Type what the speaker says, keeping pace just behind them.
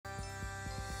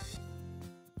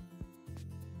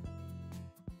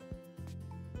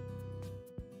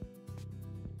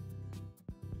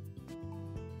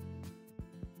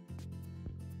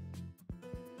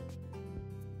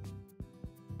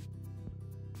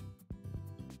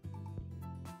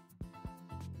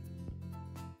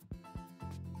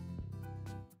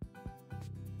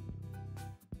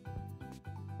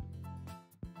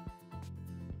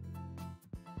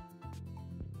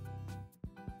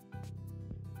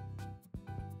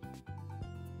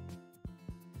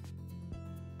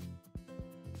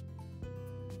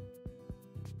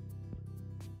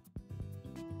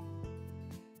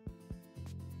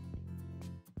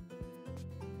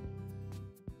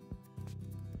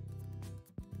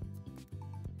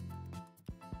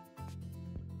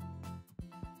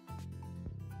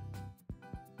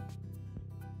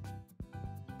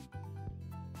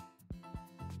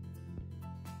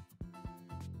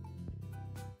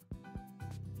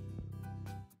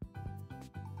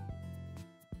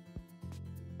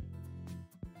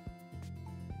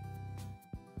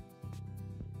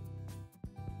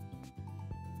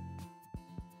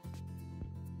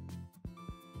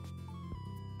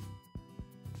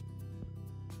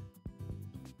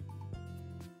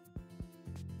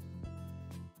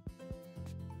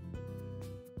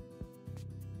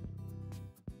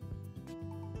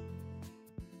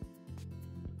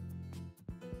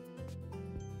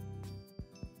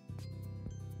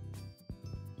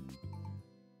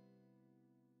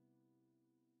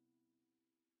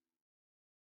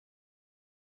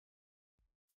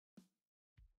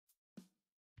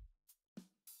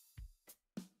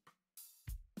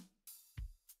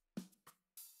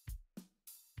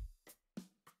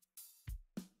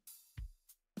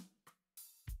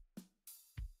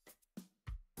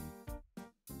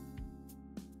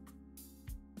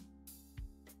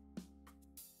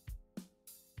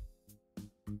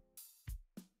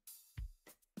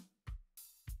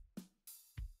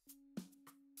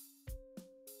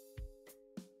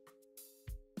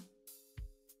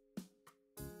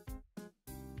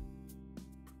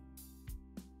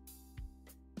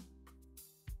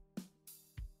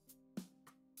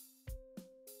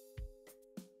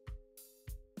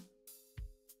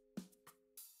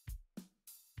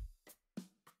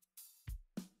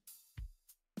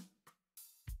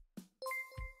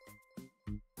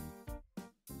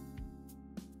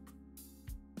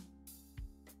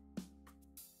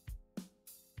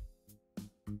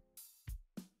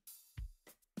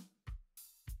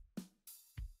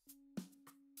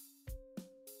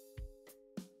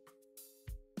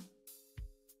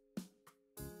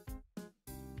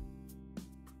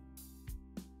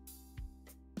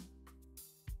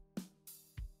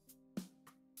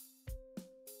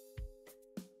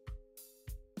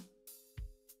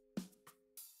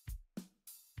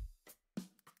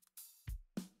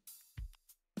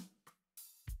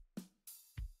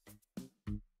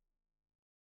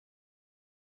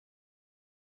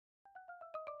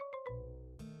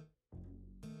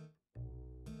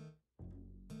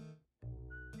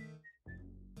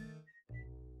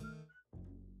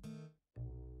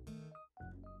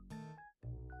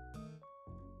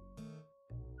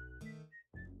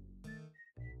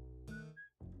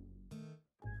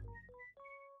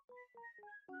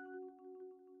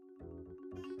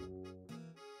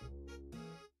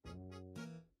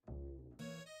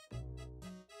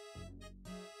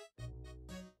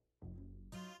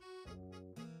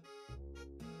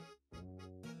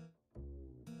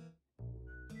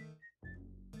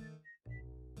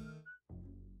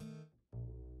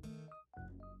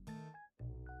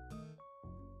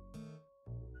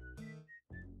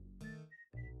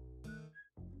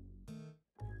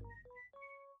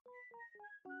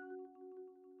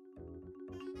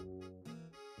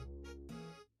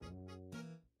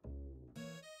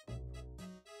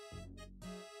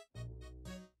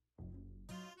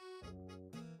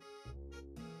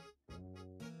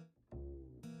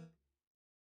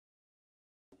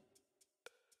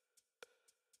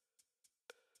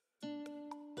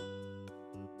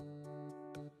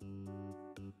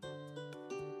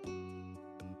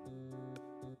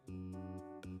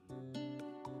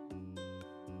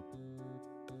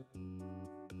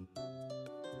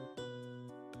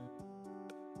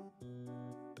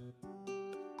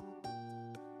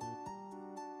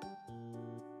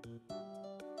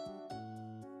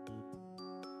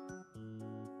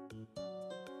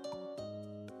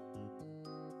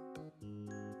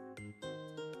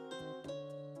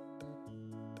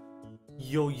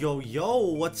Yo, yo, yo,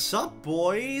 what's up,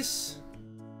 boys?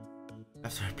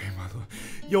 After I pay my loan.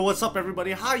 Yo, what's up,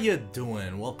 everybody? How you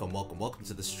doing? Welcome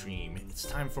to the stream. It's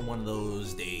time for one of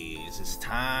those days. It's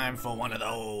time for one of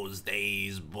those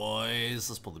days, boys.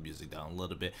 Let's pull the music down a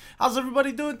little bit. How's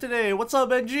everybody doing today? What's up,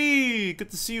 NG?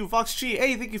 Good to see you, Fox G.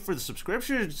 Hey, thank you for the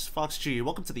subscriptions, Fox G.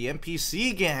 Welcome to the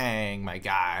NPC gang, my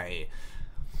guy.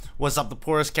 What's up, the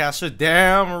poorest caster?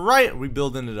 Damn right. We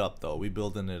building it up, though.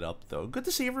 Good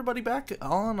to see everybody back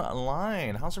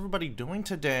online. How's everybody doing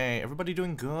today? Everybody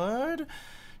doing good?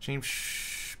 James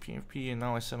PFP, and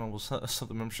now I send all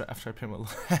the membership after I pay my loan.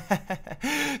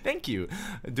 Thank you,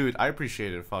 dude. I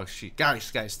appreciate it, Fox Sheet.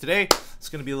 Guys, today it's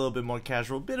gonna be a little bit more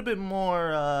casual, a little bit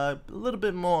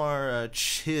more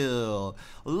chill.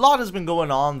 A lot has been going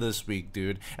on this week,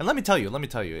 dude. And let me tell you,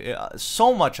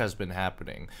 so much has been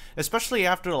happening, especially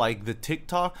after like the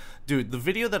TikTok, dude. The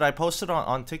video that I posted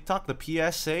on TikTok, the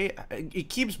PSA, it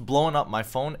keeps blowing up my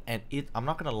phone, and I'm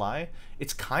not gonna lie,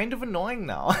 it's kind of annoying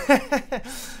now,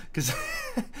 because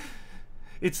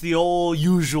it's the old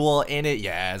usual in it.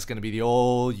 Yeah, it's gonna be the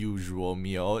old usual,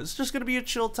 Mio. It's just gonna be a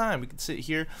chill time. We can sit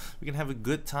here, we can have a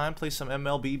good time, play some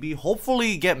MLBB,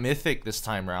 hopefully get Mythic this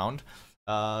time round.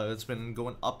 It's been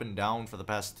going up and down for the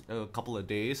past couple of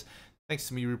days. Thanks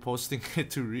to me reposting it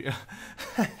to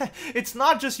it's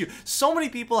not just you. So many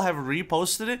people have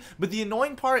reposted it, but the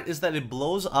annoying part is that it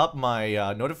blows up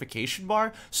my notification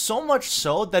bar, so much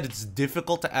so that it's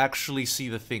difficult to actually see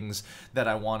the things that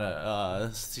I want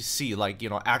to see, like, you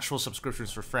know, actual subscriptions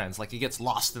for friends. Like, it gets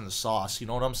lost in the sauce, you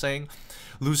know what I'm saying?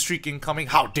 Lose streak incoming.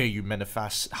 How dare you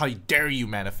manifest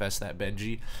that,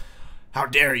 Benji? How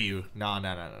dare you? No.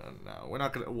 We're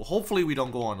not gonna. Hopefully, we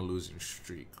don't go on a losing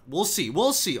streak. We'll see.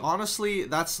 Honestly,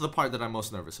 that's the part that I'm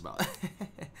most nervous about.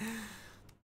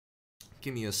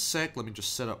 Give me a sec. Let me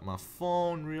just set up my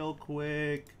phone real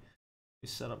quick. Let me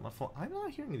set up my phone. I'm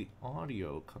not hearing the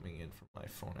audio coming in from my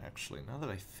phone, actually, now that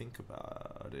I think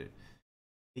about it.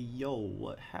 Hey, yo,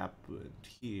 what happened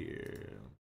here?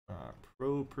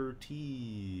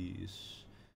 Properties.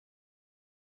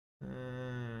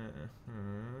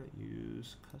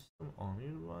 Use custom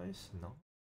audio device? No.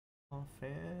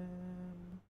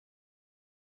 Fan?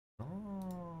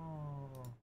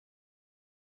 No.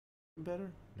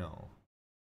 Better? No.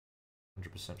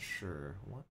 100% sure.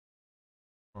 What?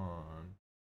 On.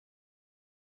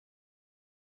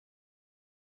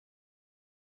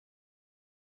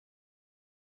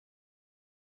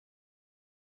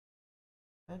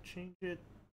 Can I change it?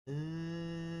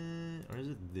 Or is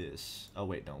it this? Oh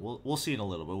wait, no. We'll see in a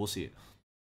little bit. We'll see it.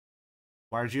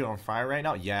 YRG on fire right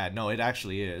now? Yeah, no, it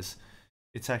actually is.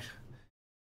 It's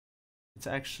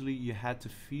actually you had to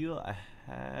feel. I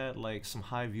had like some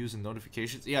high views and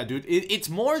notifications. Yeah, dude, it's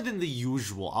more than the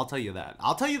usual. I'll tell you that.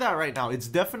 I'll tell you that right now. It's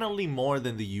definitely more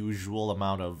than the usual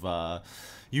amount of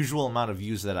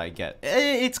views that I get.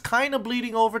 It's kind of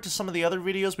bleeding over to some of the other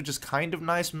videos, which is kind of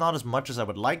nice. Not as much as I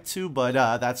would like to, but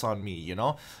that's on me, you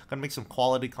know? Gotta make some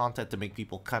quality content to make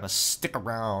people kind of stick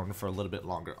around for a little bit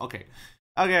longer. Okay.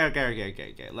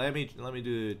 Let me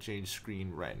do change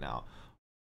screen right now.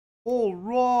 All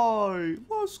right,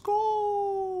 let's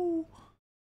go.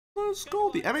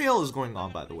 The MAL is going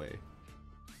on, by the way.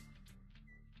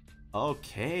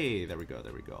 Okay, there we go.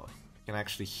 I can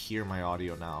actually hear my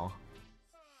audio now.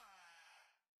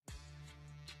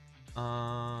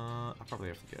 I probably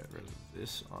have to get rid of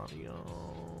this audio.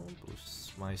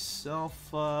 Boost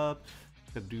myself up.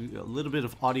 Gotta do a little bit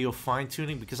of audio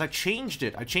fine-tuning because I changed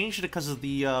it. Because of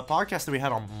the podcast that we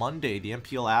had on Monday, the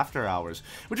MPL After Hours.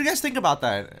 What do you guys think about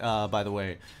that, by the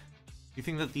way? Do you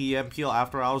think that the MPL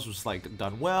After Hours was, like,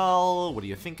 done well? What do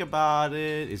you think about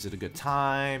it? Is it a good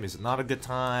time? Is it not a good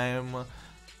time?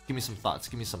 Give me some thoughts.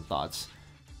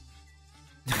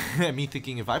 Me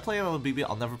thinking, if I play MLBB,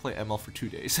 I'll never play ML for 2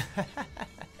 days.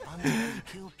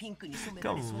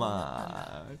 Come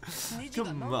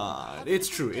on. It's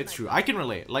true. I can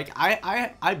relate. Like,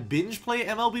 I binge play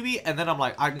MLBB, and then I'm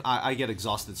like, I get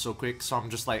exhausted so quick, so I'm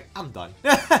just like, I'm done.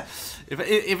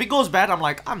 If it goes bad, I'm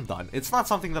like, I'm done. It's not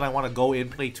something that I want to go in,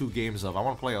 play 2 games of. I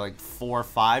want to play like 4 or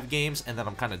 5 games, and then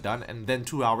I'm kind of done. And then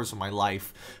 2 hours of my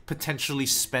life potentially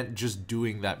spent just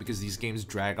doing that, because these games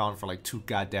drag on for like 2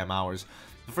 goddamn hours.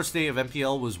 The first day of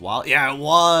MPL was wild. Yeah, it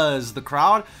was. The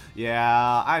crowd?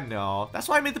 Yeah, I know. That's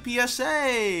why I made the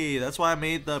PSA.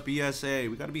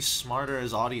 We gotta be smarter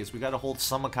as audience. We gotta hold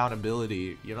some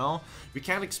accountability, you know? We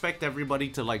can't expect everybody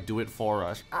to, like, do it for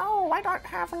us. Oh, I don't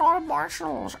have a lot of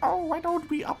marshals. Oh, why don't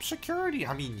we up security?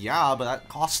 I mean, yeah, but that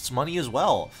costs money as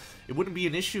well. It wouldn't be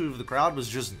an issue if the crowd was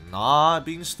just not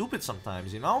being stupid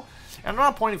sometimes, you know? And I'm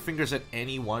not pointing fingers at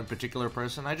any one particular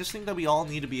person. I just think that we all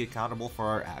need to be accountable for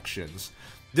our actions.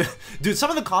 Dude, some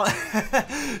of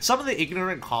the some of the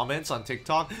ignorant comments on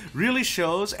TikTok really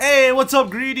shows. Hey, what's up,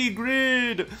 Greedy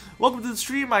Grid? Welcome to the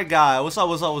stream, my guy. What's up?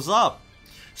 What's up? What's up?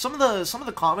 Some of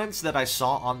the comments that I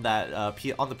saw on that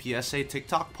on the PSA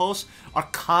TikTok post are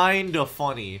kind of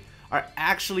funny. Are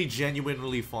actually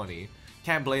genuinely funny.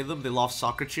 Can't blame them. They love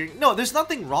soccer cheering. No, there's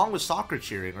nothing wrong with soccer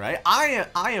cheering, right? I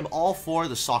am all for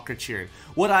the soccer cheering.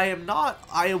 What I am not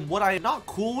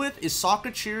cool with is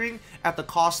soccer cheering at the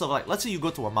cost of, like, let's say you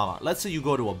go to a mama, let's say you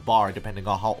go to a bar, depending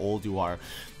on how old you are.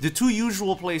 The two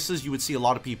usual places you would see a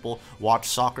lot of people watch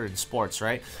soccer and sports,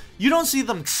 right? You don't see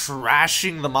them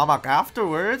trashing the mama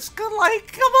afterwards.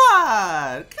 Like, come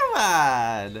on, come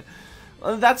on.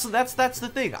 That's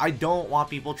the thing. I don't want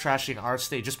people trashing our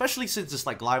stage, especially since it's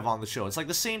like live on the show. It's like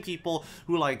the same people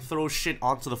who like throw shit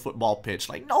onto the football pitch.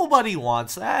 Like, nobody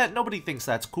wants that. Nobody thinks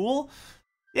that's cool.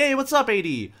 Hey, what's up, AD?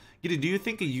 Do you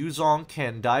think a Yuzong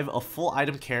can dive a full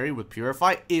item carry with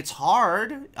Purify? It's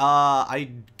hard. I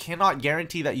cannot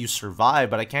guarantee that you survive,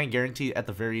 but I can guarantee at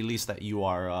the very least that you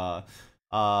are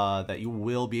that you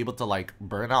will be able to like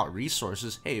burn out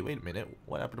resources. Hey, wait a minute.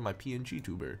 What happened to my PNG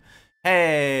tuber?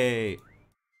 Hey.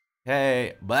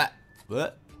 Hey, but,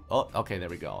 oh, okay, there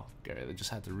we go. Okay, they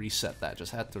just had to reset that.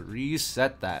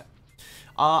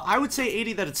 I would say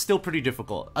 80 that it's still pretty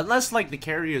difficult, unless like the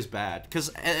carry is bad. Because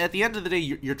at the end of the day,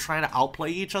 you're trying to outplay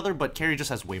each other, but carry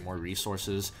just has way more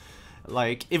resources.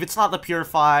 Like, if it's not the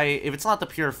Purify,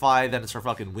 then it's her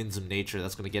fucking Winsome Nature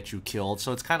that's gonna get you killed.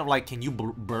 So it's kind of like, can you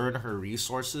burn her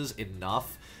resources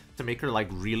enough to make her like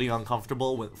really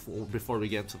uncomfortable before we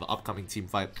get into the upcoming team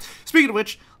fight. Speaking of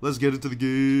which, let's get into the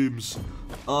games.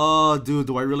 Dude,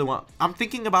 do I really want... I'm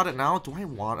thinking about it now. Do I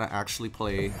want to actually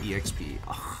play EXP?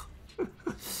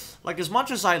 Like, as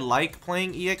much as I like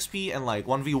playing EXP and like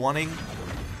 1v1ing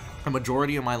a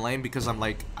majority of my lane, because I'm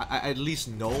like, I at least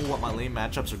know what my lane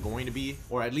matchups are going to be,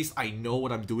 or at least I know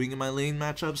what I'm doing in my lane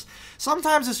matchups.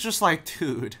 Sometimes it's just like,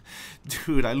 dude,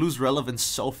 I lose relevance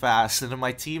so fast, and if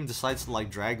my team decides to like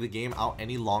drag the game out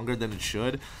any longer than it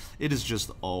should, it is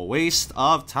just a waste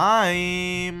of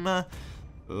time.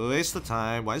 Waste of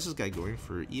time. Why is this guy going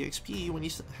for EXP when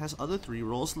he has other 3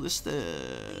 roles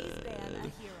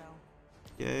listed?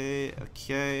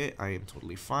 Okay, I am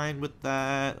totally fine with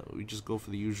that. We just go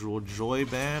for the usual joy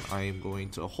ban. I am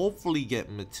going to hopefully get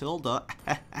Matilda.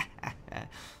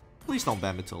 Please don't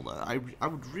ban Matilda. I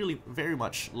would really very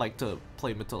much like to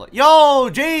play Matilda.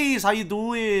 Yo, Jace, how you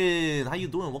doing? How you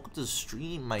doing? Welcome to the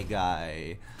stream, my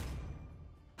guy.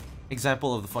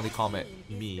 Example of the funny comment,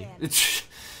 me.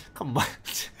 Come on.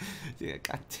 Yeah,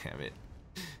 god damn it.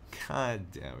 God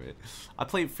damn it. I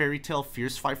played Fairy Tail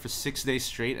Fierce Fight for 6 days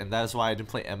straight, and that is why I didn't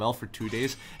play ML for 2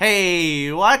 days.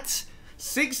 Hey, what?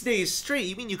 6 days straight?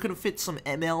 You mean you couldn't fit some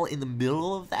ML in the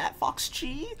middle of that, Fox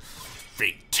G?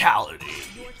 Fatality.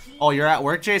 Oh, you're at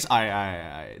work, Jace?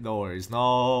 Aye. No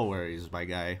worries, my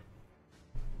guy.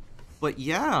 But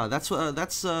yeah, that's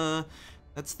the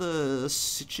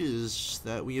sitches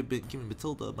that we have been giving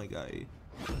Matilda, my guy.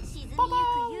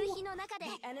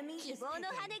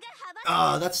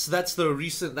 That's the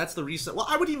recent, well,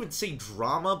 I wouldn't even say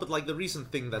drama, but like the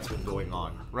recent thing that's been going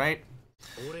on, right?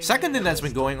 Second thing that's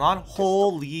been going on,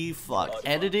 holy fuck,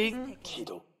 editing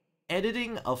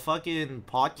a fucking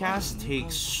podcast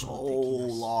takes so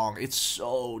long. It's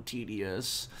so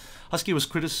tedious. Husky was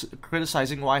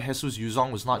criticizing why Jesus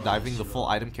Yuzong was not diving the full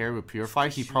item carry with Purify.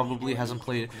 He probably hasn't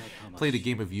played a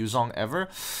game of Yuzong ever.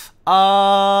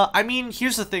 I mean,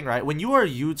 here's the thing, right? When you are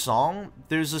Yuzong,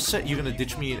 there's a set you're gonna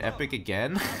ditch me in Epic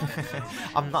again.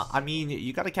 I mean,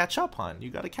 you gotta catch up, hon. You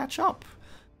gotta catch up.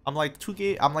 I'm like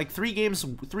 3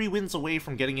 wins away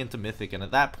from getting into Mythic, and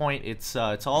at that point, it's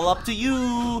all up to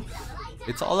you.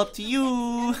 It's all up to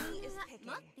you.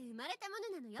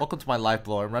 Welcome to my life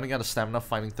blower. I'm running out of stamina,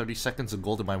 finding 30 seconds of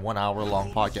gold in my 1 hour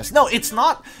long podcast. No, it's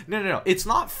not. No. It's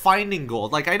not finding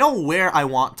gold. Like, I know where I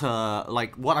want to,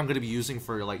 like, what I'm going to be using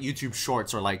for, like, YouTube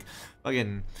Shorts or, like,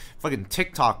 fucking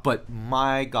TikTok. But,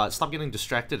 my God, stop getting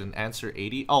distracted and answer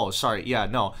 80. Oh, sorry. Yeah,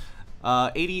 no.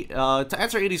 80, to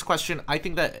answer 80's question, I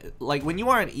think that, like, when you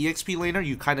are an EXP laner,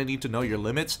 you kind of need to know your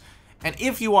limits. And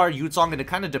if you are Yuzong, and it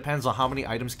kind of depends on how many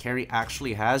items carry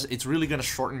actually has, it's really going to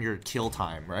shorten your kill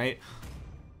time, right?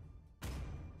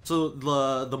 So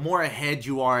the more ahead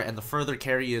you are and the further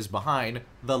carry is behind,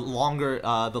 the longer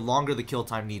the kill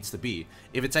time needs to be.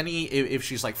 If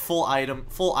she's like full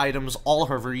items, all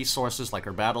her resources, like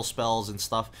her battle spells and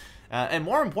stuff, and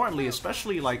more importantly,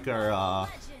 especially like her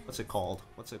what's it called?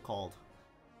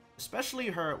 Especially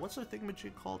her, what's her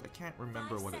thingamajig called? I can't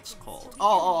remember what it's called.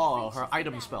 Oh, her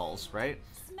item spells, right?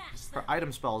 Her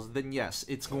item spells, then yes,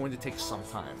 it's going to take some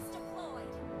time.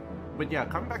 But yeah,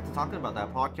 coming back to talking about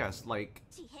that podcast, like,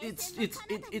 it's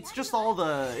just all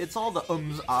the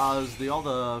ahs, all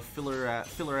the filler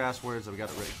ass words that we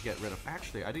gotta get rid of.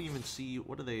 Actually, I didn't even see,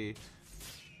 what are they?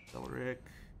 Delric,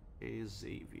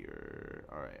 Xavier.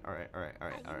 Alright.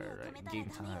 Game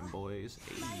time, boys.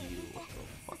 Hey, what the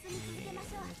fuck, man?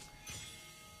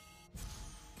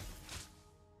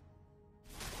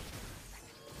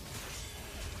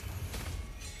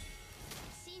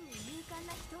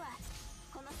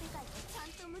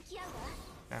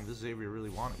 Damn, this Xavier really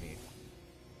wanted me.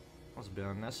 That was a bit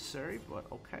unnecessary, but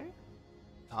okay.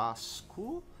 That's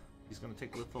cool. He's gonna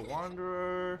take Lethal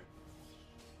Wanderer.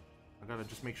 I gotta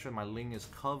just make sure my Ling is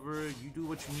covered. You do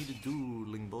what you need to do,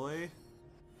 Ling boy.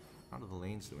 How are the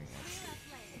lanes doing, actually?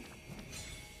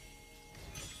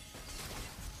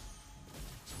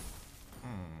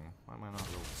 Why am I not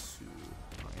level 2?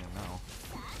 I am now.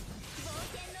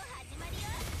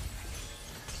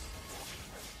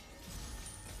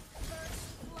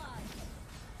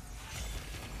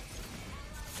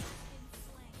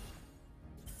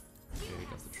 Okay,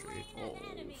 got the trade. Oh,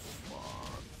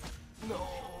 fuck. No,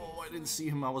 I didn't see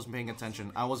him. I wasn't paying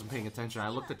attention. I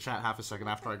looked at chat half a second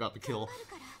after I got the kill.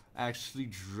 I actually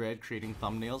dread creating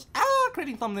thumbnails.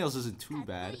 Creating thumbnails isn't too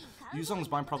bad. Yuzong's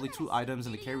buying probably 2 items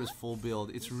and the carry is full build.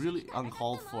 It's really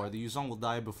uncalled for. The Yuzong will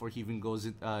die before he even goes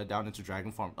down into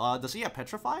dragon form. Does he have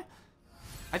Petrify?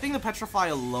 I think the Petrify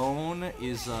alone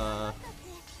is a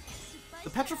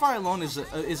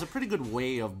pretty good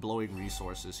way of blowing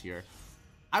resources here.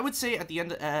 I would say at the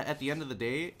end of the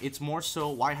day, it's more so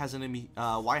why hasn't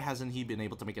he been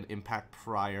able to make an impact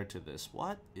prior to this?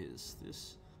 What is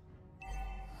this?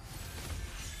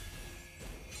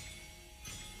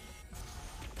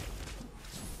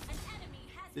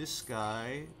 This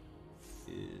guy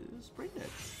is brain dead.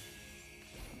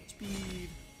 Speed.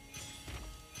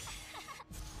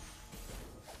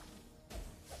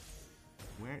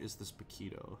 Where is this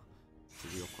Paquito? It's a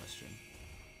real question.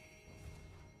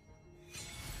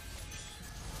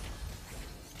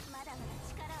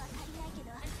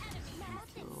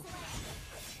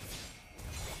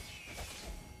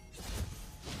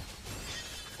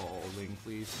 Oh, Ling,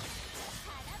 please.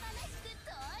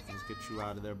 Let's get you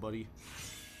out of there, buddy.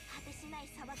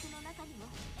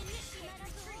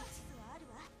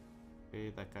 Okay,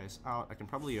 that guy's out. I can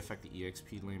probably affect the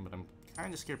EXP lane, but I'm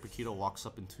kind of scared Paquito walks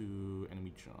up into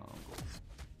enemy jungle.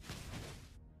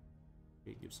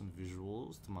 Okay, give some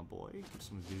visuals to my boy. Give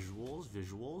some visuals.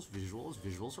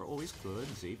 Visuals are always good.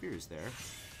 Xavier is there.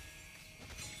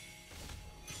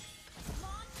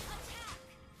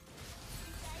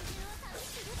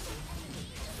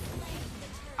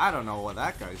 I don't know what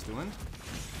that guy's doing.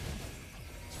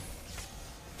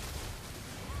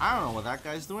 I don't know what that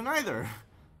guy's doing either.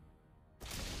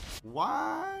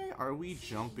 Why are we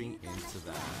jumping into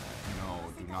that?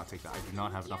 No, do not take that. I do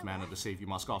not have enough mana to save you,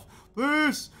 Moskov.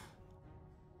 Please!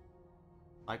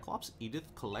 Cyclops, Edith,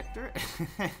 Collector?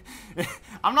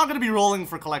 I'm not gonna be rolling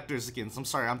for Collector skins. I'm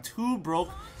sorry, I'm too broke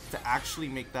to actually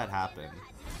make that happen.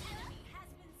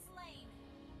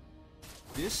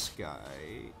 This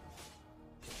guy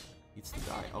needs to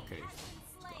die. Okay.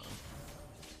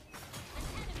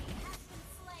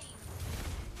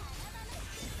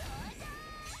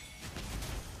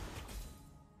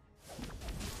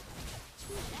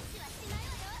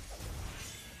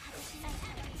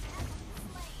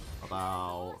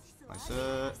 About nice.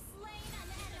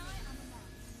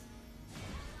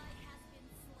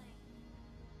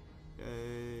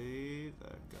 Okay,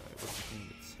 that guy wasn't paying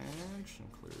attention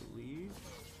clearly.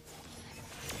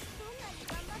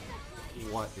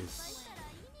 What is?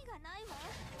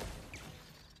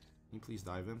 Can you please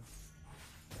dive in?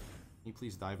 Can you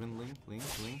please dive in, Ling?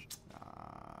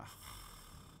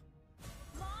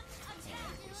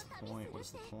 What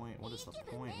is the point?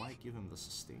 Why give him the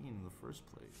sustain in the first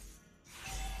place?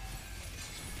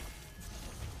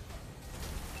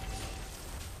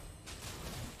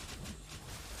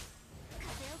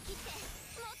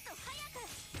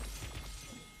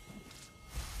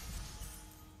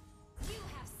 You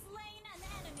have slain an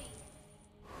enemy.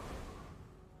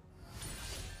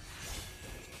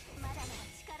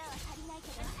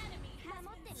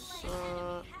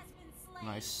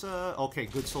 Nice. Okay,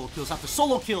 good solo kills after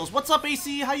solo kills. What's up,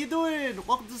 AC? How you doing?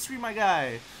 Welcome to the stream, my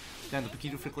guy. Damn, the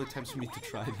Paquito frequently tempts me to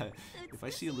try that. If I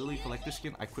see a Lily collector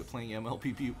skin, I quit playing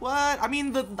MLBB. What? I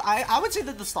mean, I would say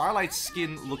that the Starlight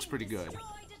skin looks pretty good.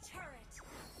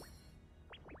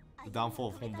 The downfall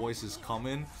of Homeboys is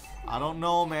coming. I don't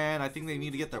know, man. I think they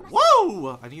need to get their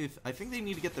whoa. I think they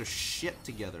need to get their shit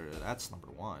together. That's number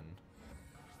one.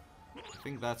 I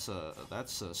think that's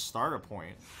a starter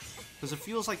point, because it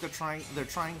feels like they're trying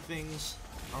things.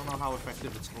 I don't know how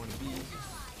effective it's going to be.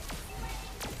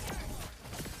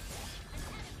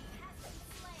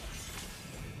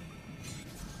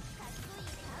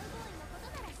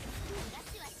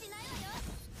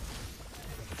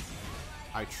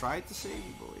 I tried to save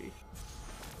you, boy.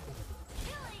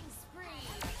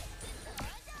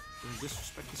 Don't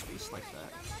disrespect his face like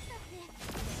that.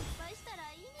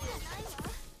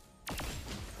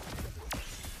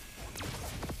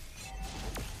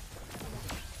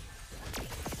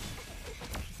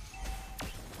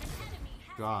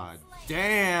 God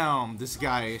damn, this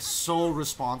guy is so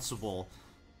responsible.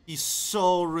 He's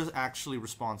so actually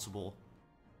responsible.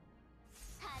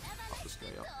 Pop this guy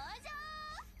up.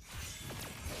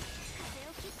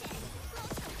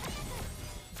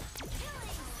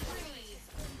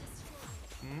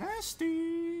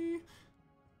 Nasty.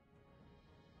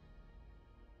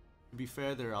 To be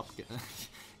fair, they're up.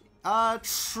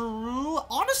 True.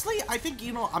 Honestly, I think,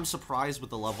 you know, I'm surprised with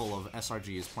the level of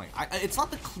SRG is playing. It's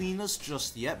not the cleanest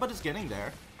just yet, but it's getting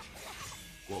there.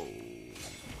 Whoa.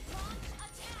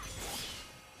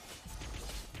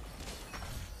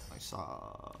 Nice.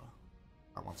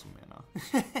 I want some mana.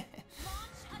 Give me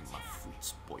my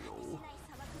fruits, boyo.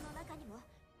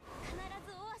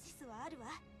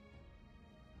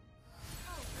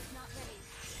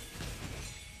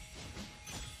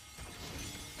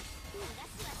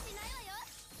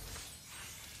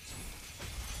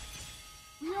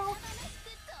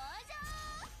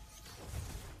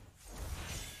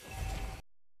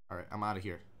 Alright, I'm out of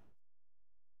here.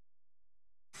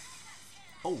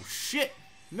 Oh shit!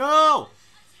 No!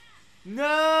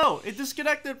 No! It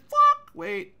disconnected! Fuck!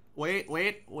 Wait.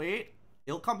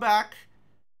 It'll come back.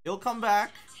 It'll come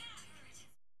back.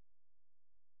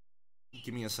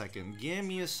 Give me a second. Give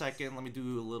me a second. Let me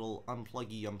do a little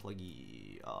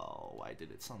unpluggy. Oh, why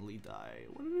did it suddenly die?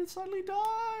 Why did it suddenly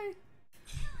die?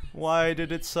 Why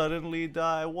did it suddenly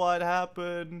die? What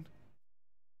happened?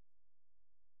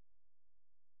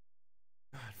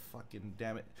 God fucking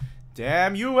damn it.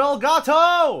 Damn you,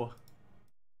 Elgato!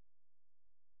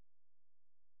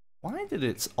 Why did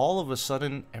it all of a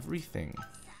sudden everything?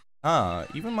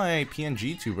 Even my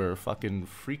PNG tuber fucking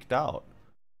freaked out.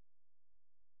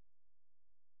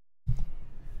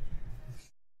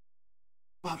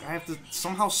 Fuck, I have to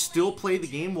somehow still play the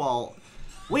game while...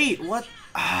 Wait, what?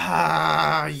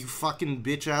 You fucking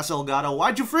bitch-ass Elgato.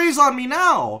 Why'd you freeze on me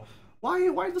now?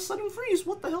 Why the sudden freeze?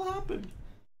 What the hell happened?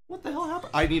 What the hell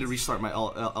happened? I need to restart my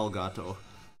Elgato.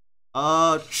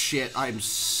 Shit, I'm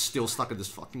still stuck in this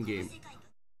fucking game.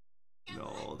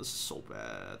 No, this is so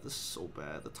bad. This is so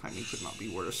bad. The timing could not be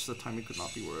worse. The timing could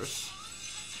not be worse.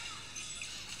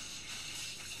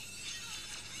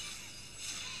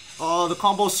 Oh, the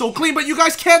combo is so clean, but you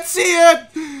guys can't see it!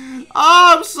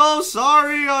 I'm so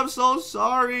sorry. I'm so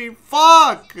sorry.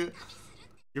 Fuck!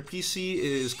 Your PC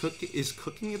is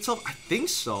cooking itself? I think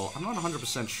so. I'm not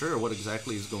 100% sure what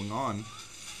exactly is going on.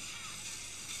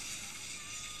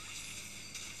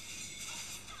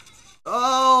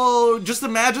 Oh, just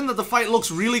imagine that the fight looks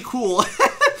really cool.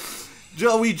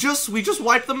 we just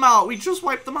wiped them out. We just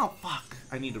wiped them out. Fuck.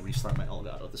 I need to restart my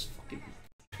Elgato. This is fucking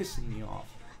pissing me off.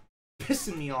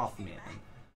 Pissing me off, man.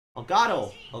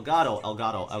 Elgato,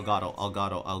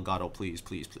 please.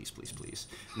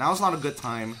 Now's not a good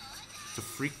time to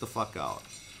freak the fuck out.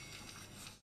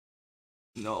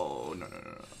 No.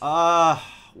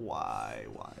 Why?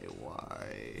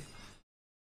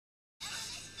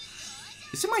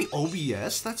 Is it my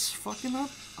OBS that's fucking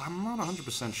up? I'm not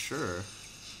 100% sure.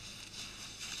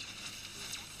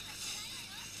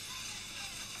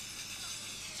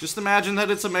 Just imagine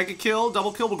that it's a mega kill,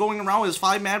 double kill. We're going around with his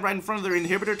 5-man right in front of their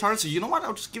inhibitor turret. So you know what?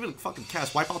 I'll just give it a fucking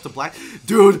cast. Wipe out the black.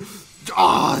 Dude!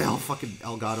 Oh, fucking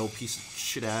Elgato, piece of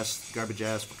shit ass, garbage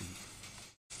ass, fucking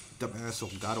dumbass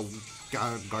Elgato,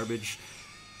 garbage.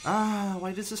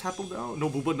 Why does this happen now? No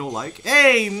booba, no like.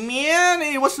 Hey, man!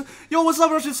 Hey, what's up,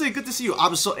 Russian Say? Good to see you.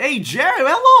 I'm so... Hey, Jared,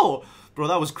 hello! Bro,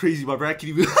 that was crazy, my bro. I can't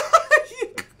even...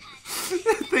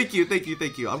 Thank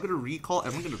you. I'm gonna recall,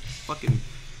 and I'm gonna fucking...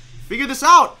 figure this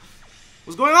out!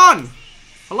 What's going on?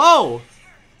 Hello?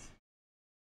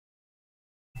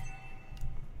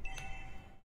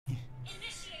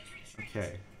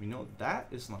 Okay, we know that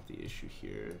is not the issue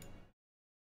here.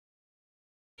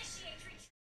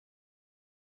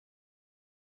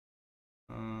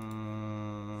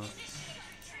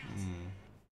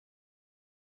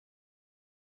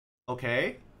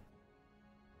 Okay.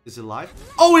 Is it live?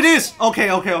 Oh, it is! Okay.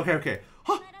 Huh,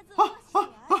 huh, huh,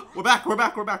 huh. We're back. We're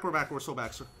so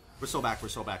back, sir. We're so back.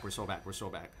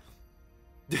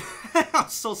 I'm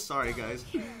so sorry, guys.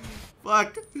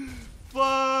 Fuck.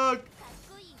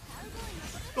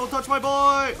 Don't touch my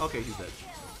boy! Okay, he's dead.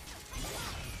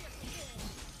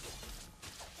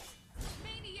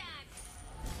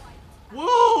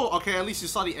 Whoa! Okay, at least you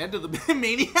saw the end of the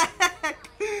maniac!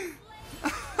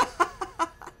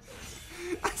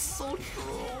 That's so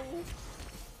troll.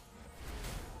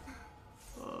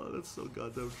 Oh, that's so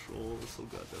goddamn troll.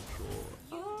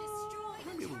 I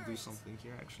might be able to do something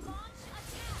here, actually.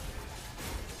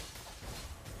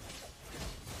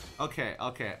 Okay.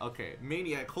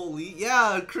 Maniac, holy.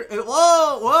 Yeah!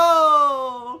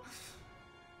 Whoa!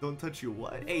 Don't touch your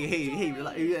what? Hey,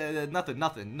 relax.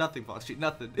 Nothing, Fox Street,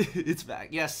 nothing. It's back.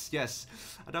 Yes.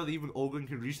 I doubt that even Ogun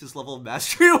can reach this level of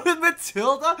mastery with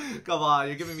Matilda. Come on,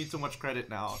 you're giving me too much credit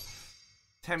now.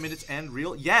 10 minutes end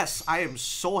real? Yes, I am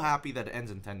so happy that it ends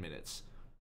in 10 minutes.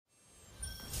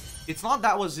 It's not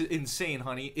that was insane,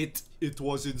 honey. It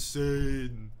was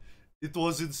insane. It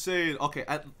was insane. Okay,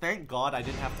 thank God I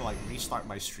didn't have to like restart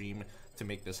my stream to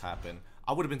make this happen.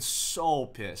 I would have been so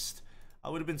pissed.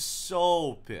 Okay,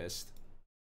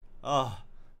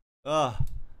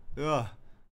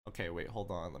 wait, hold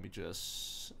on. Let me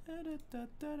just...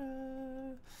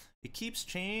 It keeps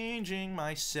changing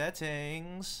my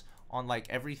settings on, like,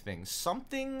 everything.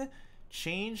 Something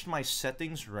changed my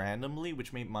settings randomly,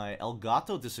 which made my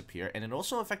Elgato disappear, and it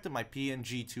also affected my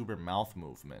PNG tuber mouth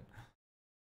movement.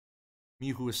 Me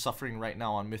who is suffering right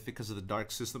now on Mythic because of the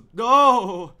dark system.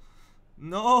 No!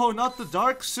 No, not the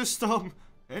dark system!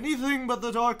 Anything but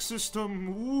the dark system.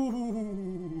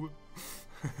 Ooh.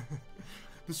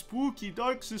 The spooky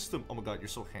dark system. Oh my god, you're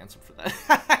so handsome for that.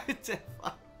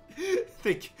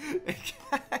 Thank you.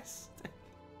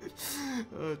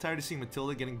 Tired of seeing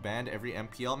Matilda getting banned every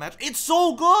MPL match. It's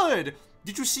so good!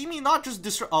 Did you see me not just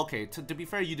destroy... Okay, to be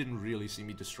fair, you didn't really see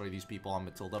me destroy these people on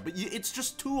Matilda, but it's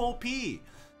just too OP. She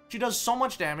does so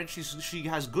much damage, she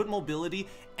has good mobility,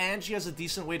 and she has a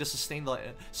decent way to sustain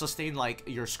like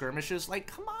your skirmishes. Like,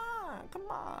 come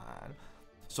on.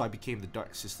 So I became the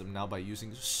dark system now by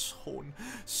using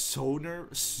sonar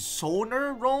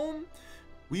roam.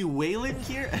 We wailing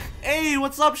here? Hey,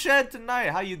 what's up, Shed tonight?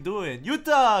 How you doing?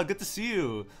 Yuta, good to see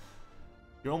you.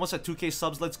 You're almost at 2K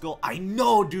subs. Let's go. I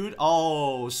know, dude.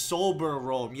 Oh, sober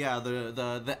roam. Yeah,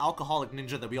 the alcoholic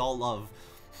ninja that we all love.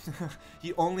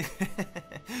 he only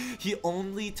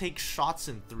takes shots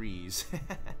in threes.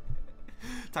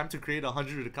 Time to create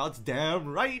 100 accounts. Damn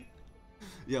right.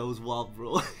 Yeah, it was wild,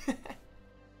 bro.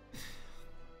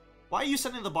 Why are you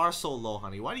setting the bar so low,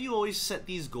 honey? Why do you always set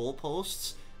these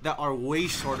goalposts that are way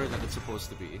shorter than it's supposed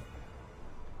to be?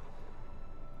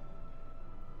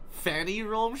 Fanny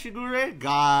roam, Shigure?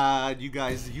 God, you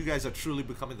guys are truly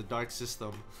becoming the dark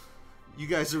system. You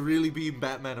guys are really being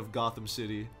Batman of Gotham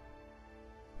City.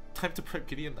 Time to prep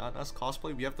Kitty and Nana's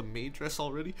cosplay. We have the maid dress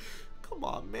already. Come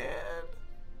on, man.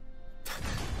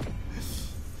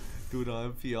 Dude,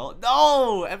 MPL.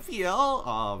 No! MPL?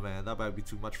 Oh, man. That might be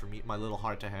too much for me. My little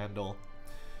heart to handle.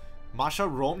 Masha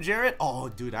roam Jarrett? Oh,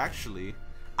 dude, actually.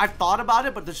 I've thought about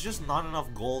it, but there's just not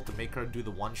enough gold to make her do the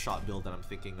one-shot build that I'm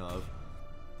thinking of.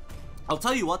 I'll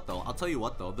tell you what, though.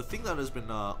 The thing that has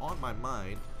been on my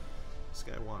mind... This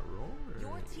guy want roam?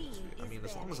 Or... I mean,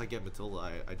 as long as I get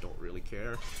Matilda, I don't really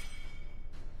care.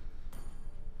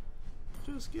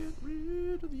 Just get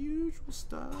rid of the usual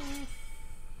stuff.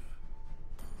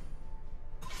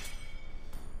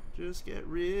 Just get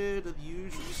rid of the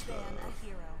usual stuff. I'm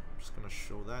just gonna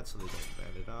show that so they don't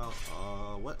ban it out.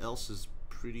 What else is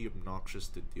pretty obnoxious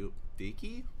to do?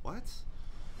 Diki? What?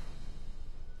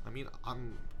 I mean,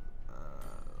 I'm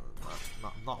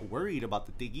not worried about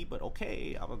the Diggy, but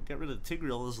okay. I'm gonna get rid of the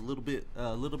Tigreal. Is a little bit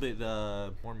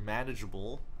more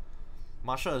manageable.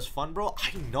 Masha is fun, bro.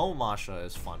 I know Masha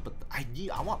is fun, but I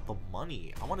want the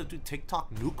money. I want to do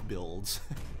TikTok nuke builds.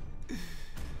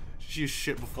 She's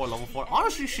shit before level 4.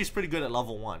 Honestly, she's pretty good at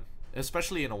level 1.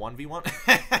 Especially in a 1v1.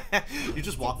 You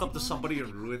just walk up to somebody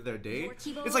and ruin their day.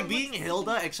 It's like being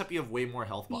Hilda, except you have way more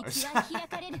health bars.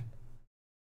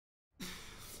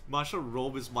 Masha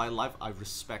roam is my life. I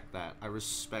respect that. I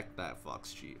respect that,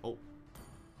 Fox G. Oh.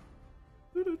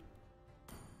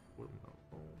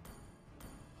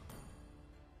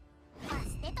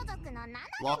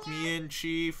 Lock me in,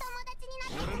 Chief.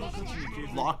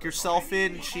 Lock yourself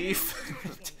in, Chief.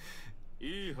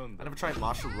 I never tried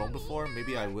Masha roam before.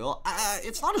 Maybe I will.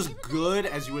 It's not as good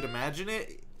as you would imagine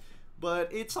it,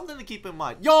 but it's something to keep in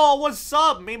mind. Yo, what's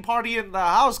up? Main party in the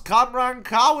house. Kamran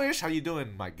Kawish. How you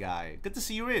doing, my guy? Good to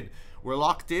see you in. We're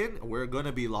locked in. We're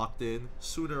gonna be locked in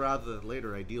sooner rather than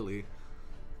later, ideally.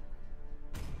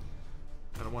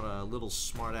 I don't want a little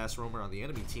smart-ass roamer on the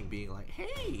enemy team being like,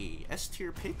 hey,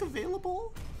 S-tier pick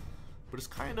available? But it's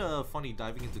kind of funny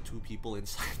diving into two people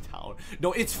inside tower.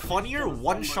 No, it's funnier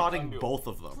one-shotting both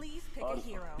of them. Please pick a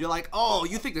hero. You're like, oh,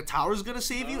 you think the tower's gonna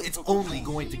save you? It's only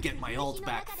going to get my ult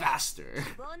back faster.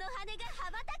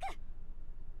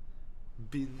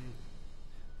 Bin.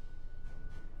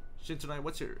 Shin tonight,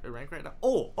 what's your rank right now?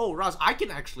 Oh, Raz, I can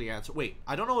actually answer. Wait,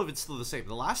 I don't know if it's still the same.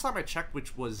 The last time I checked,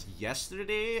 which was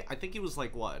yesterday, I think he was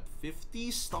like, what, 50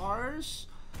 stars?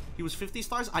 He was 50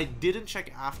 stars. I didn't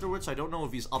check afterwards, so I don't know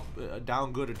if he's up,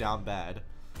 down good or down bad.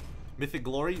 Mythic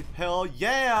Glory? Hell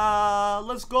yeah!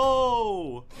 Let's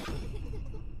go!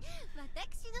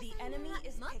 The enemy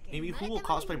is picking. Amy, who will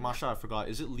cosplay Masha? I forgot.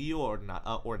 Is it Leo or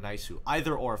Naisu?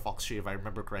 Either or Foxtree, if I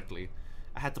remember correctly.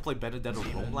 I had to play Benedetto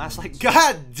Rome last night.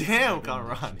 God damn,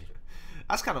 Conrad.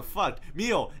 That's kind of fucked.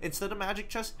 Mio, instead of Magic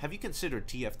Chess, have you considered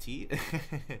TFT?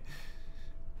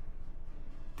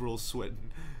 Bro,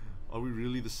 sweating. Are we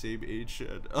really the same age,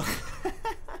 Shen?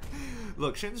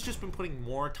 Look, Shen's just been putting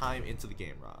more time into the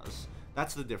game, Raz.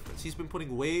 That's the difference. He's been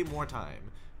putting way more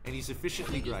time, and he's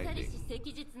efficiently grinding.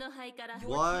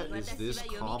 What is this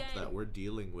comp that we're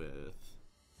dealing with?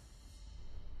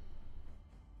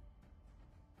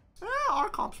 Our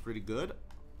comp's pretty good.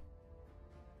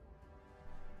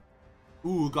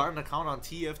 Ooh, got an account on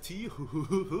TFT.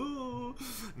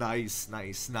 Nice.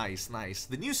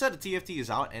 The new set of TFT is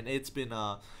out, and it's been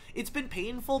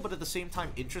painful, but at the same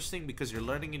time interesting because you're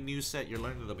learning a new set, you're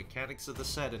learning the mechanics of the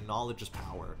set, and knowledge is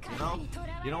power.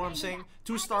 You know what I'm saying?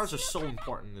 2 stars are so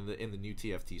important in the new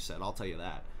TFT set. I'll tell you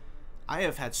that. I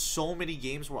have had so many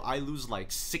games where I lose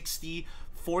like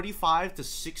 45 to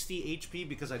 60 HP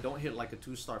because I don't hit like a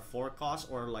 2-star 4 cost,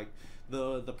 or like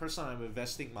the person I'm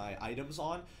investing my items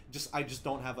on I just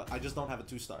don't have a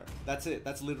 2-star. That's it.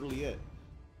 That's literally it.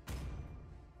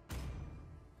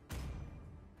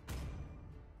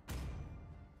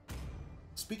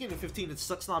 Speaking of 15, it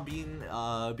sucks not being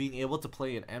able to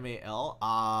play an MAL.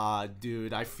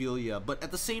 Dude, I feel ya. But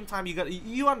at the same time,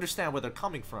 you understand where they're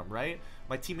coming from, right?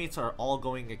 My teammates are all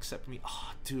going except me.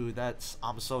 Oh, dude,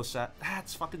 I'm so sad.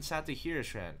 That's fucking sad to hear,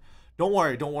 Shen. Don't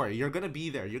worry. You're gonna be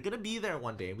there. You're gonna be there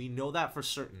one day. We know that for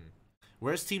certain.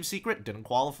 Where's Team Secret? Didn't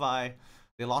qualify.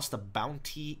 They lost to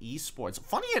Bounty Esports.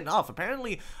 Funny enough,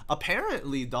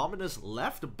 apparently Dominus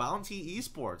left Bounty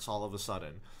Esports all of a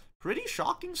sudden. Pretty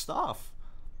shocking stuff.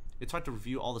 It's hard to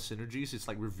review all the synergies. It's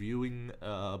like reviewing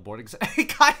boarding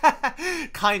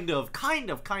kind of.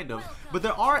 But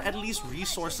there are at least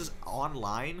resources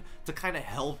online to kind of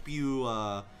help you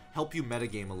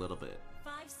metagame a little bit.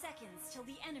 5 seconds till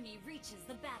the enemy reaches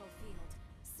the battlefield.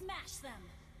 Smash them.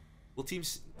 Will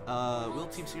teams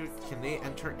here, can they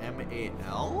enter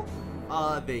MAL?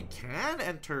 They can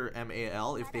enter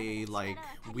MAL if they like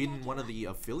win one of the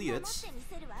affiliates.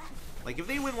 Like if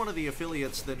they win one of the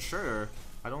affiliates, then sure.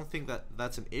 I don't think that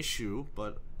that's an issue,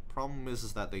 but the problem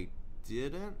is that they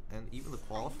didn't, and even the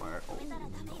qualifier. Oh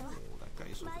no, that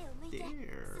guy's over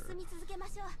there.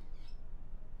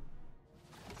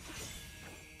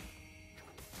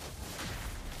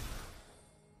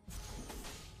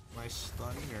 Nice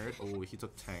stun nerd. Oh, he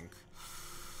took tank.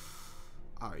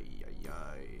 Ay.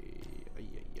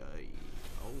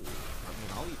 Oh, I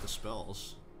mean, I'll eat the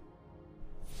spells.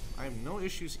 I have no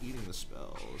issues eating the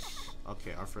spells.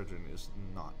 Okay, our Fredrin is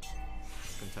not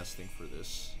contesting for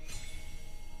this.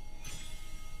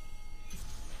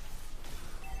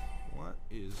 What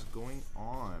is going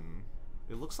on?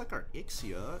 It looks like our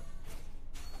Ixia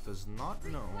does not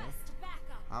know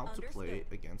how to play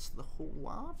against the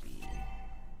Huabi.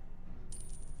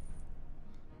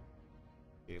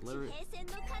 Okay, let her hit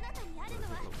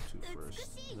level 2 first,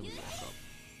 and then we walk up.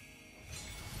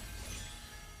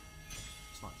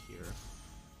 It's not here.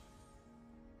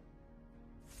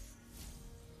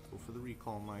 Go for the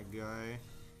recall, my guy.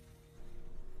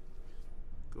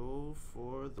 Go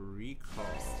for the recall.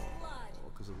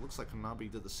 Because it looks like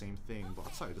Hanabi did the same thing.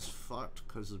 Bot side is fucked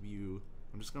because of you.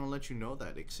 I'm just gonna let you know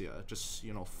that, Ixia. Just,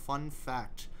 you know, fun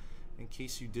fact. In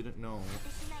case you didn't know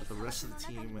that the rest of the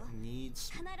team needs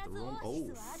the roam. Oh,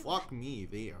 fuck me.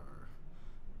 They are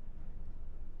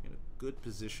in a good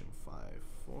position. 5,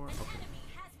 4. Okay.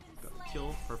 Got the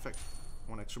kill. Perfect.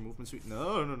 1 extra movement speed.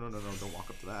 No. Don't walk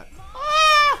up to that.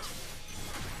 Ah!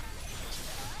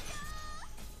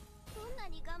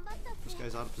 This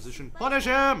guy's out of position. Punish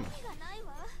him!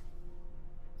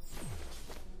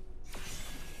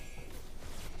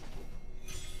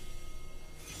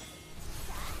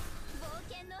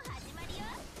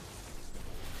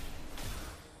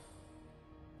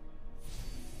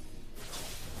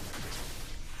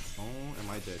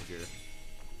 dead here?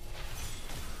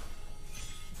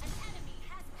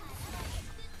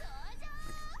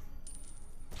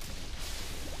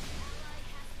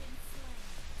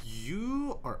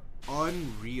 You are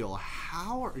unreal.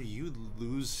 How are you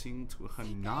losing to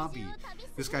Hanabi?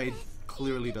 This guy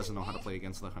clearly doesn't know how to play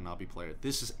against the Hanabi player.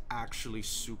 This is actually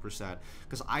super sad.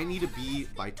 Because I need to be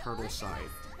by turtle side.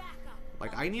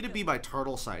 Like, I need to be by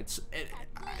turtle side. So,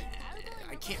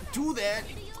 I can't do that.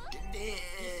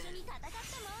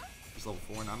 He's level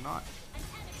 4 and I'm not.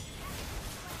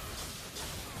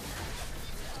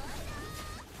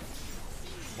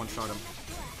 One shot him.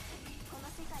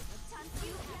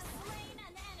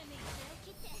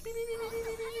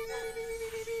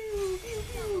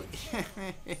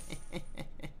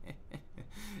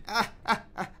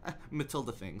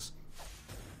 Matilda things.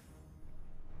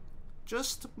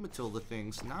 Just Matilda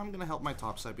things. Now I'm gonna help my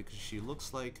top side because she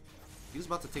looks like she's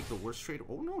about to take the worst trade.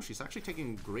 Oh no, she's actually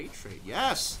taking great trade.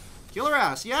 Yes! Kill her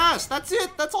ass. Yes! That's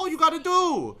it! That's all you gotta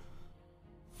do!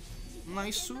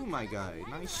 Nice-oo, my guy.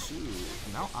 Nice-oo.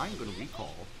 Now I'm gonna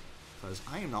recall. Because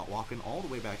I am not walking all the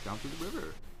way back down to the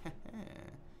river. An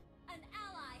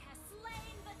ally has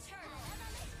slain the turtle.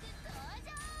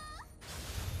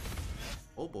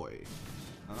 Oh boy.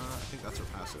 I think that's her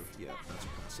passive. Yeah, that's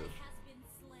her passive.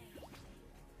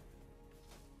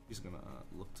 He's gonna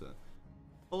look to...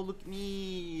 Oh, look at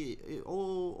me!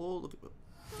 Oh, look at...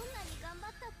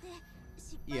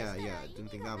 Yeah, didn't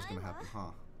think that was gonna happen,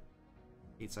 huh?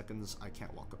 8 seconds, I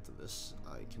can't walk up to this.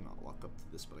 I cannot walk up to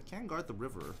this, but I can guard the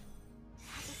river.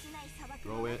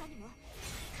 Throw it.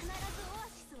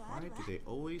 Why do they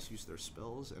always use their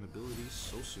spells and abilities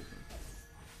so soon?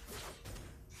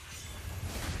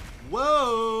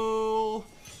 Whoa!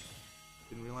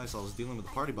 Didn't realize I was dealing with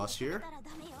the party boss here.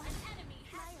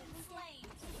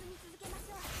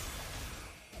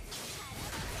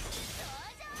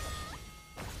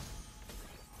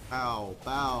 Bow,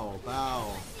 bow,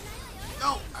 bow.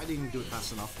 No! I didn't do it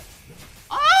fast enough.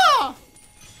 Ah!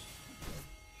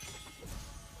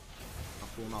 Not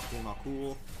cool, not cool, not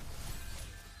cool.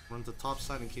 Run to top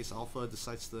side in case Alpha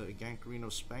decides to Gankarino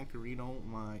Spankarino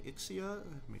my Ixia.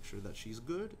 Make sure that she's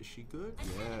good. Is she good?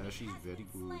 Yeah, she's very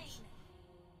good.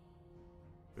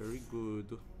 Very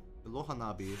good. Hello,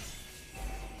 Hanabi.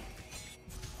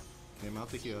 I'm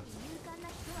out of here.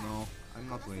 No, I'm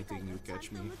not letting you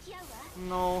catch me.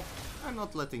 No, I'm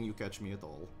not letting you catch me at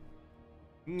all.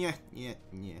 Nyeh, nyeh,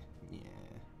 nyeh,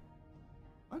 nyeh.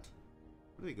 What?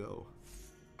 Where do they go?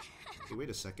 Okay, wait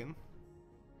a second.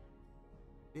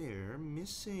 They're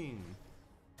missing.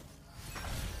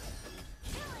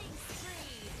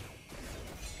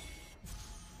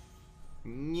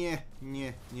 Nyeh,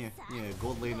 nyeh, nyeh, nyeh.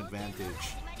 Gold lane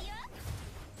advantage.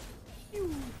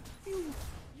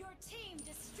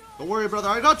 Don't worry, brother,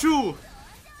 I got you!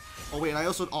 Oh wait, I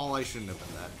also... Oh, I shouldn't have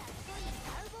done that.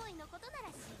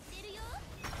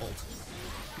 Ult.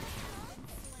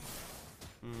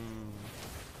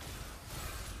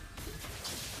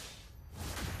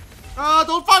 Ah,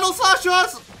 don't final slash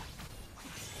us!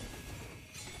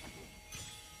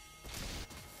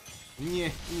 Yeah.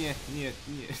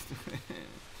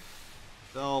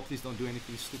 Oh, please don't do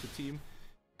anything stupid, team.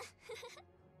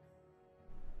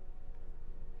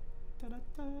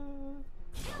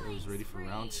 Was ready for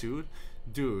round 2.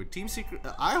 Dude, Team Secret...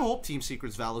 I hope Team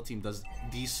Secret's Valor team does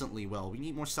decently well. We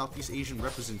need more Southeast Asian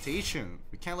representation.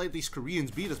 We can't let these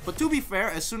Koreans beat us. But to be fair,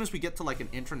 as soon as we get to like an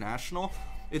international,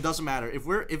 it doesn't matter.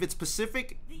 If it's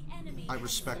Pacific, I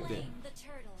respect it.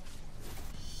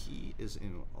 He is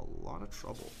in a lot of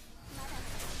trouble.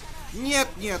 Nyet.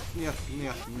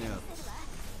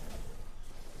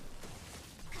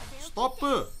 Stop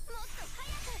it!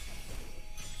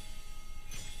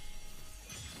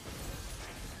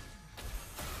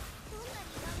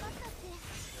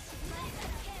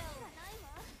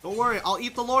 Don't worry, I'll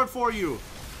eat the Lord for you.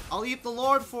 I'll eat the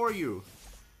Lord for you.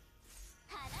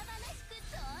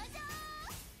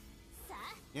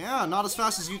 Yeah, not as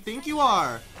fast as you think you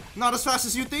are. Not as fast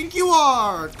as you think you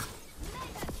are.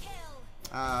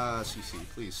 CC,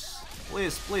 please.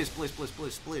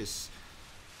 Please.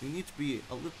 You need to be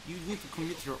a little. You need to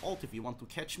commit your ult if you want to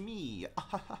catch me.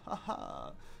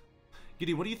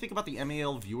 Giddy, what do you think about the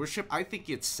MAL viewership? I think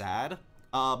it's sad.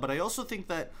 But I also think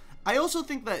that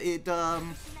it, I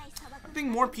think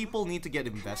more people need to get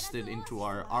invested into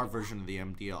our version of the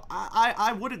MDL.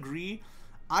 I would agree.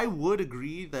 I would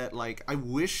agree that, like, I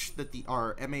wish that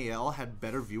our MAL had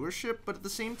better viewership, but at the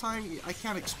same time, I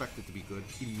can't expect it to be good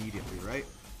immediately, right?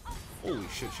 Holy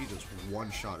shit, she just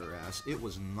one-shot her ass. It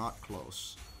was not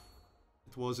close.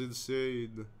 It was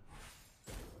insane.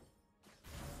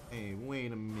 Hey,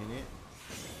 wait a minute.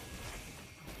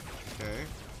 Okay.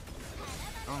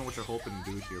 I don't know what you're hoping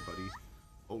to do here, buddy.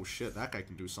 Oh shit, that guy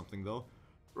can do something though.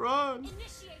 Run!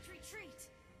 Initiate retreat.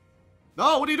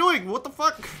 No, what are you doing? What the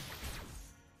fuck?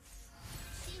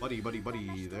 Buddy,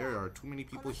 there are too many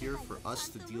people here for us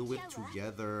to deal with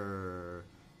together.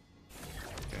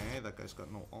 Okay, that guy's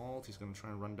got no ult. He's gonna try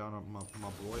and run down on my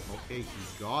boy. Okay,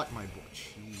 he got my boy.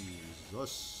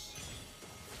 Jesus.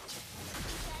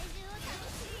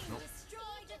 Nope.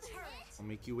 I'll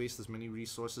make you waste as many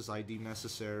resources I deem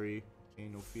necessary. Okay,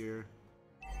 no fear.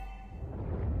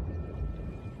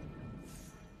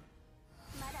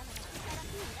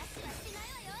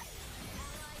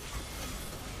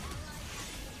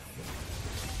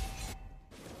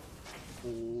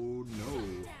 Oh no.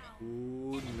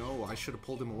 Oh no. I should have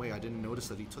pulled him away. I didn't notice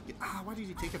that he took it. Ah, why did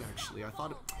he take it actually? I thought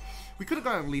it... We could have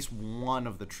gotten at least one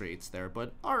of the traits there,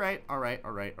 but alright.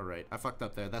 I fucked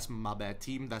up there. That's my bad,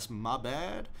 team. That's my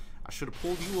bad. I should have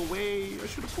pulled you away.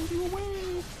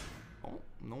 Oh,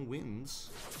 no wins.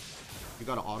 You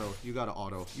gotta auto. You gotta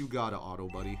auto,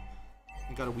 buddy.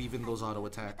 You gotta weave in those auto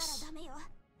attacks.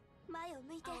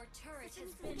 Our turret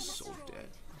has been He's so destroyed. dead.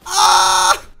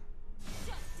 Ah!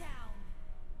 Shut down.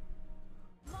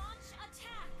 Launch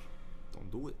attack.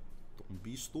 Don't do it. Don't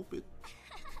be stupid.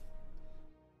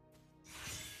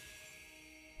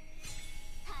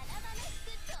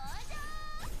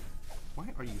 Why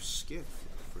are you scared,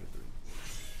 brethren?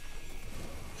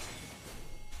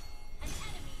 An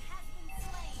enemy has been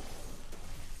slain.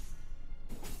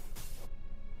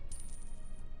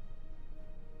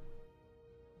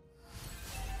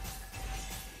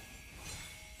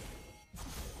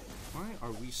 Why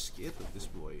are we scared of this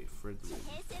boy, Frederick?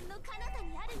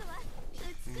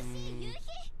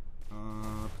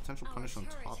 Potential punish on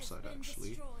top side,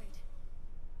 actually.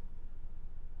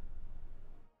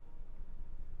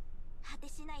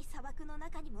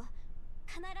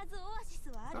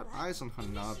 I got eyes on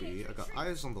Hanabi. I got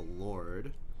eyes on the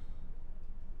Lord.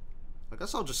 I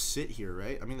guess I'll just sit here,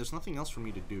 right? I mean, there's nothing else for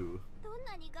me to do.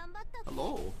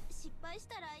 Hello?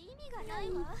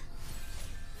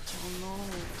 Oh no.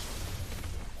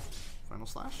 Final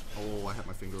slash? Oh, I had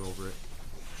my finger over it.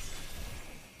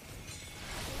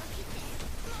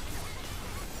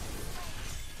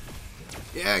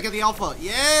 Yeah, get the alpha.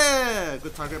 Yeah!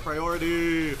 Good target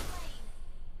priority.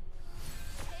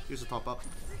 Here's the top up.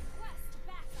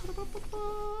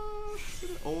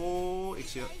 Oh,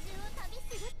 Ixia.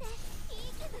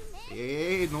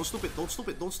 Hey, no stupid. Don't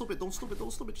stupid.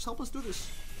 Just help us do this.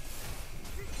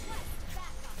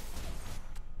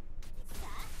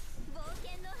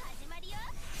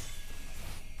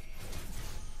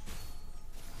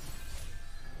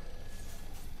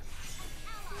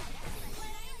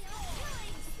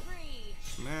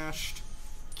 Smashed.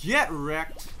 Get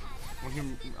wrecked. Want to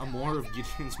hear more of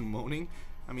Gideon's moaning?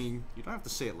 I mean, you don't have to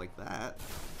say it like that.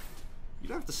 You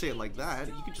don't have to say it like that.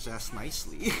 You could just ask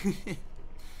nicely.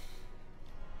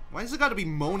 Why has it got to be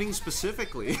moaning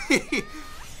specifically?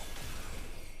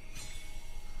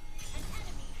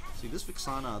 See, this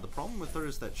Vixana, the problem with her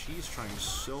is that she's trying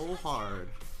so hard.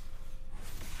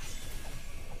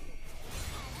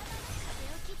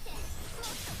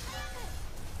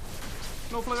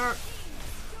 No flare!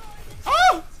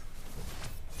 Oh!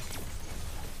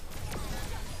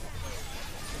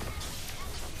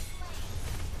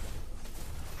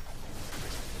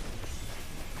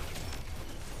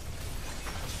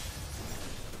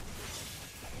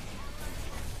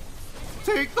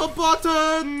 Take the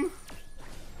button!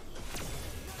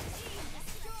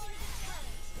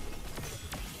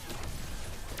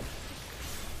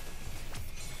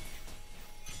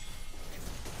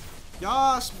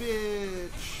 Yas,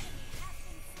 bitch!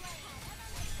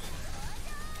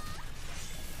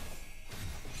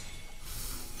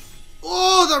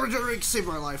 Oh, that regenerates saved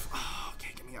my life. Oh,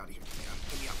 okay, get me out of here.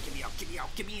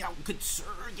 Get me out, good sir,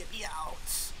 get me out.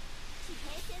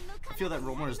 I feel that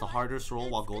Roamer is the hardest role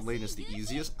while Gold Lane is the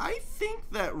easiest. I think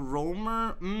that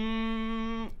Roamer,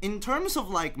 in terms of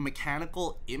like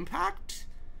mechanical impact,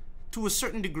 to a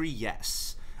certain degree,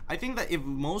 yes. I think that if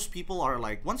most people are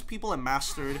like, once people have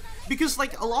mastered, because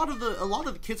like a lot of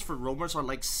the kits for roamers are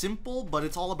like simple, but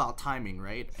it's all about timing,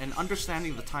 right? And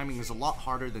understanding the timing is a lot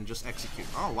harder than just execute.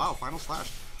 Oh wow, final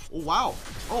slash. Oh wow.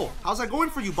 Oh, how's that going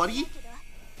for you, buddy?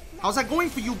 How's that going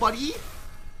for you, buddy?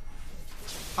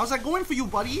 How's that going for you,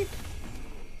 buddy?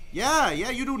 Yeah,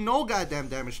 you do no goddamn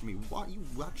damage to me. What you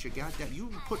watch your goddamn? You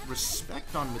put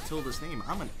respect on Matilda's name.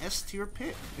 I'm an S tier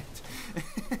pick.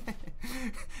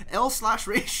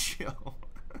 L/ratio.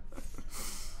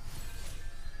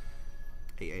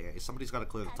 Hey, somebody's got to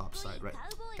clear the top side, right?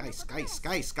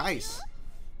 Guys.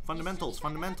 Fundamentals.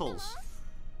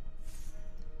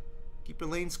 Keep your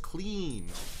lanes clean.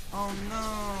 Oh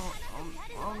no.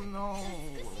 Oh no.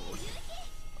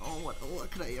 Oh, what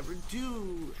could I ever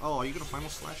do? Oh, are you gonna final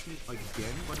slash me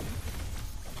again, buddy?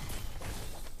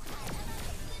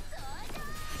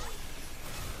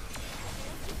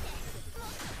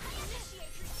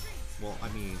 Well, I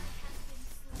mean...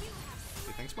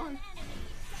 Okay, thanks, bye. No.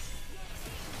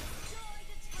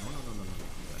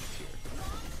 That's here.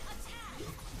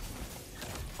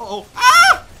 Uh-oh.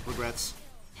 Ah! Regrets.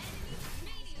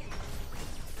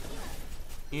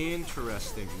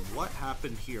 Interesting. What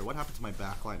happened here? What happened to my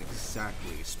backline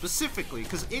exactly? Specifically,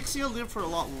 because Ixia lived for a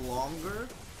lot longer.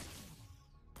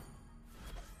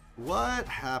 What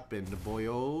happened,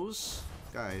 boyos?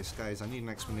 Guys, I need an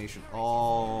explanation.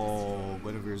 Oh,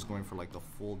 Guinevere is going for like the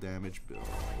full damage build.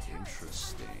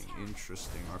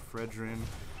 Interesting. Our Fredrin,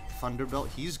 Thunderbelt,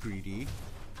 he's greedy.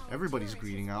 Everybody's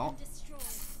greeding out.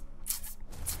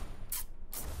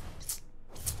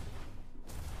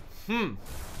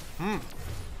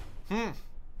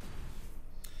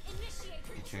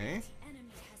 Okay.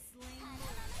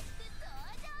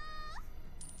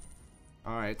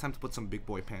 Alright, time to put some big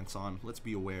boy pants on. Let's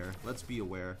be aware. I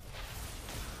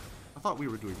thought we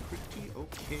were doing pretty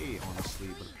okay, honestly,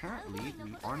 but apparently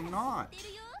we are not.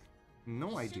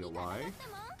 No idea why.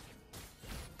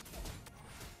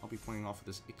 I'll be playing off of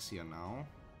this Ixia now.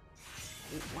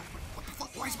 Oh, what the fuck?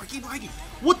 Why is my game lagging?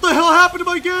 What the hell happened to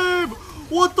my game?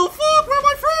 What the fuck? Where are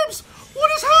my frames?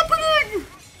 What is happening?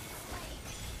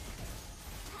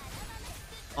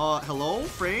 Hello?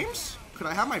 Frames? Could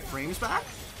I have my frames back?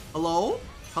 Hello?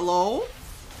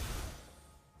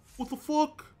 What the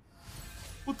fuck?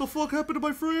 What the fuck happened to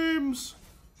my frames?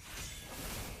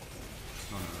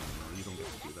 No, you don't get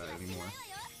to do that anymore.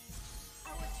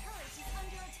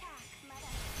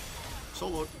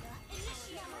 Solo.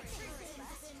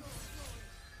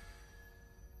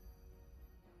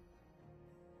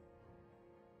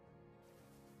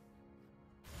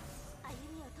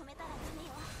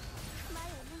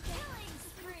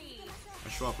 I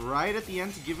show up right at the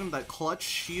end to give him that clutch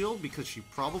shield because she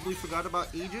probably forgot about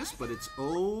Aegis, but it's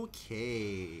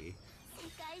okay.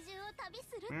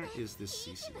 Where is this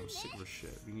CC? I'm sick of her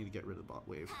shit. We need to get rid of the bot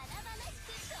wave.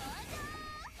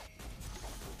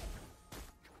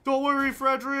 Don't worry,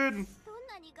 Fredrin!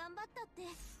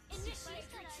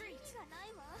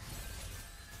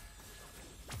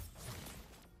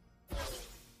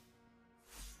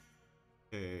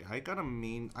 Okay, I gotta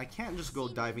I can't just go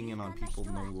diving in on people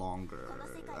no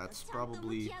longer. That's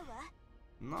probably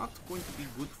not going to be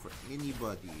good for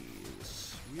anybody.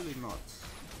 It's really not.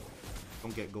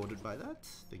 Don't get goaded by that.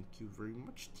 Thank you very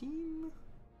much, team.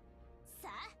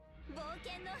 Let's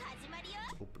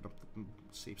open up the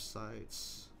safe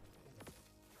sites.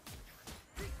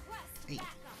 Hey. Oh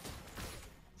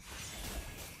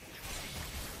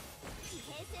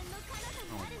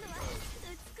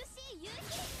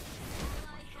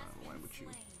my god. Why would you?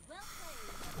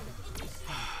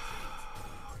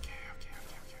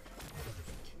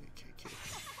 Okay.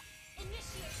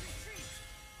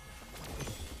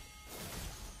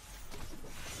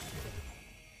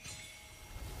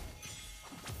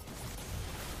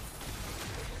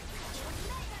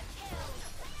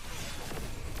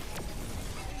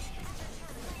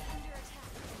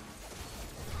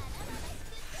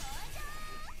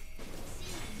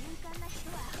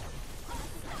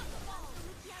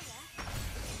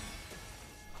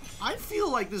 I feel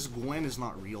like this Gwen is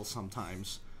not real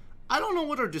sometimes. I don't know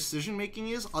what her decision making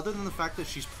is other than the fact that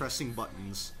she's pressing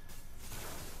buttons.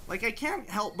 Like, I can't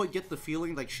help but get the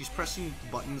feeling like she's pressing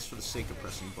buttons for the sake of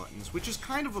pressing buttons, which is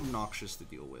kind of obnoxious to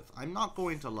deal with. I'm not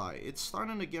going to lie. It's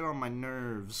starting to get on my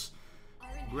nerves,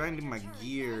 grinding my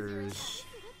gears.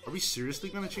 Are we seriously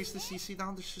going to chase the CC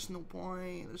down? There's just no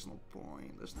point. There's no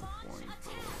point, bro.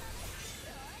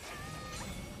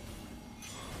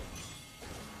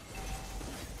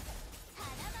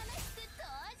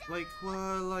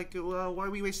 Why are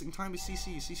we wasting time with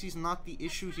CC? CC's not the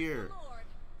issue here.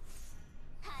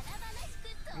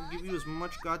 I'll give you as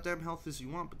much goddamn health as you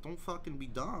want, but don't fucking be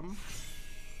dumb.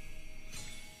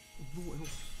 Oh, no,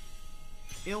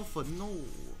 Alpha, no.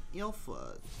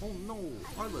 Alpha. Oh no.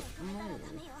 Harlot, no.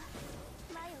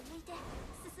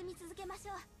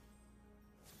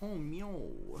 Oh, meow.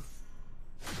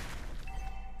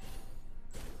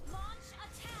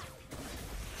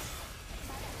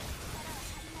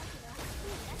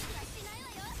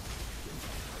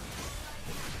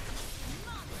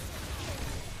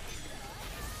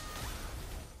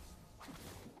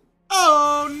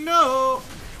 Oh no!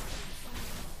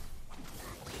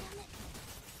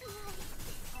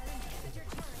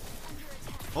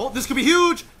 Oh, this could be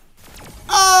huge!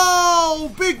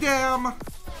 Oh, big damn!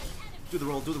 Do the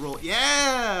roll, do the roll.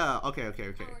 Yeah! Okay. Our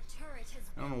turret has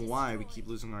I don't know been why we destroyed. keep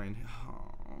losing our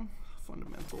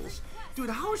fundamentals. Dude,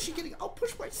 how is she getting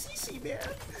outpushed by CC, man?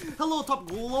 Hello, Top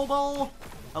Global.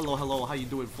 Hello, how you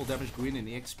doing? Full damage Gwyn and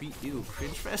EXP. Ew,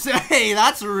 cringe fest. Hey,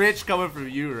 that's rich coming from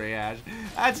you, Rayash.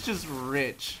 That's just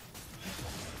rich.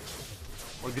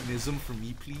 Organism for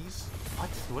me, please.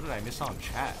 What did I miss on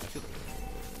chat? I feel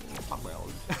like talk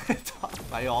biology. Talk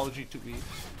biology to me.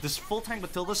 Does full tank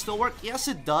Matilda still work? Yes,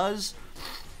 it does.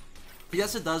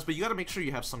 Yes, it does, but you gotta make sure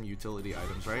you have some utility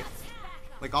items, right?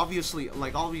 Like obviously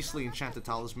Enchanted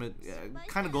Talisman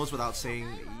kind of goes without saying.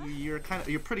 You're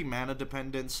pretty mana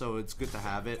dependent, so it's good to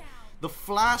have it. The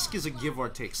flask is a give or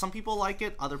take. Some people like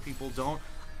it, other people don't.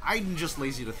 I'm just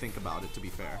lazy to think about it, to be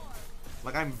fair.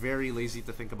 Like, I'm very lazy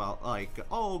to think about, like,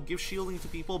 oh, give shielding to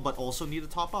people, but also need to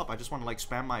top up. I just want to, like,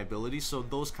 spam my abilities, so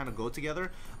those kind of go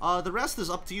together. The rest is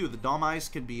up to you. The Dom Eyes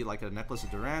can be, like, a Necklace of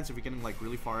Durance if you're getting, like,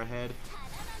 really far ahead.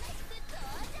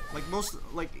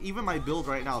 Like, even my build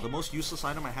right now, the most useless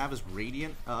item I have is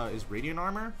Radiant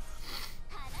Armor.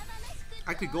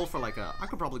 I could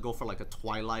probably go for, like, a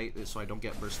Twilight, so I don't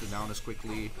get bursted down as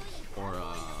quickly, or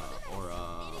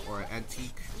an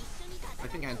Antique. I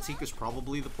think Antique is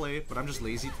probably the play, but I'm just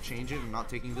lazy to change it and not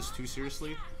taking this too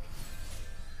seriously.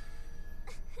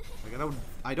 Like,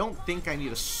 I don't think I need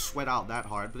to sweat out that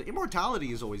hard, but the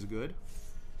Immortality is always good.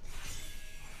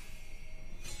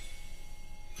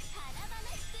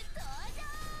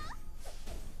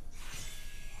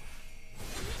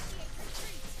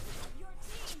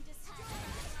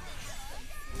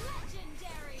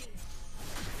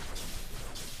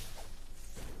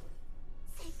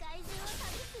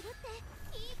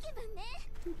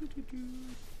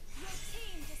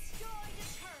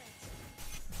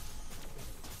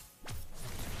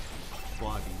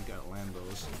 Body, you gotta land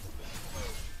those.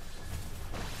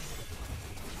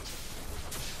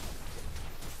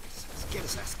 Get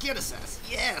his ass, get his ass!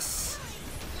 Yes!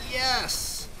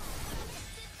 Yes!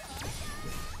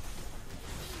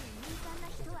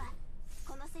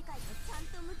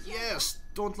 Yes!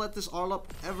 Don't let this Arlop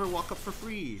ever walk up for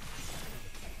free.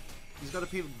 He's gotta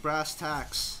pay brass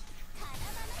tax.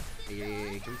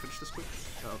 Hey, can we finish this quick?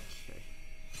 Okay.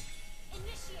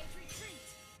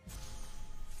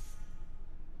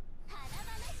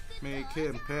 Make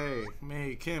him pay.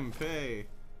 Make him pay.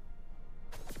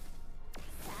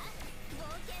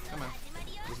 Come on.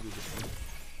 Let's do this one.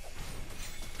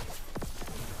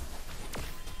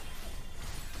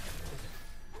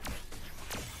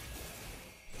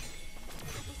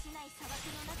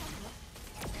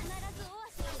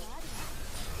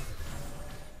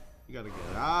 You gotta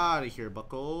get out of here,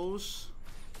 buckos.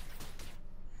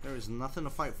 There is nothing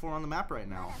to fight for on the map right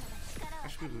now.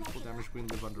 Actually, full damage Queen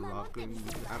live under rock and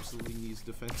absolutely needs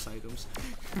defense items.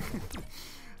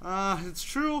 It's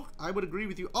true. I would agree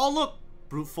with you. Oh look,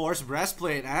 brute force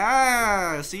breastplate.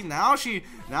 See now she's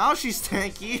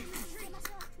tanky.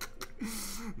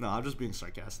 No, I'm just being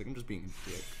sarcastic. I'm just being a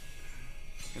dick.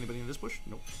 Anybody in this bush?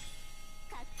 Nope.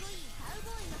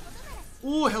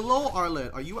 Ooh, hello,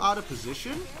 Arlet. Are you out of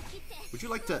position? Would you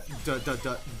like to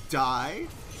die?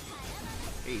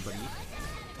 Hey, buddy.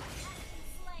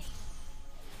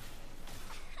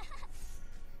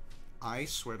 I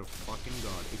swear to fucking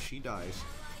God, if she dies,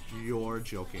 you're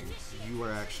joking. You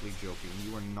are actually joking.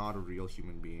 You are not a real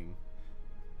human being.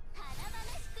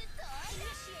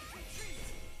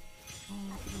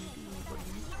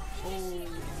 Oh.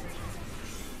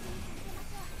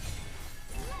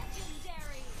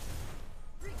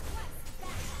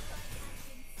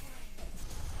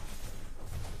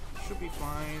 Should be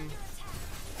fine.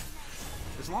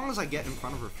 As long as I get in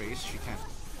front of her face, she can't.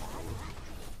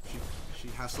 She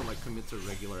has to like commit to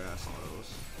regular ass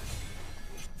autos.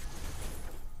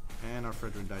 And our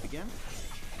Fredrin died again.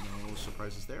 No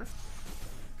surprises there.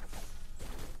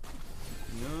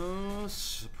 No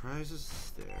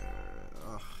surprises there.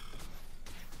 Ugh.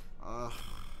 Ugh.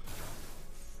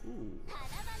 Ooh.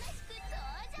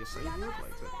 Yes, I would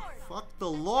like that. Fuck the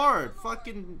Lord!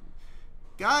 Fucking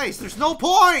guys, there's no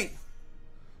point!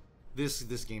 This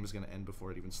game is gonna end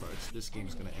before it even starts. This game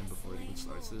is gonna end before it even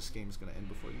starts. This game is gonna end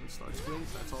before it even starts. Gwen,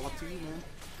 that's all up to you, man.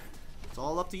 It's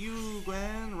all up to you,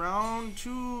 Gwen. Round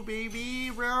 2,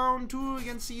 baby. Round 2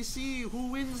 against CC.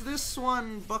 Who wins this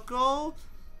one, bucko?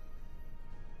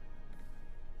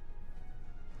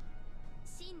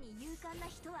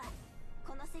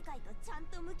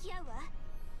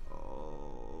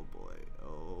 Oh boy,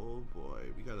 oh boy.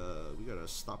 We gotta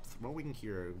stop throwing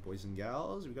here, boys and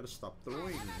gals. We gotta stop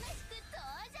throwing.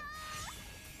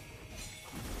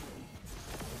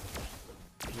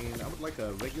 mean, I would like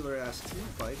a regular ass team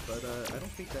fight, but I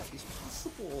don't think that is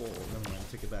possible. Never mind,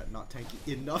 take it back. Not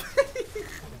tanky enough.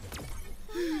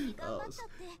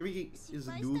 Is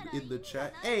noob in the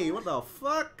chat? Hey, what the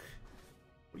fuck?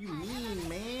 What do you mean,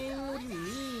 man? What do you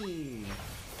mean?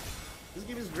 This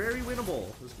game is very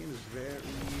winnable. This game is very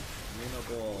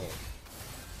winnable.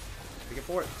 Take it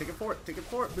for it. Take it for it. Take it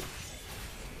for it.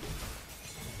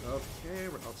 Okay,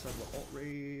 we're outside the alt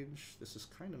range. This is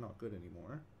kind of not good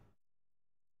anymore.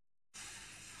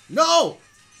 No!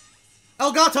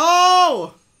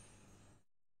 Elgato!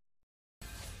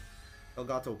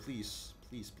 Elgato, please.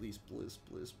 Please, please, please,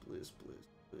 please, please, please,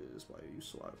 please. Why are you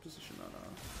so out of position, Nana?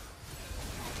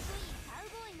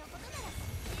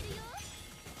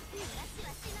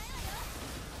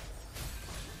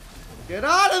 Get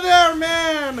out of there,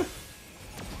 man!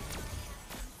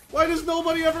 Why does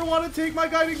nobody ever want to take my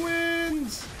guiding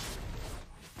winds?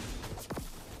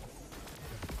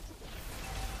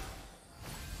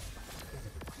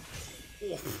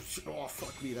 Oh,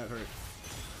 fuck me, that hurt.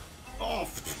 Oh,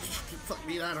 fuck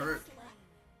me, that hurt.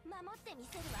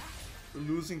 We're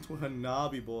losing to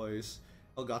Hanabi, boys.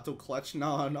 Elgato clutch.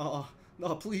 Nah, nah.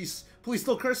 No, please. Please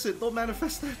don't curse it. Don't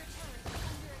manifest that.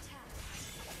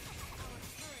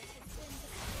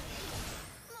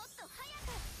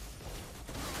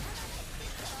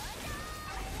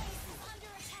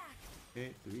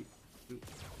 Okay, 3, 2,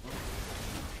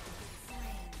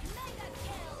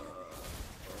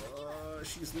 1.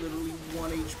 She's literally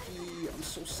 1 HP. I'm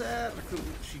so sad.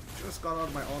 She just got out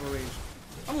of my auto range.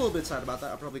 I'm a little bit sad about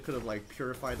that. I probably could have like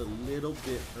purified a little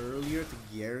bit earlier to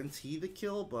guarantee the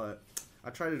kill, but I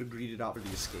tried to greed it out for the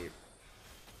escape.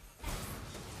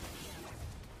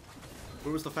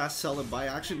 Where was the fast sell and buy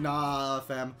action? Nah,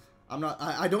 fam. I'm not.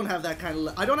 I don't have that kind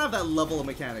of. I don't have that level of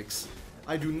mechanics.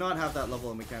 I do not have that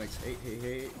level of mechanics. Hey, hey,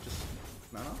 hey. Just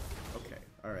not enough. Okay.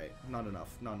 All right. Not enough.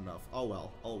 Not enough. Oh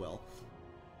well. Oh well.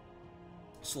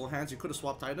 Slow hands. You could have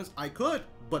swapped titans. I could,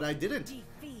 but I didn't.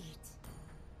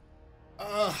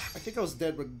 I think I was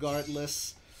dead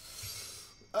regardless.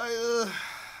 Oh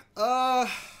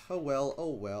well, oh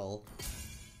well.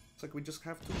 It's like we just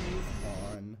have to move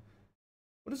on.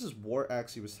 What is this war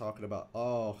axe he was talking about?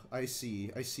 Oh, I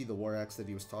see the war axe that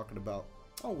he was talking about.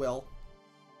 Oh well.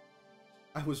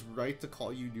 I was right to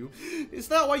call you noob. Is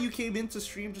that why you came into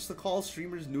stream, just to call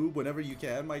streamers noob whenever you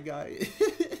can, my guy?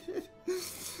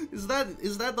 Is that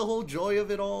the whole joy of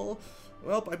it all?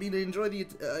 Well, I mean, enjoy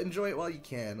it while you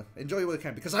can. Enjoy it while you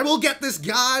can, because I will get this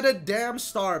goddamn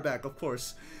star back, of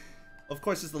course. Of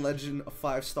course, it's the legend of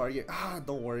 5-star. Yeah,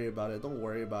 don't worry about it. Don't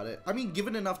worry about it. I mean,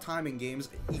 given enough time in games,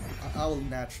 we'll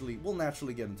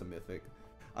naturally get into Mythic.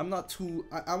 I'm not too.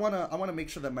 I wanna make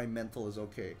sure that my mental is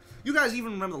okay. You guys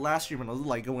even remember the last year when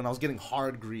I was getting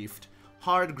hard griefed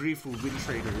with win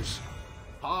traders.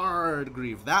 Hard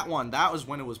grief. That was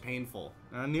when it was painful.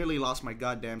 And I nearly lost my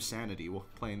goddamn sanity while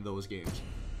playing those games.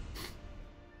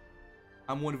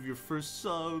 I'm one of your first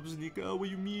subs, Nika. What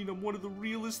do you mean? I'm one of the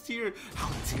realest here. How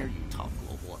dare you, Top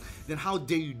Global? Then how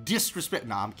dare you disrespect?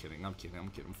 Nah, I'm kidding. I'm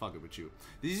fucking with you.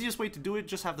 The easiest way to do it,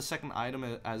 just have the second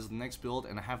item as the next build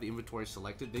and have the inventory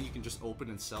selected. Then you can just open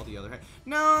and sell the other hand.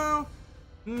 No,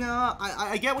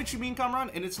 I get what you mean,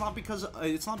 Kamran, and it's not because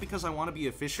I want to be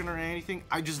efficient or anything.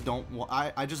 I just don't want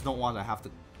to have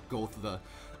to go through the.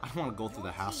 I don't want to go through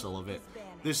the hassle of it.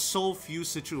 There's so few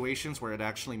situations where it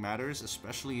actually matters,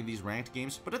 especially in these ranked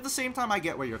games. But at the same time, I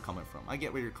get where you're coming from.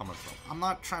 I'm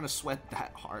not trying to sweat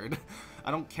that hard.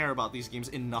 I don't care about these games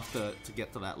enough to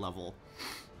get to that level.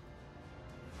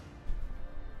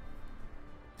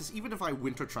 Because even if I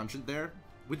Winter Truncheon there,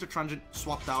 Winter Truncheon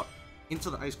swapped out into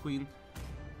the Ice Queen.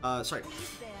 Sorry,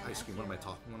 Ice Queen, what am I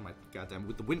talking? What am I, goddamn,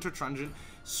 with the Winter Truncheon,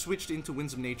 switched into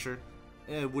Winds of Nature,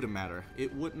 it wouldn't matter.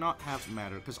 It would not have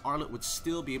mattered, because Arlet would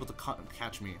still be able to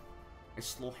catch me. I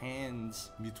slow hands,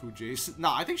 Mewtwo Jace.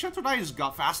 Nah, I think Shentonai has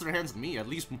got faster hands than me, at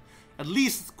least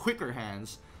quicker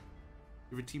hands.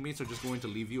 Your teammates are just going to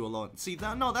leave you alone. See,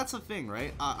 no, that's the thing,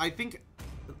 right? I think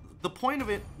the point of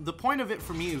it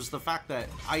for me is the fact that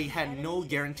I had no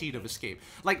guarantee of escape.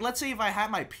 Like, let's say if I had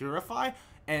my Purify,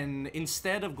 and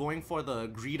instead of going for the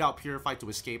greed out Purify to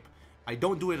escape, I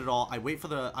don't do it at all. I wait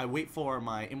for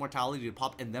my Immortality to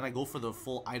pop, and then I go for the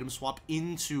full item swap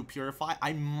into Purify.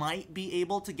 I might be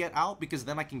able to get out, because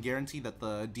then I can guarantee that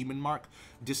the Demon Mark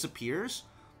disappears.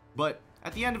 But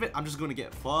at the end of it, I'm just going to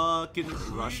get fucking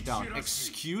rushed down.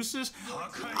 Excuses?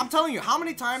 I'm telling you, how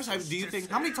many times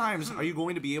are you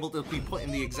going to be able to be put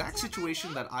in the exact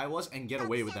situation that I was and get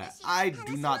away with that? I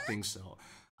do not think so.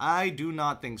 I do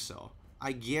not think so.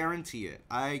 I guarantee it.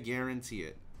 I guarantee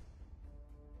it.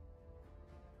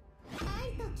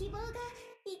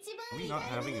 Are we not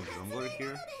having a jungler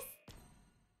here?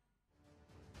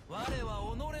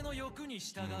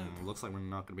 Looks like we're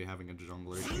not gonna be having a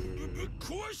jungler here.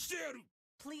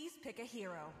 Please pick a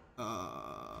hero.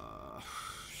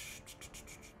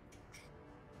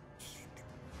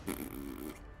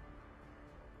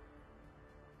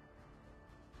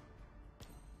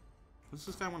 What does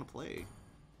this guy want to play?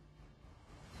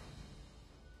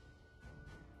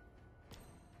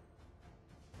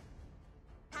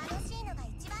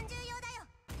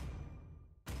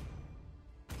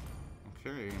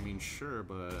 Okay, I mean, sure,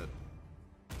 but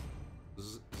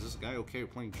is this guy okay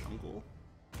with playing jungle?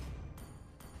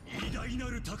 The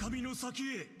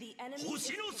enemy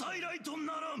is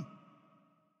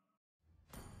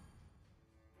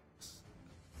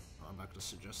I'm not gonna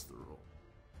suggest the role.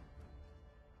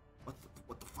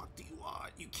 What the fuck do you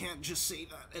want? You can't just say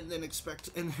that and then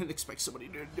expect somebody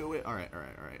to do it. All right.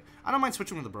 I don't mind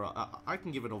switching with the bro. I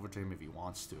can give it over to him if he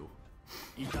wants to.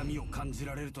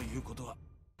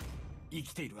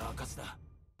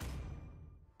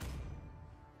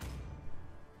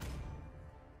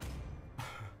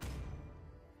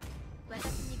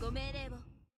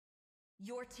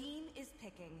 Your team is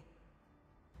picking.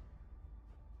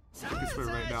 I can swear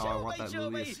right now I want that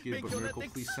Lilia skin, but Miracle,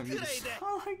 please send me this.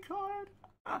 Oh my god.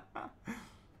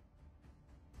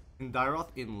 And Dairoth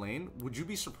in lane? Would you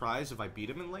be surprised if I beat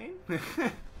him in lane?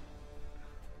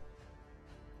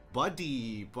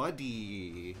 Buddy,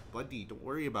 don't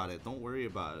worry about it. Don't worry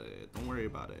about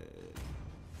it.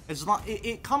 It's not.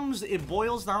 It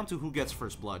boils down to who gets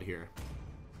first blood here.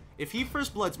 If he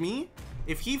first bloods me,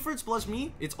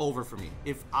 it's over for me.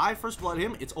 If I first blood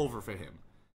him, it's over for him.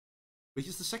 But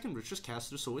he's the second richest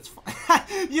caster, so it's fine.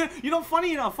 You know,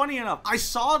 funny enough, I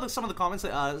saw some of the comments,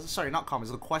 sorry, not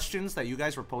comments, the questions that you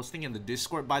guys were posting in the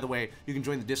Discord. By the way, you can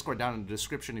join the Discord down in the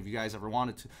description if you guys ever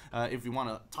wanted to, if you want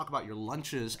to talk about your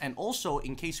lunches, and also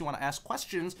in case you want to ask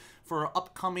questions for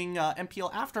upcoming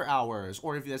MPL After Hours,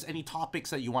 or if there's any topics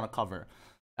that you want to cover.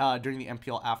 During the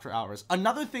MPL After Hours.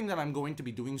 Another thing that I'm going to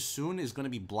be doing soon is going to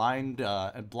be blind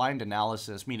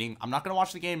analysis, meaning I'm not going to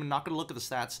watch the game and not going to look at the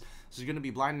stats. This is going to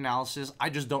be blind analysis. I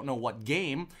just don't know what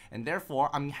game, and therefore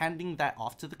I'm handing that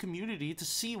off to the community to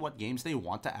see what games they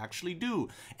want to actually do.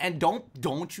 And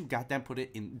don't you goddamn put it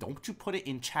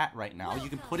in chat right now. You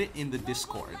can put it in the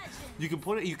Discord. You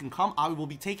can come. I will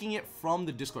be taking it from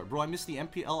the Discord. Bro, I missed the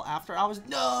MPL After Hours.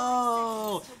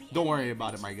 No! Don't worry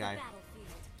about it, my guy.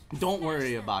 Don't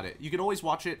worry about it. You can always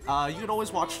watch it. You can always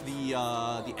watch the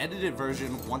edited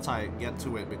version once I get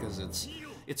to it, because it's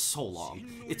so long.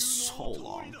 It's so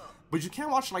long. But you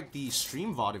can watch like the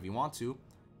stream VOD if you want to.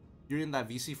 You're in that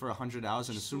VC for 100 hours,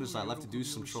 and as soon as I left to do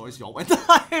some chores, y'all went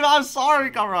live. I'm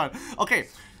sorry, Kamran. Okay.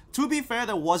 To be fair,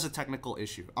 there was a technical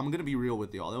issue. I'm gonna be real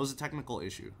with y'all. There was a technical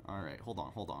issue. All right, hold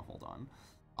on.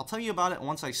 I'll tell you about it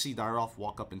once I see Dairoth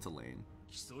walk up into lane.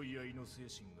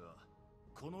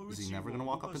 Is he never gonna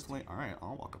walk up into lane? Alright,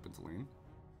 I'll walk up into lane.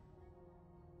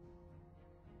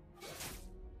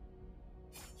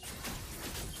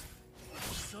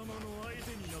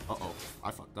 Uh-oh, I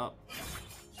fucked up.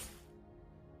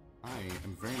 I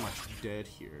am very much dead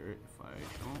here if I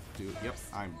don't do... Yep,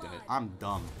 I'm dead. I'm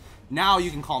dumb. Now you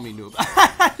can call me noob.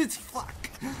 It's fuck.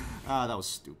 That was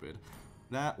stupid.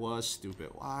 That was stupid.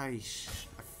 Why?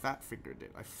 I fat-fingered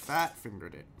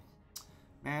it.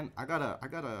 Man, I gotta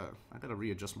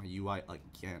readjust my UI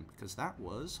again, because that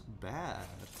was bad.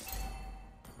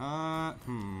 I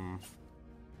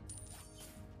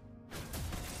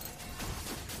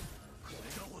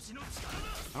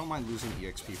don't mind losing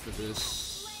EXP for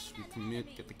this. We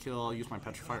commit, get the kill, use my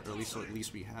Petrify early, so at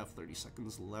least we have 30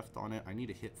 seconds left on it. I need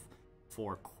to hit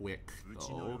 4 quick,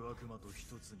 though.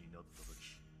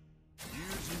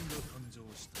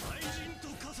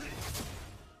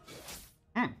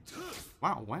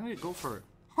 Wow, why did it go for it?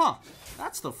 Huh,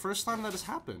 that's the first time that has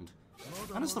happened.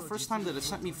 That is the first time that it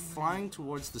sent me flying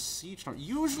towards the siege tower.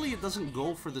 Usually it doesn't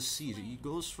go for the siege, it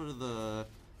goes for the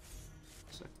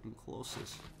second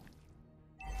closest.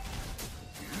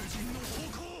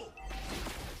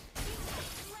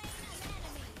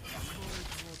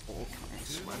 Oh, can I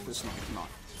sweat this? No, not.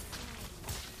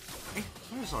 Hey,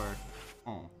 where's our...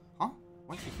 Oh, huh?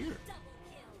 Why's she here?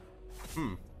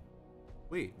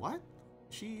 Wait, what?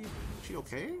 She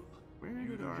okay? Where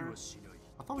did our...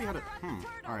 I thought we had a...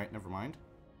 Alright, never mind.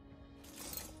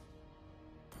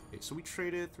 Okay, so we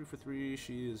traded 3 for 3.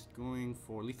 She is going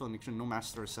for Lethal Injection, no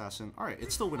Master Assassin. Alright,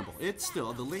 it's still winnable. It's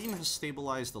still... The lane has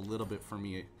stabilized a little bit for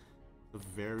me, at the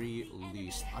very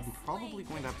least. I'm probably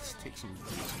going to have to take some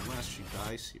hits unless she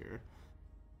dies here.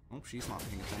 Oh, she's not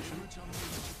paying attention.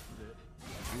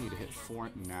 I need to hit 4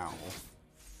 now.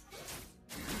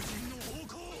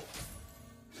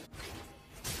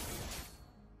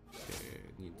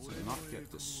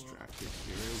 get distracted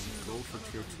here. We go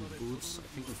for tier 2 boots. I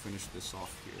think we finish this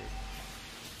off here.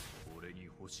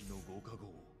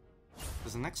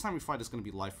 Because the next time we fight is going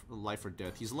to be life or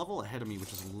death. He's a level ahead of me,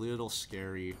 which is a little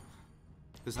scary.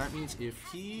 Because that means if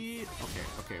he...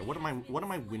 Okay. What are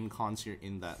my win cons here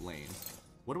in that lane?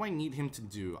 What do I need him to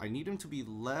do? I need him to be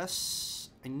less...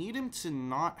 I need him to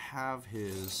not have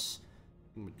his...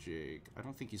 Jake. I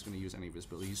don't think he's going to use any of his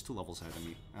abilities. He's 2 levels ahead of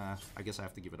me. I guess I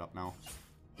have to give it up now.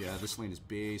 Yeah, this lane is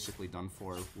basically done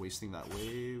for. Wasting that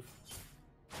wave.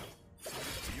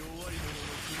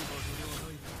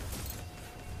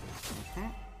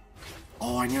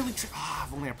 Oh, I nearly...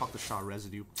 if only I popped the shot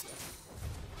residue.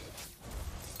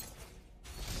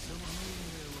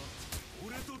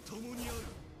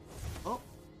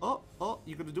 Oh,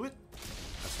 you gonna do it?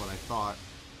 That's what I thought.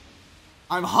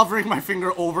 I'm hovering my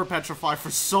finger over Petrify for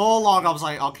so long. I was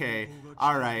like, okay,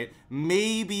 alright.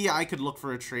 Maybe I could look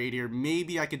for a trade here.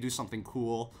 Maybe I could do something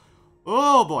cool.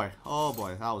 Oh boy.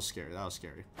 That was scary.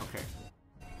 Okay.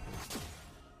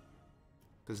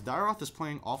 Because Dairoth is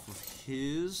playing off of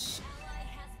his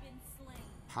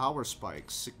power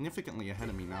spikes. Significantly ahead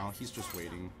of me now. He's just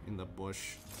waiting in the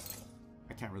bush.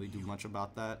 I can't really do much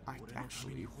about that. Maybe I can.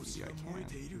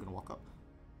 I'm gonna walk up.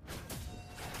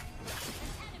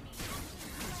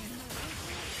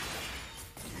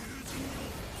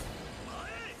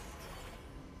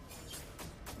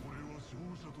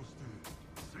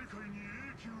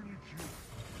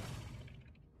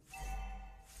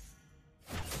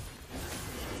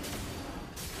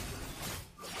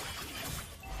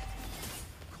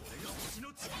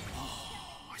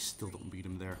 I still don't beat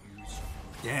him there.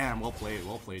 Damn, well played,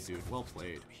 dude.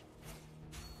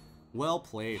 Well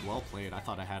played. I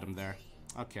thought I had him there.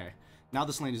 Okay. Now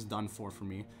this lane is done for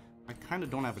me. I kind of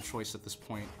don't have a choice at this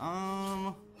point.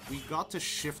 We got to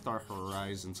shift our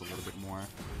horizons a little bit more.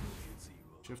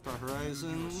 Shift our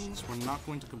horizons. We're not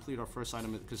going to complete our first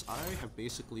item because I have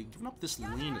basically given up this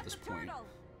lane at this point.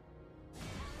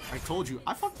 I told you,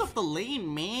 I fucked up the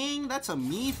lane, man. That's a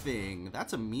me thing. Not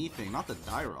the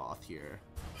Dairoth here.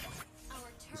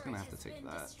 He's gonna have to take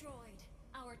that.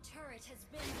 Our turret has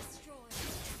been destroyed.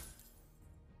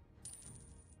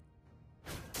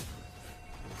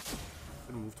 I'm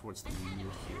gonna move towards the mid here.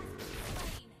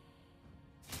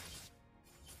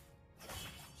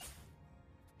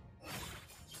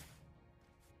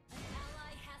 An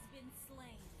ally has been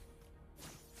slain.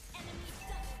 Enemy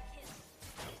double kill.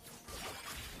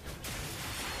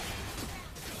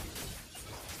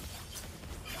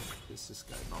 Is this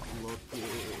guy not looking?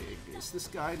 Is this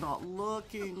guy not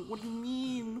looking? What do you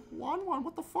mean? Wan,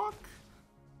 what the fuck?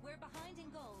 We're behind in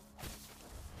gold.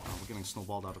 Wow, we're getting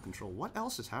snowballed out of control. What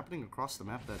else is happening across the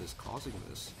map that is causing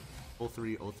this?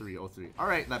 03, 03, 03.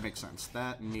 Alright, that makes sense.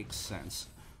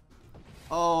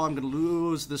 Oh, I'm gonna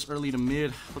lose this early to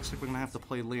mid. Looks like we're gonna have to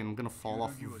play lane. I'm gonna fall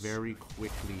off very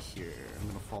quickly here.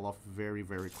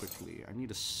 Very quickly. I need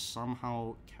to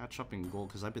somehow catch up in gold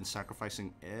because I've been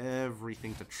sacrificing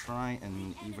everything to try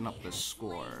and even up the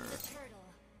score.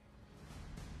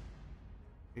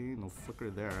 Okay, no flicker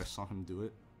there. I saw him do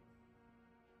it.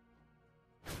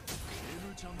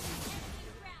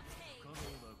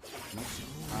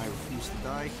 I refuse to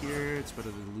die here. It's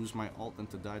better to lose my ult than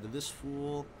to die to this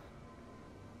fool.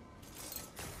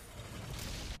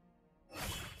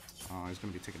 Oh, he's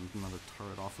gonna be taking another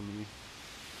turret off of me.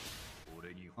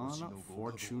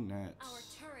 Unfortunate. Our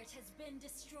turret has been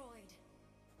destroyed.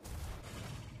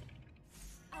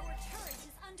 Our turret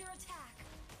is under attack.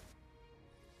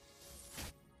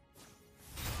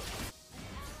 An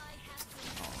ally has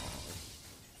been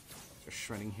They're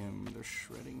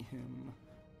shredding him.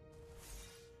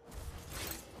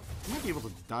 He might be able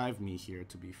to dive me here,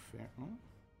 to be fair. Oh.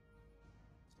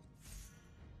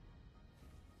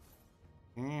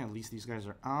 And at least these guys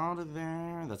are out of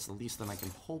there. That's the least that I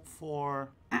can hope for.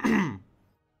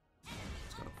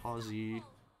 It's got a pausey.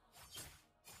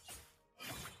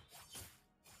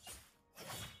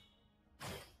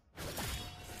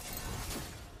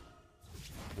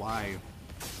 Why?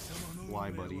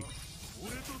 Why, buddy?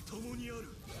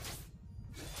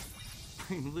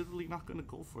 I'm literally not gonna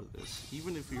go for this,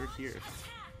 even if you're here.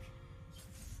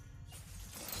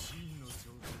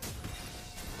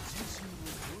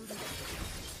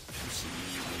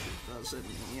 Doesn't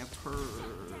matter.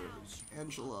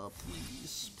 Angela,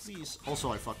 please.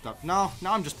 Also, I fucked up. No,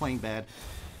 now I'm just playing bad.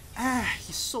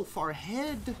 He's so far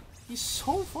ahead.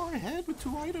 With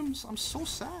 2 items. I'm so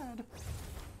sad.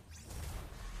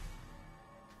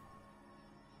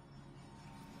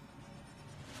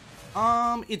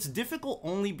 It's difficult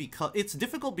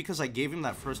because I gave him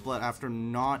that first blood after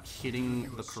not hitting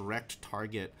the correct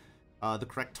target. the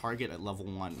correct target at level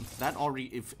 1. That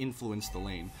already influenced the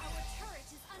lane. Our turret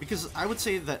is under Because I would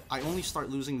say that I only start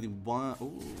losing the one...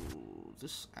 Ooh,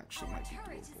 this actually Our might be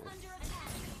turret is doable. under attack.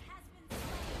 Has been slain.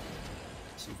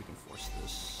 Let's see if we can force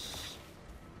this.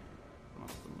 Come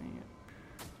off the map.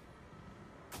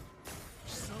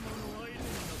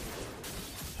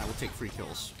 I will take free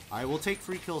kills. I will take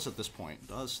free kills at this point.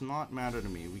 Does not matter to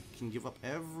me. We can give up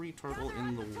every turtle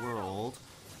in the world.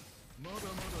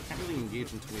 Can't really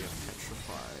engage until we have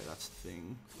Petrify. That's the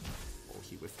thing. Oh,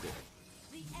 he whiffed it.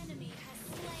 The enemy has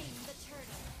slain the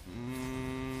turtle.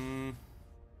 Mm.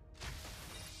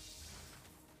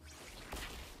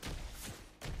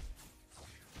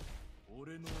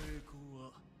 俺の栄光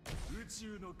は宇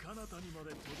宙の彼方にま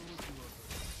で届くわ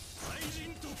け。怪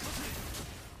人と化せ。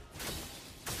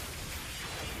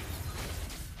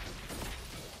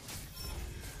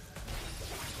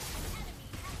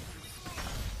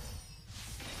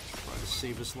 Try to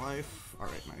save his life.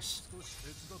 Alright, nice. Good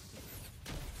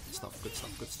stuff, good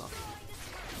stuff, good stuff.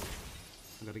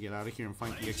 I gotta get out of here and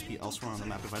find EXP elsewhere on the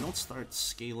map. If I don't start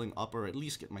scaling up or at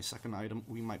least get my second item,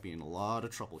 we might be in a lot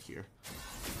of trouble here.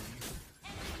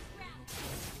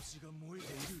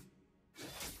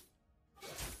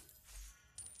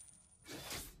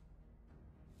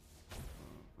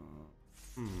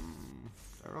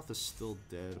 Gyroth is still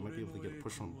dead. I might be able to get a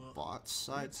push on bot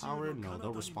side tower. No,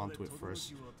 they'll respond to it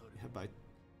first. Head back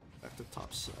to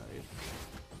top side.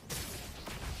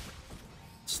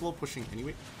 Slow pushing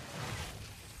anyway.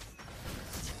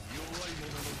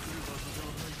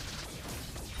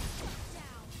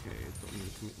 Okay, don't need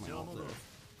to commit my ult there.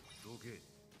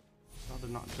 Rather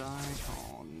not die.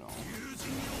 Oh no.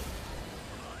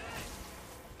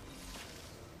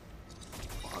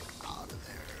 Fuck out of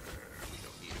there. We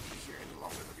don't need to be here any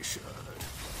longer than we should.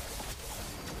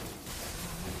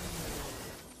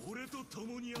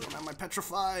 I don't have my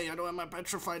Petrify. I don't have my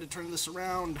Petrify to turn this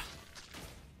around.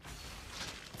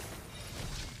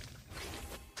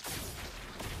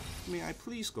 May I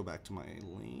please go back to my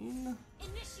lane?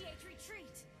 Initiate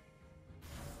retreat.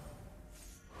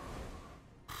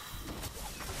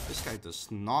 This guy does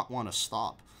not want to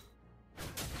stop. Ally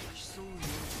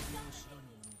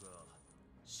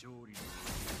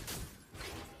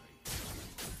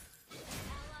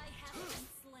has been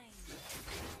slain.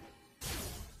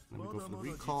 Then we go for the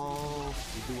recall.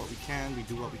 We do what we can. We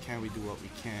do what we can. We do what we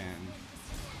can.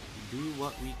 We do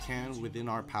what we can within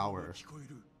our power.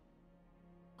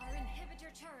 Our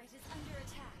inhibitor turret is under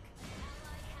attack.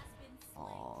 Ally has been slain.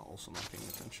 Oh, also not paying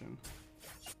attention.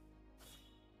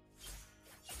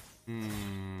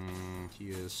 He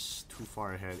is too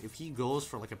far ahead. If he goes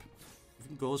for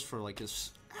like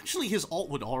his, actually his ult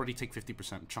would already take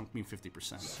 50%, chunk me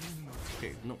 50%.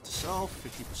 Okay, note to self,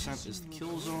 50% is the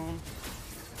kill zone.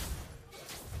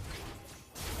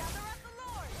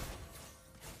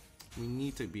 We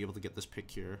need to be able to get this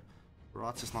pick here.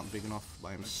 Rotz is not big enough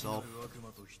by himself.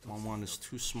 1-1 is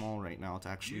too small right now to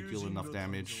actually deal enough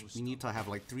damage. We need to have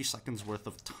like 3 seconds worth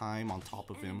of time on top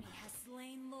of him. Enemy has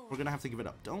slain Lord. We're gonna have to give it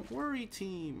up. Don't worry,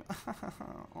 team.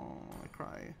 Oh, I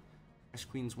cry. Ice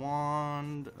Queen's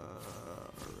wand.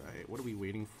 Alright, what are we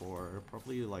waiting for?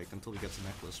 Probably like until he gets a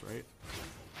necklace, right?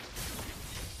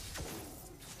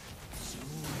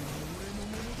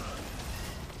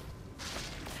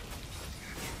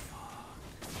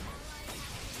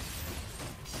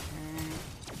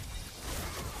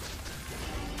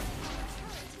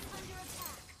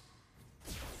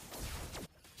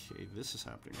 Okay, this is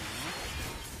happening right now.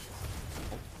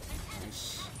 Oh, nice.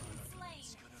 Slain.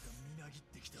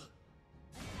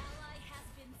 An ally has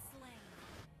been slain.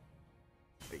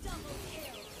 Double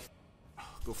kill.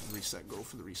 Go for the reset, go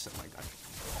for the reset, my guy.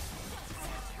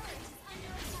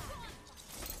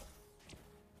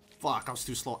 Fuck, I was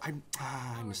too slow. I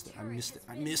missed it, I missed it,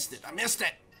 I missed it, I missed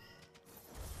it!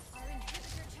 Our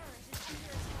inhibitor turret is under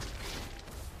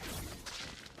attack.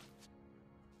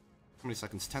 How many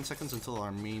seconds? 10 seconds until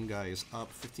our main guy is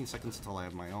up. 15 seconds until I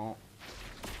have my ult.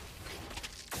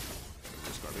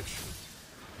 This garbage.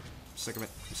 I'm sick of it.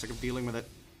 I'm sick of dealing with it.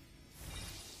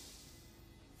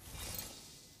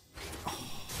 Oh, I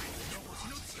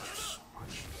hate so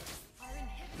much. Our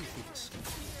inhibitor turret is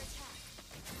under attack.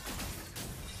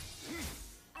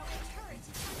 Our turret is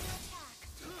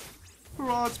under attack.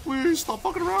 Rotz, please stop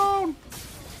fucking around!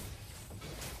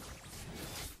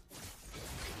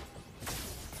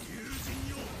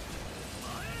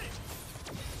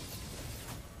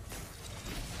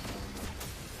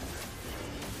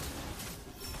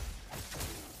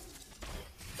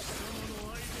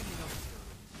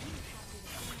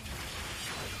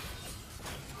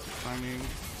 Timing.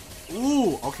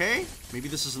 Ooh, okay. Maybe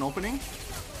this is an opening.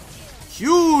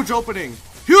 Huge opening!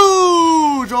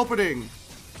 Huge opening!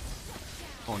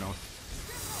 Oh no.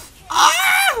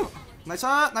 Ah! Nice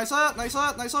up, nice up, nice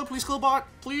up, nice up. Please clear bot.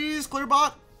 Please clear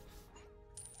bot.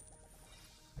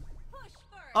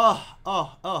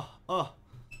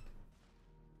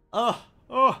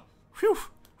 Phew,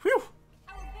 phew.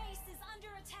 Our base is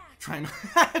under attack.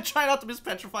 Try not to miss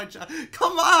petrified shot.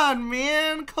 Come on,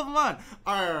 man. Come on.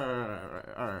 Alright.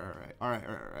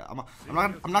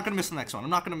 I'm not gonna miss the next one. I'm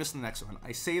not gonna miss the next one.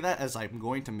 I say that as I'm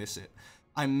going to miss it.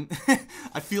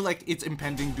 I feel like it's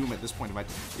impending doom at this point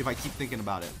if I keep thinking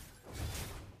about it.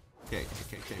 Okay.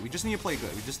 We just need to play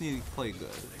good. We just need to play good.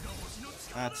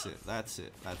 That's it.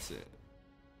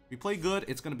 We play good,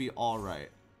 it's gonna be alright.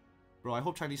 Bro, I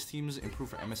hope Chinese teams improve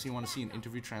for MSC. Want to see an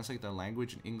interview translate their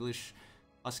language in English.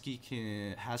 Husky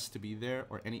has to be there,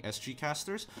 or any SG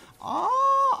casters.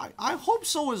 I hope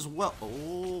so as well.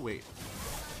 Oh, wait.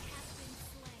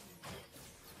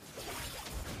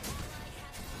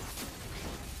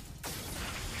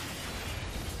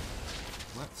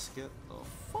 Let's get the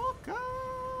fuck out.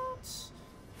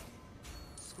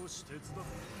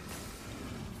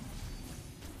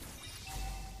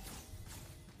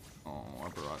 Oh, our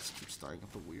barrage keeps dying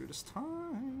at the weirdest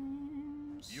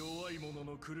times.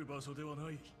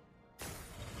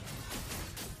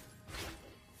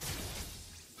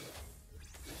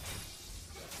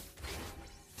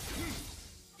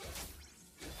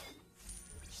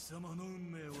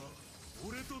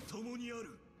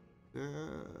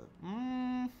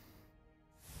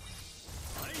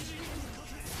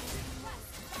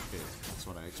 Okay, that's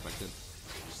what I expected.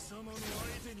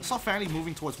 I saw Fanny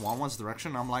moving towards Wanwan's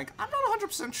direction, and I'm like, I'm not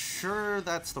 100% sure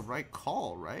that's the right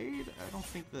call, right? I don't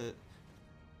think that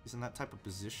he's in that type of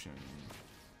position.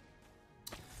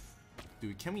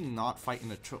 Dude, can we not fight in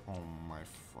the oh my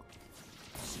fuck.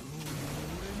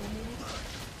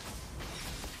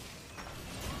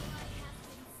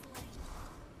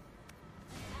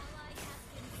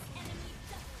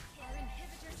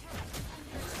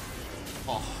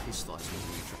 Oh, he still has no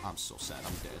nature. I'm so sad.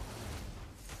 I'm dead.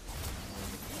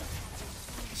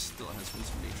 He still has no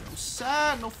nature. I'm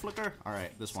sad. No flicker.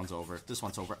 Alright, this one's over. This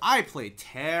one's over. I played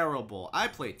terrible.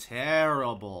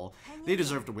 They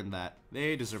deserve to win that.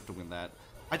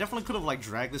 I definitely could have, like,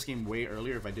 dragged this game way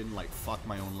earlier if I didn't, like, fuck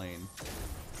my own lane.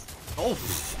 Oh,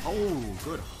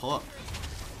 good hook.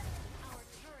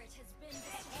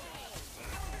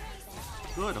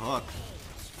 Good hook.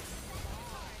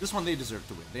 This one they deserve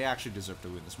to win. They actually deserve to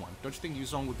win this one. Don't you think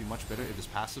Yuzong would be much better if his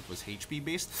passive was HP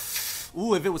based?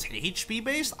 Ooh, if it was HP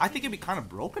based? I think it'd be kind of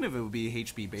broken if it would be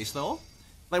HP based though.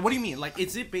 Like, what do you mean? Like,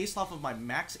 is it based off of my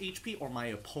max HP or my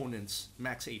opponent's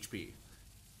max HP?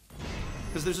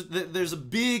 Because there's a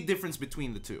big difference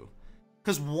between the two.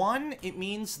 Because one, it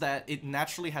means that it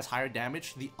naturally has higher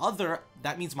damage. The other,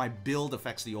 that means my build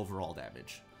affects the overall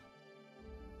damage.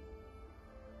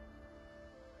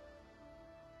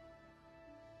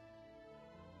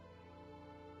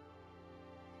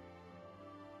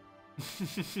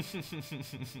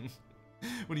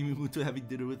 What do you mean to having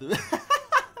dinner with him?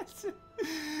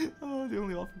 Oh, they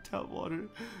only offer tap water.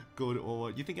 Go to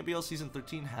what? You think MBL season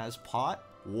 13 has pot?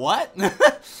 What?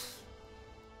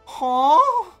 Huh?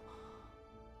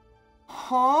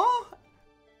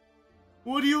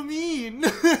 What do you mean?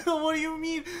 What do you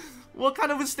mean? What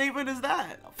kind of a statement is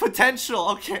that? Potential.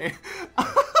 Okay.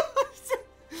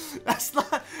 That's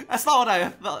not what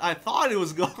I thought it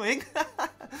was going.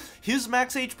 His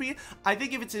max HP, I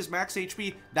think if it's his max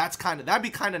HP, that'd be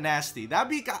kind of nasty.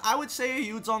 I would say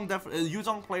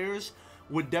Yuzong players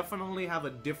would definitely have a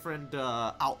different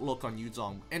outlook on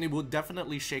Yuzong, and it will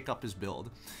definitely shake up his build.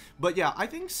 But yeah, I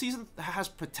think season has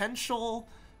potential.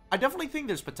 I definitely think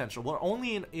there's potential. We're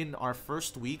only in our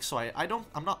first week, so I don't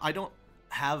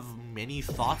have many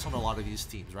thoughts on a lot of these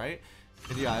teams, right?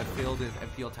 And yeah, I failed in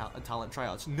MPL talent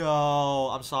tryouts. No,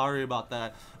 I'm sorry about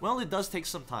that. Well, it does take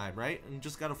some time, right? And you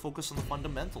just gotta focus on the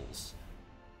fundamentals.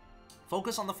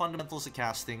 Focus on the fundamentals of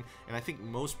casting, and I think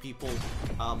most people,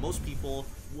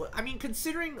 I mean,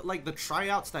 considering like the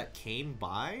tryouts that came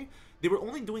by, they were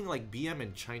only doing like BM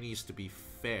and Chinese to be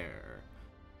fair.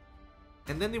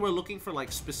 And then they were looking for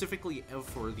like specifically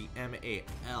for the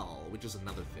MAL, which is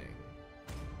another thing.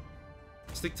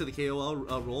 Stick to the KOL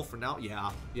role for now.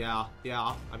 Yeah.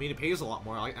 I mean, it pays a lot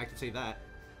more. I can say that.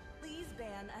 Please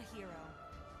ban a hero.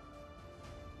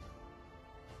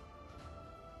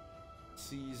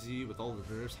 CZ with all the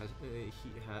nerfs, has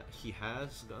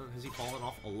he fallen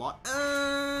off a lot?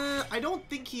 I don't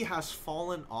think he has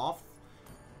fallen off.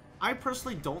 I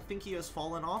personally don't think he has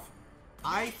fallen off.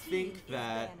 I think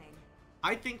that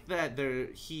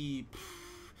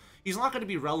he's not going to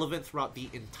be relevant throughout the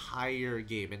entire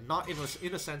game, and not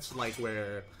in a sense like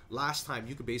where last time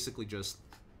you could basically just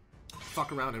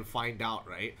fuck around and find out,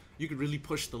 right? You could really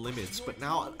push the limits, but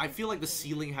now I feel like the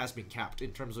ceiling has been capped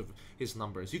in terms of his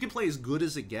numbers. You can play as good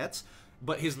as it gets,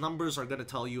 but his numbers are gonna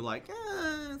tell you like,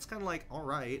 it's kind of like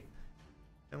alright,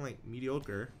 kind of like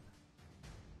mediocre.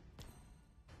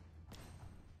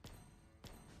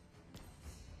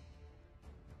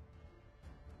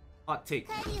 Hot take: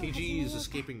 KG is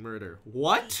escaping murder.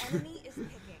 What? The enemy is picking.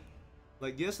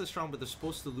 Like, yes, they're strong, but they're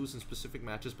supposed to lose in specific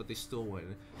matches, but they still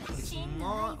win. It's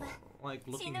not like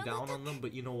looking down on them,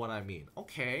 but you know what I mean.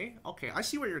 Okay, okay, I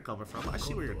see where you're coming from. I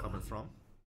see where you're coming from.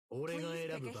 Please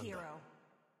pick a hero.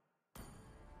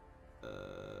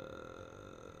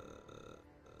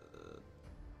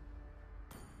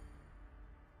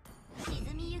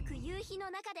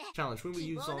 Challenge: when we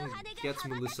use gets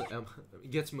Melissa Elmo.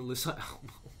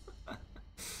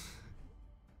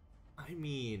 I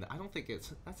mean, I don't think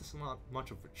that's not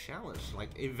much of a challenge. Like,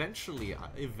 eventually,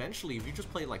 if you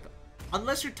just play like,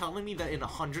 unless you're telling me that in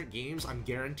 100 games I'm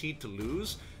guaranteed to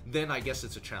lose, then I guess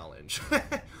it's a challenge.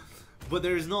 But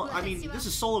there's no, I mean, this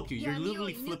is solo queue. You're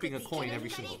literally flipping a coin every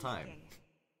single time.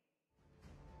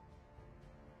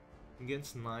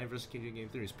 Against Nye versus KG Game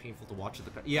 3 is painful to watch at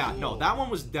the... Yeah, no, that one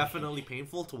was definitely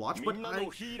painful to watch, but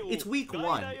it's week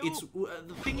 1. It's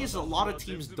the thing is, a lot of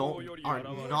teams are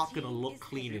not gonna look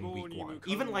clean in week 1.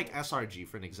 Even like SRG,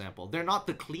 for an example, they're not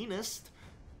the cleanest.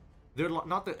 They're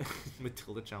not the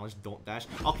Matilda challenge. Don't dash.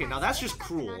 Okay, now that's just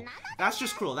cruel. That's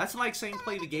just cruel. That's like saying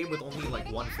play the game with only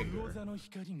like one finger.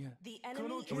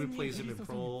 Nobody plays it in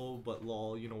pro, but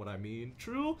lol, you know what I mean.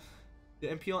 True. The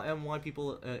MPL MY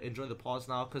people enjoy the pause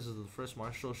now because of the first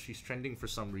Marshall. She's trending for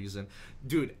some reason.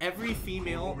 Dude, every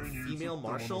female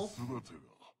Marshall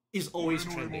is always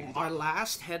trending. Our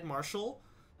last head Marshall,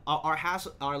 our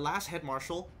last head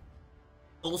Marshall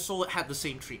also had the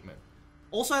same treatment.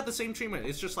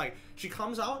 It's just like, she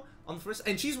comes out on the first,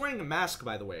 and she's wearing a mask,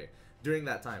 by the way, during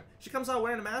that time. She comes out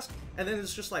wearing a mask, and then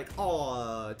it's just like,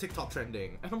 oh, TikTok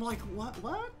trending. And I'm like, what?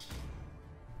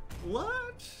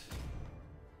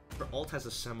 Her ult has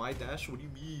a semi-dash? What do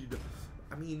you mean?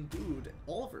 I mean, dude,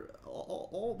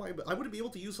 all my... I wouldn't be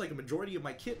able to use, like, a majority of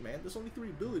my kit, man. There's only 3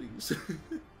 abilities.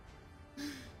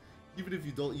 Even if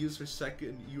you don't use her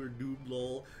second, you're doomed,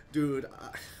 lol. Dude,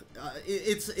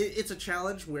 it's a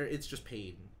challenge where it's just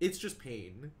pain. It's just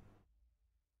pain.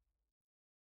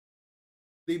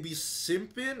 They be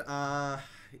simping?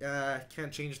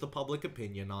 Can't change the public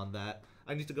opinion on that.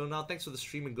 I need to go now. Thanks for the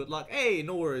stream and good luck. Hey,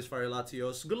 no worries, Fire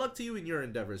Latios. Good luck to you in your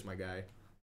endeavors, my guy.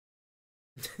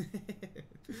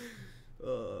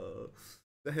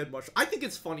 The head marshal. I think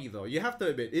it's funny though. You have to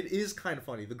admit, it is kind of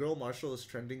funny. The girl marshal is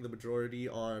trending the majority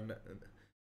on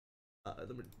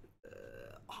the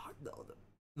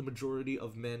majority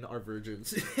of men are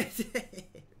virgins.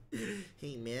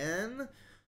 Hey man,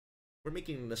 we're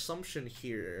making an assumption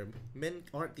here. Men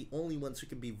aren't the only ones who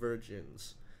can be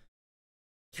virgins.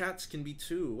 Cats can be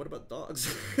too. What about dogs?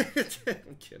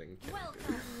 I'm kidding.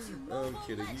 I'm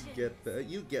kidding.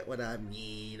 You get what I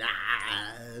mean.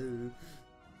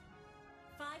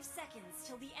 5 seconds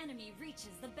till the enemy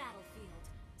reaches the battlefield.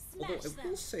 Although Smash I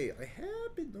will them. say, I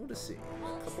have been noticing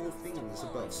a couple of things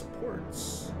about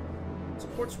supports.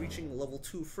 Supports reaching level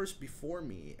 2 first before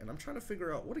me, and I'm trying to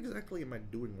figure out what exactly am I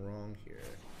doing wrong here.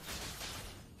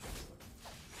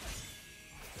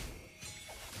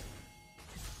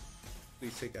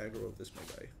 Please take aggro of this, my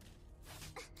guy.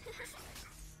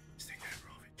 Please take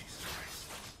aggro of it, Jesus Christ.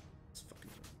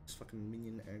 This fucking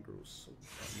minion aggro is so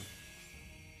funny.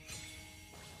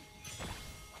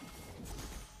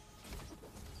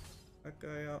 That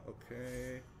guy out,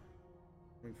 okay.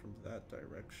 Coming from that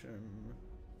direction.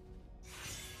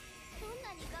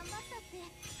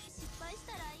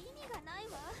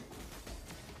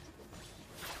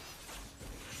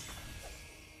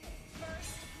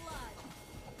 First blood.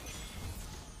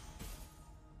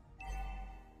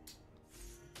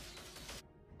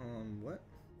 What?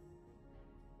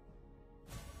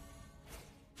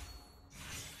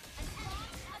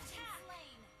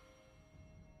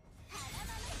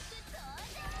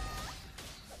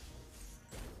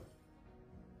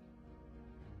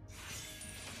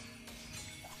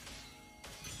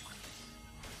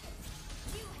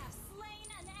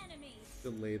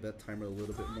 Delay that timer a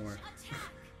little bit more.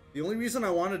 The only reason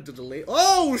I wanted to delay—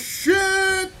 oh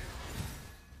shit!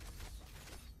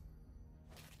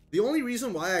 The only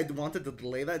reason why I wanted to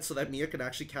delay that is so that Mia could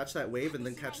actually catch that wave and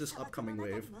then catch this upcoming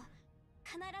wave.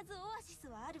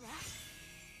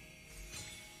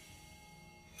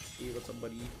 Hey, what's up,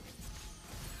 buddy?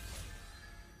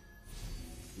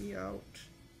 Me out.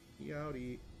 Me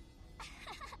outie.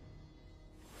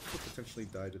 intentionally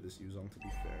die to this Yuzong, to be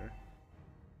fair.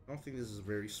 I don't think this is a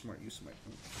very smart use of my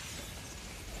phone.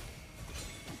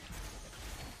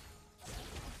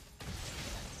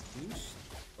 Can you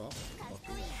stop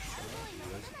fucking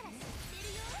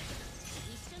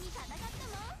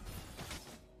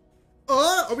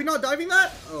are we not diving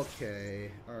that? Okay,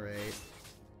 alright.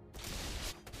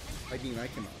 I mean, I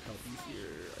cannot help you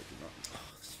here. I do not. Oh,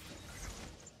 this is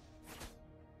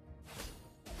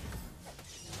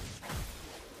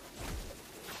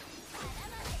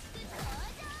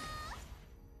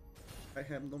I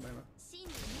have no mana.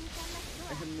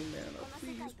 I have no mana.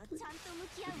 Please, please.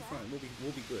 We'll be fine.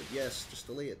 We'll be good. Yes, just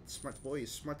delay it. Smart boys,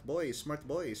 smart boys, smart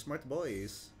boys, smart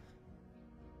boys.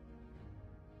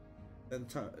 And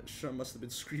Sean must have been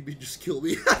screaming, "Just kill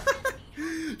me!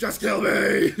 Just kill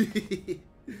me!"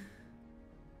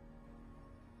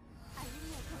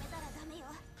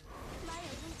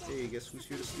 Hey, guess who's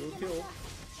here to steal a kill?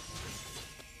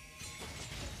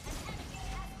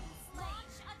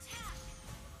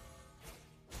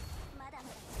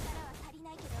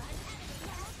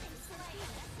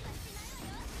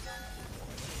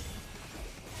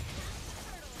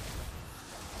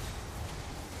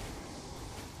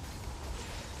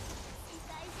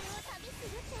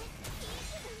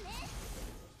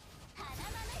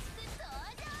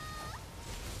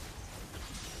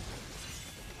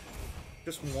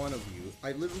 Just one of you.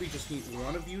 I literally just need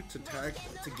one of you to tag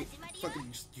to get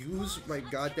fucking just use my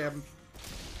goddamn.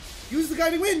 Use the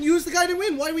guy to win. Use the guy to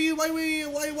win. Why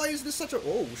is this such a?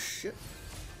 Oh shit.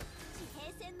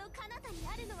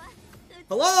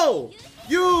 Hello.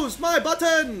 Use my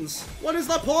buttons. What is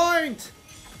the point?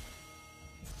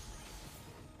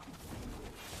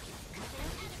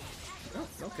 Oh,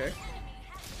 okay.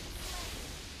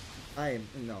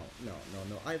 No.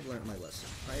 I've learned my lesson.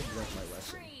 I've learned my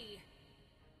lesson.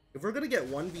 If we're gonna get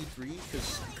 1v3,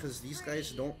 cause these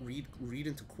guys don't read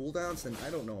into cooldowns, then I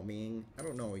don't know, man. I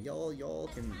don't know. Y'all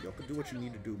can do what you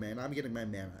need to do, man. I'm getting my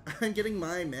mana. I'm getting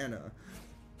my mana.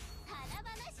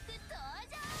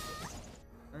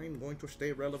 I'm going to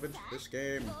stay relevant this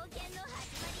game.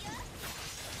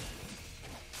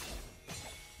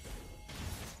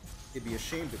 It'd be a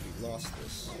shame if we lost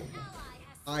this.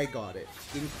 I got it.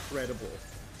 Incredible.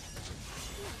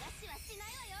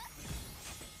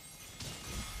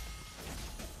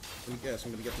 Let me guess,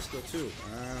 I'm gonna get this kill too.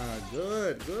 Ah,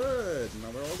 good.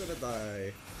 Now we're all gonna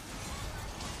die.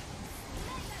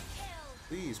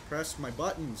 Please press my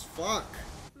buttons. Fuck.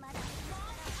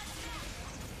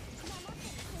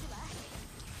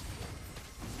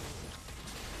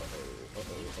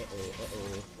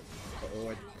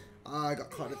 Uh-oh. I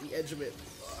got caught at the edge of it.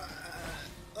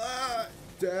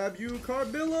 Damn you,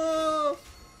 Carmilla!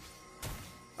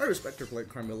 I respect her playing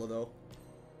Carmilla though.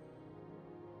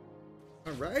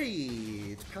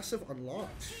 Alright, passive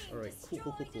unlocked. Alright,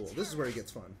 cool. This is where it gets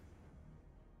fun.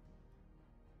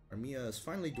 Armia is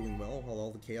finally doing well while all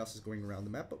the chaos is going around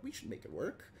the map, but we should make it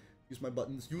work. Use my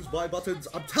buttons, use my buttons.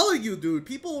 I'm telling you, dude,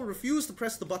 people refuse to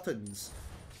press the buttons.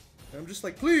 And I'm just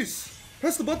like, please,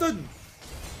 press the button!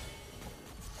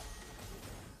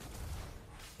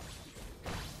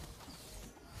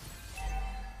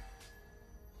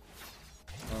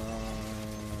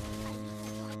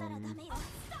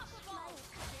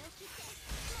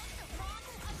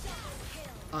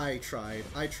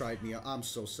 I tried, Mia. I'm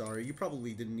so sorry. You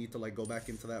probably didn't need to like go back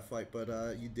into that fight, but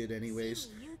you did anyways.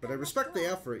 But I respect the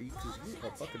effort because you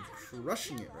are fucking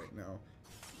crushing it right now.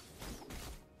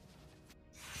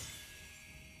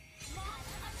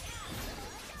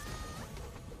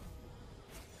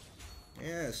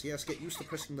 Yes, get used to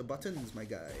pressing the buttons, my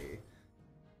guy.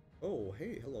 Oh,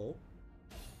 hey, hello.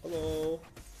 Hello.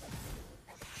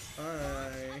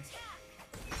 Hi.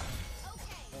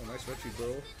 Oh, nice retreat,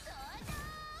 bro.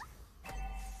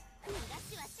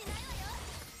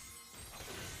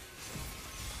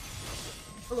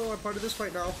 Hello, I'm part of this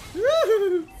fight now.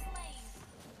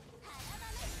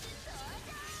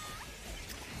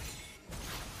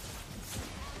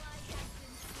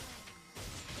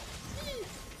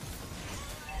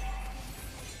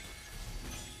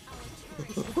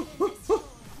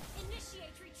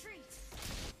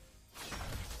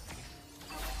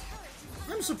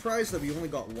 I'm surprised that we only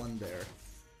got one there.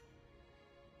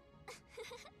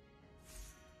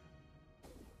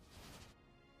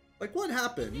 Like, what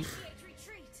happened?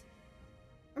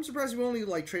 I'm surprised we only,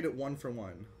 like, traded 1 for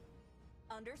 1.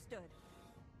 Understood.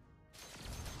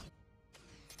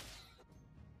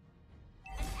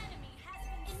 An enemy has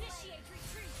been initiate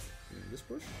retreat. This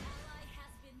push? Ally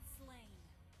has been slain.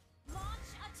 Launch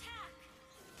attack.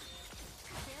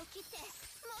 The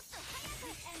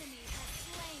enemy has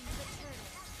slain the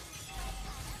turtle.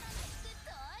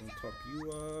 top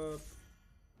you up.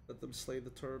 Let them slay the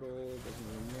turtle. Doesn't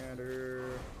really matter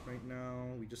right now.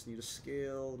 We just need to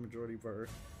scale. The majority of our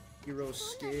heroes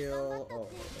scale. Oh.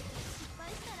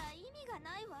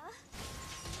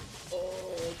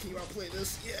 Oh, can you outplay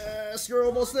this? Yes, you're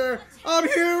almost there. I'm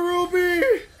here,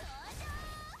 Ruby.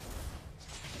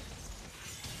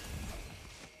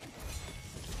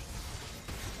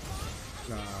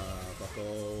 Nah,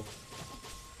 bucko.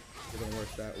 It doesn't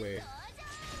work that way.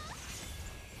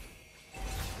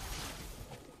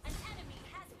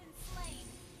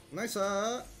 Nice,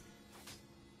 Got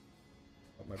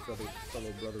my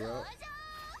fellow brother out.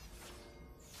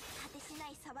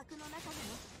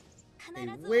 Hey,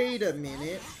 wait a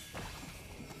minute.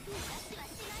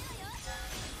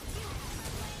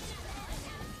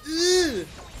 Ugh!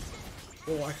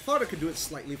 Oh, I thought I could do it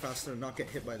slightly faster and not get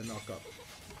hit by the knockup.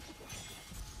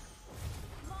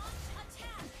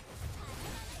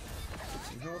 Get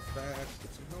some health back,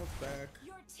 get some health back.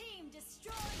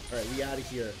 Alright, we out of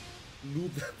here.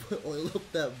 Lube that, oil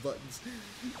up that buttons.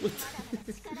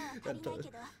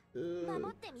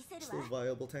 Still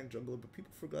viable tank jungler, but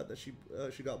people forgot that she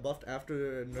got buffed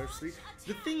after Nerf 3.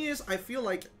 The thing is, I feel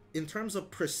like in terms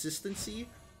of persistent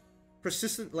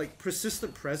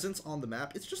presence on the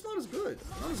map, it's just not as good.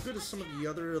 Not as good as some of the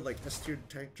other like S-tier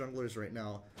tank junglers right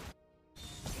now.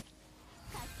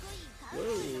 Whoa,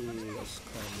 let's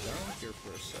calm down here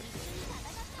for a second.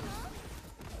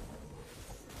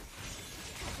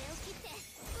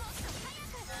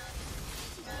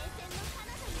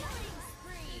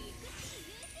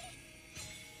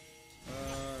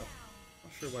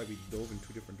 Not sure why we dove in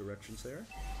two different directions there.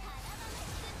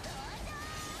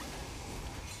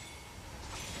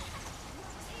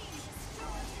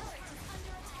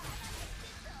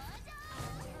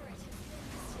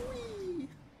 Whee!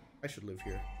 I should live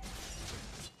here.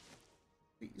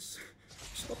 Please,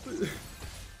 stop it.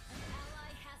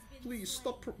 Please,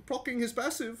 stop proccing his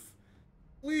passive.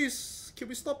 Please, can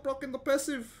we stop proccing the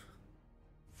passive?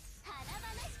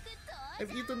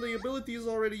 I've eaten the abilities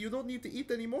already. You don't need to eat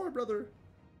anymore, brother.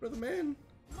 Brother man.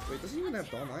 Wait, does he even have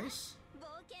Dawn Ice?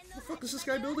 What the fuck is this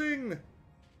guy building?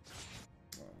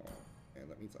 Oh, man,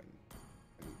 that means I need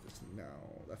this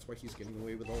now. That's why he's getting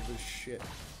away with all this shit.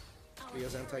 He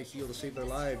has anti-heal to save their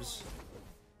lives.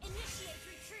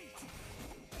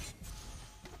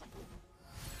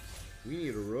 We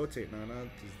need to rotate, Nana,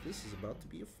 because this is about to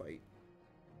be a fight.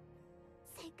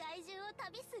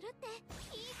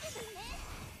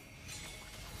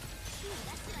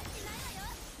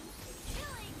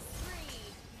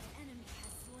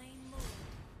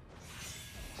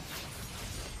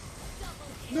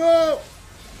 No!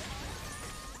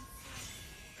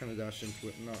 Kind of dashed into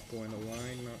it, not going to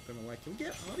line, not gonna like him.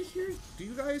 Get out of here!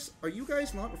 Are you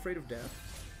guys not afraid of death?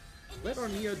 Let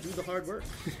Arnia do the hard work.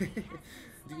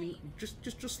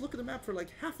 Just look at the map for like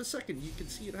half a second, you can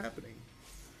see it happening.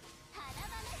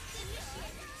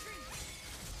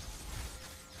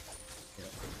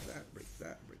 Yeah, break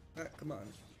that, come on.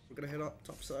 We're gonna head up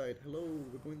top side. Hello,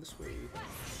 we're going this way.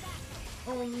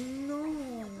 Oh no!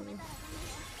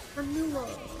 Armilla!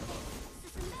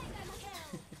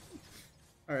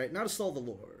 Alright, now to stall the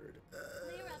Lord.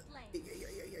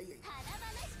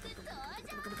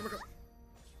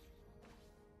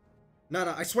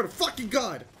 Nana, I swear to fucking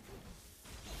God!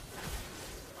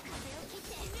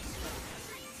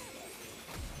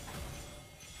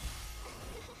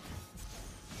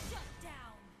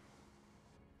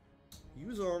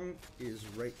 Yuzong is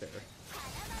right there.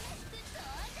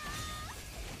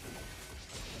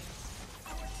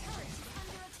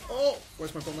 Oh!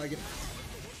 Where's my phone lagging?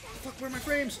 Fuck, where are my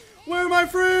frames? Where are my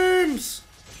frames?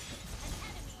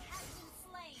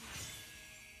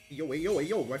 Yo, wait,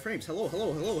 yo, my frames. Hello.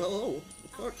 What the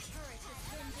fuck?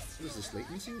 What is this,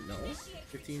 latency? No.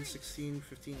 15, 16,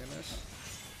 15 ms.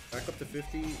 Back up to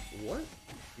 50. What?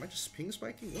 Am I just ping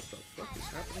spiking? What the fuck is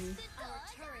happening?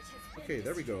 Okay,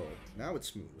 there we go. Now it's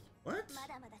smooth. What?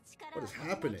 What is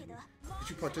happening? Did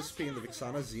you participate in the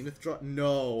Vixana Zenith drop?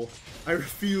 No. I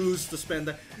refuse to spend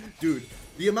that. Dude,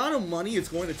 the amount of money it's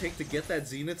going to take to get that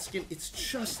Zenith skin, it's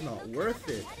just not worth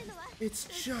it. It's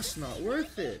just not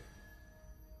worth it.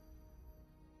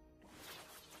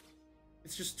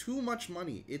 It's just too much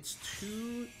money. It's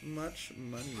too much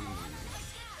money.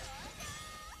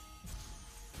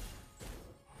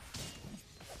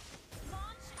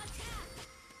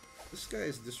 This guy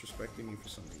is disrespecting me for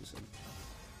some reason.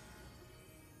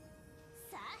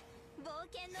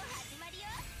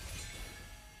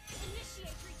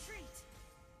 Initiate retreat.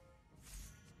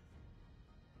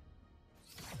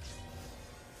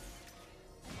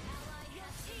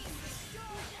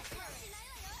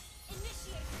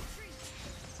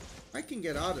 can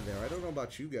get out of there. I don't know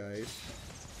about you guys.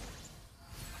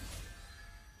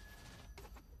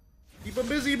 Keep them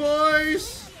busy,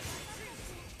 boys!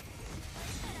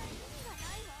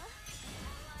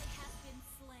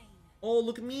 Oh,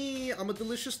 look at me! I'm a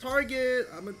delicious target.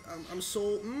 I'm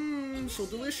so so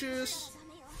delicious.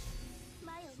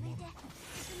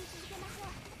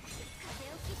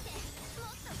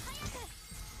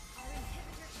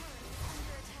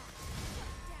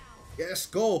 Yes,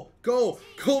 go,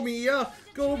 Mia,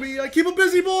 go, Mia. Keep them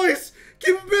busy, boys.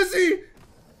 Keep them busy.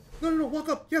 No, walk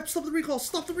up. Yep, stop the recalls.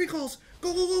 Stop the recalls.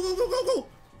 Go.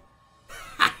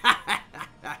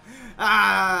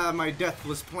 Ah, my death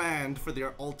was planned for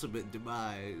their ultimate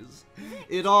demise.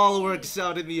 It all works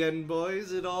out in the end,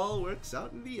 boys. It all works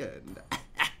out in the end.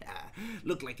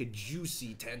 Look like a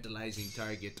juicy, tantalizing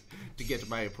target to get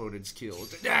my opponents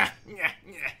killed.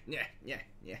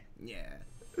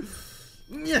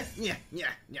 Even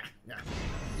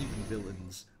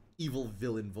villains. Evil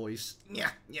villain voice.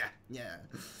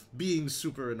 Being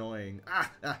super annoying.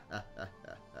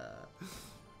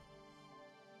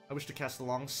 I wish to cast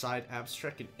alongside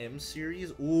Abstract and M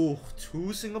series. Ooh,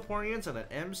 2 Singaporeans and an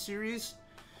M series.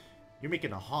 You're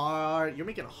making a hard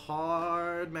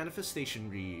manifestation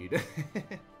read.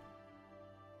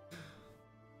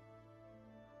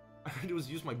 I heard it was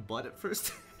use my butt at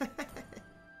first.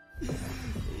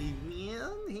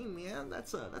 Hey man,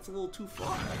 that's a little too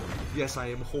far. Yes, I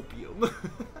am hopium.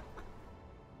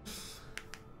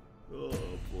 Oh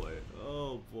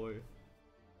boy.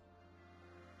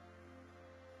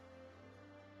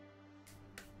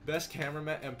 Best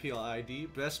cameraman MPL ID,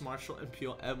 best martial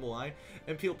MPL MY,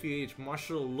 MPL PH,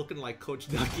 Marshall looking like Coach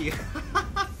Ducky.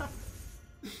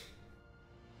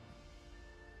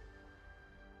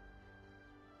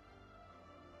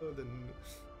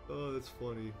 Oh, that's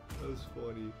funny. That was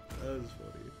funny.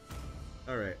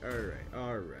 Alright.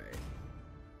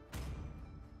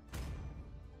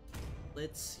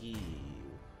 Let's see.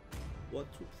 What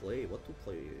to play?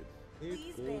 Mid,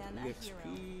 gold,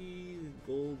 EXP,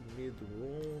 gold, mid,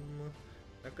 roam.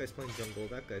 That guy's playing jungle,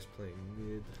 that guy's playing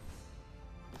mid.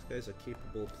 These guys are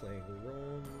capable of playing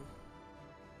roam.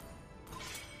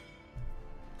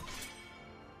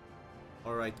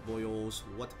 Alright, boyos,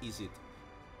 what is it?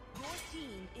 Your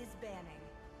team is banning.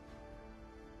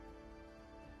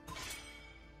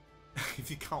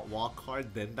 If you count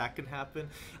wildcard, then that can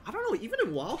happen. I don't know, even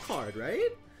in wildcard,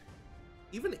 right?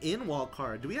 Even in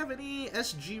wildcard, do we have any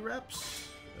SG reps?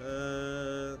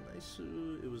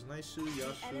 Naisu, it was Naisu,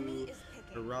 Yasu,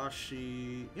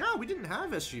 Arashi. Yeah, we didn't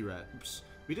have SG reps.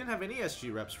 We didn't have any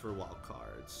SG reps for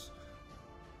wildcards.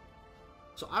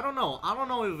 So I don't know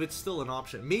if it's still an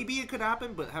option. Maybe it could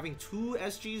happen, but having 2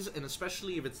 SGs, and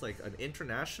especially if it's like an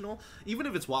international, even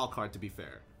if it's wildcard, to be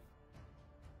fair.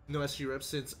 No SG reps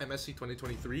since MSC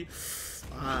 2023.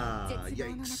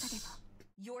 Yikes.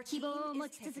 Your team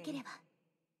is picking.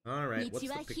 Alright, what's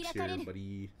the picks here,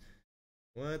 buddy?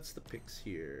 What's the picks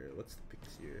here?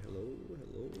 Hello?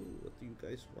 What do you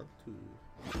guys want to?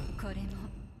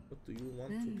 What do you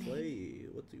want to play?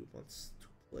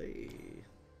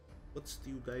 What's do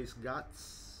you guys got?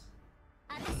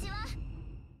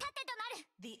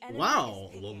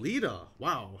 Wow, Lolita.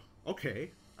 Wow.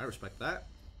 Okay, I respect that.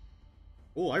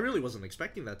 Oh, I really wasn't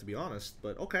expecting that, to be honest,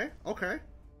 but okay.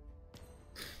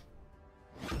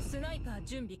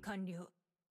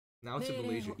 Now it's in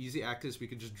Malaysia. Easy access, we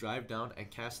can just drive down and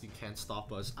casting can't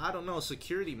stop us. I don't know,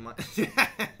 security might...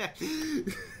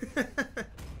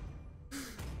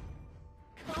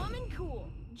 Calm and cool,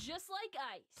 just like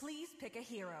ice. Please pick a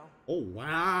hero. Oh,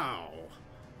 wow.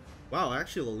 Wow,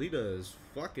 actually Lolita is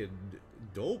fucking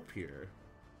dope here.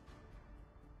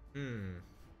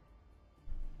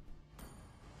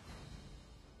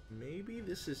 Maybe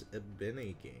this is a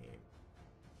Bene game.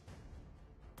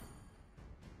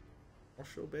 I'll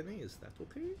show Bene, is that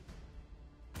okay?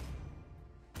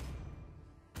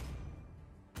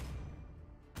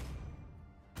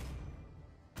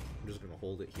 I'm just gonna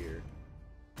hold it here.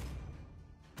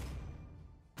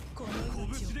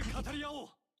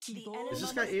 Is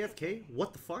this guy AFK?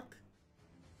 What the fuck?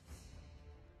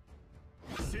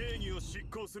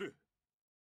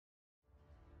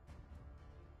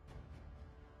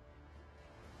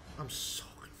 I'm so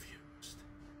confused.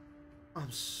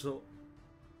 I'm so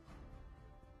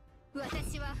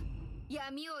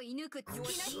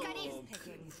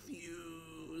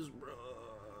confused, bro.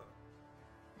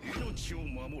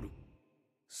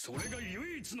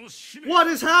 What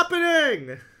is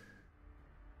happening?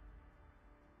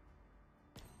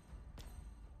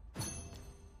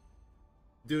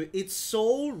 Dude, it's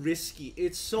so risky.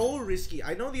 It's so risky.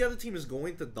 I know the other team is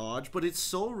going to dodge, but it's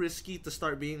so risky to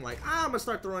start being like, I'm gonna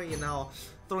start throwing it now,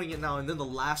 and then the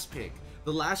last pick,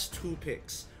 the last 2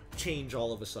 picks change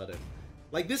all of a sudden.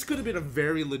 Like, this could have been a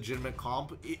very legitimate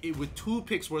comp with 2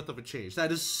 picks worth of a change.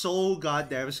 That is so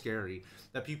goddamn scary.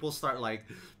 That people start, like,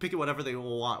 picking whatever they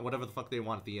want, whatever the fuck they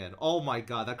want at the end. Oh my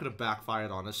god, that could have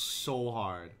backfired on us so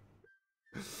hard.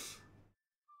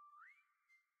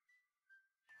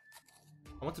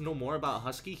 I want to know more about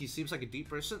Husky. He seems like a deep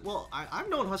person. Well, I've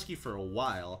known Husky for a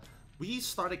while. We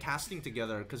started casting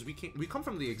together because we come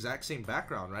from the exact same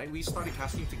background, right? We started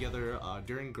casting together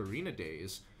during Garena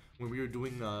days. When we were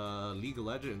doing League of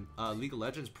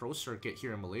Legends Pro Circuit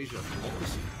here in Malaysia.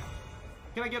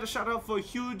 Can I get a shout out for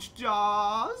Huge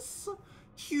Jaws?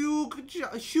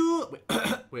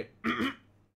 Wait.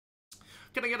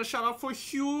 Can I get a shout out for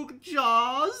Huge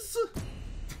Jaws?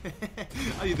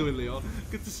 How you doing, Leo?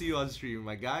 Good to see you on stream,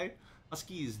 my guy.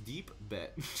 Husky is deep,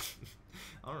 bet.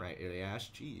 Alright,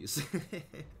 Iliash, jeez.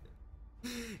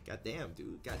 Goddamn,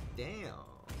 dude, goddamn.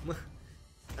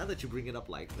 Now that you bring it up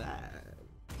like that,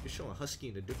 you're showing Husky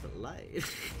in a different light.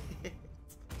 This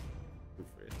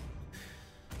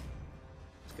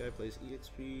guy plays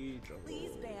EXP, jungle.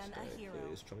 Please ban a hero.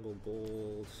 Plays jungle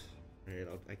gold. Alright,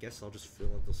 I guess I'll just fill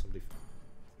until somebody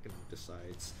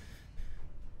decides.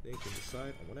 They can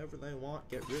decide on whatever they want.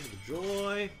 Get rid of the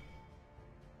joy.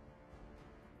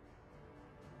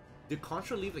 Did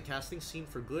Contra leave the casting scene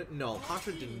for good? No,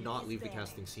 Contra did not leave the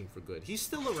casting scene for good. He's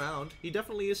still around. He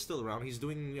definitely is still around. He's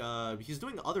doing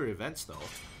other events though.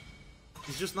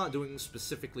 He's just not doing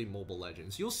specifically Mobile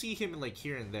Legends. You'll see him like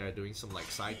here and there doing some like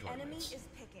side tournaments.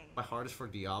 My heart is for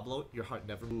Diablo. Your heart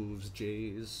never moves,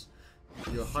 Jays.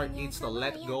 Your heart needs to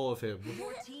let go of him.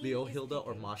 Leo, Hilda,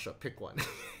 or Masha. Pick one.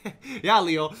 Yeah,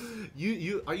 Leo.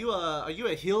 Are you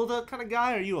a Hilda kind of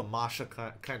guy or are you a Masha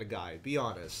kind of guy? Be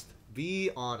honest. Be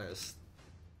honest.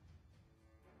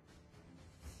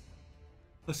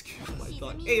 Let's get my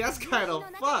thought. Hey, that's kind of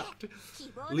fucked.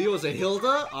 Leo's a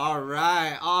Hilda?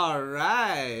 Alright,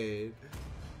 alright.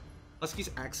 Husky's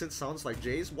accent sounds like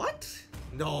Jay's? What?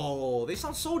 No, they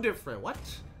sound so different. What?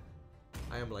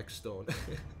 I am like Stone.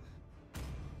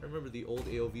 I remember the old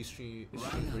AOV stream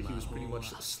where he was pretty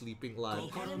much sleeping live.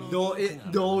 No,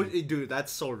 dude,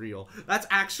 that's so real. That's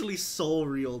actually so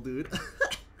real, dude.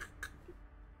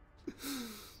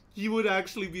 He would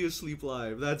actually be asleep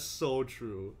live. That's so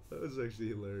true. That was actually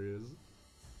hilarious.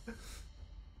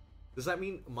 Does that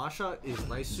mean Masha is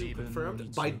Naisu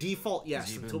confirmed? By default,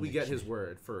 yes, until we get his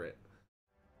word for it.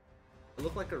 I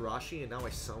look like Arashi and now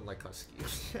I sound like Husky.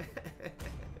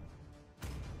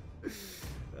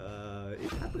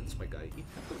 It happens, my guy. It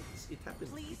happens. It happens.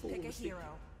 Please pick a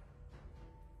hero.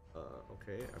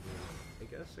 Okay. I mean, I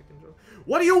guess I can join.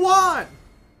 What do you want?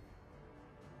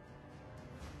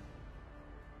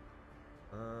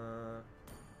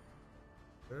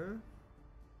 Huh?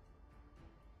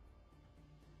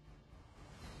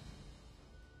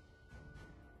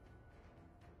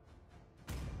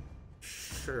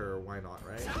 Sure, why not,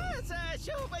 right? The enemy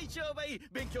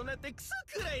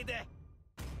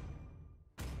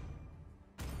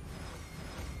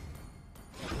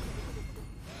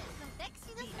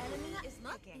is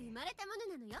picking.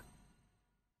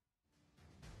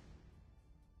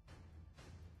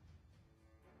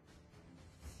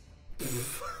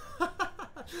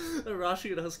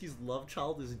 Arashi and Husky's love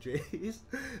child is Jay's.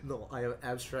 No, I am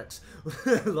Abstract's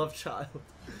love child.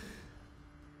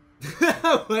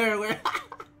 Where?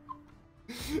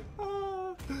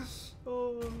 Oh.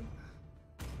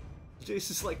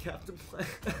 Jace is like Captain Planet.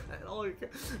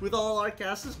 With all our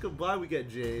casters combined, we get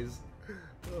Jays.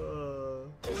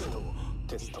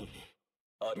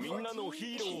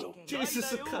 Jace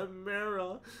is a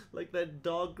chimera, like that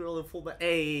dog girl in Full Metal.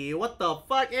 Hey, what the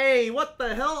fuck? Hey, what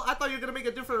the hell? I thought you were gonna make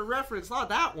a different reference, not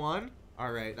that one.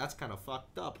 Alright, that's kind of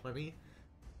fucked up, honey.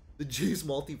 The Jace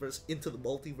multiverse into the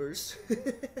multiverse.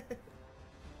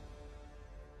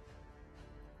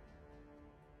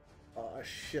 Oh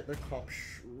shit, their comp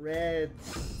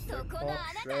shreds. Their comp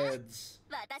shreds.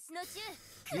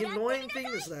 The annoying thing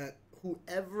is that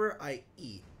whoever I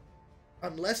eat,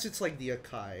 unless it's like the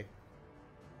Akai,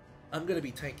 I'm gonna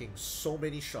be tanking so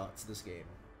many shots this game.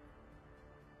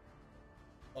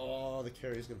 Oh, the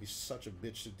carry is gonna be such a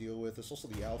bitch to deal with. There's also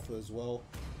the alpha as well.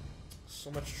 So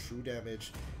much true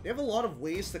damage. They have a lot of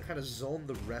ways to kind of zone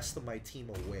the rest of my team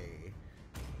away.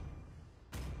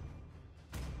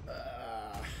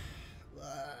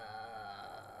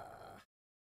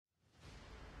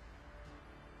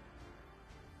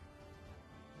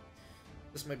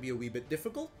 This might be a wee bit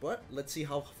difficult, but let's see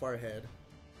how far ahead.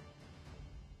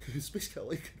 Space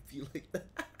Cowboy could be like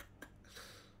that.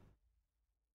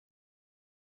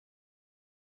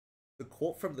 The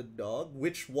quote from the dog?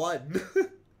 Which one?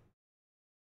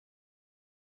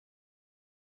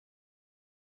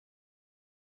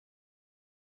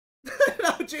 No,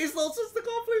 Jace Lowell says the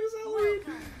call play was Halloween.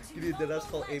 You need that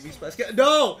call Amy's basket.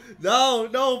 No! No,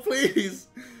 no, please!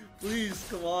 Please,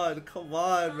 come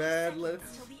on, man.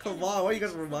 Come on, why you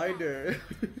got a reminder?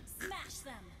 Smash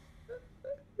them.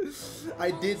 I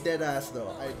did deadass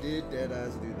though. I did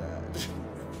deadass do that.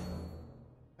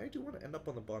 I do want to end up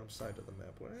on the bottom side of the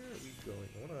map. Where are we going?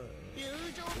 I want to...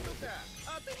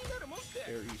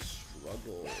 Very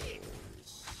struggles.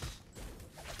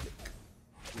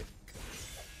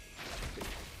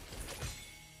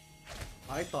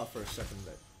 I thought for a second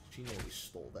that she nearly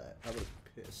stole that. I would have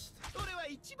been pissed.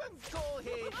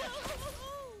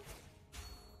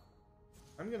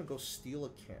 I'm gonna go steal a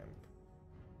camp.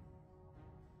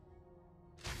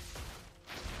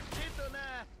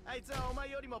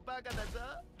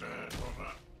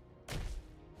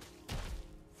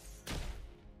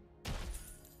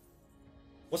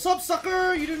 What's up,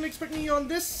 sucker? You didn't expect me on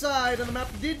this side of the map,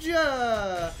 did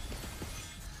ya?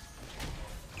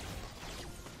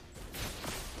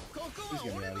 Please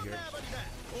get me out of here.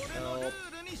 Help.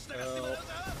 Help.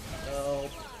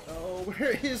 Help. Oh,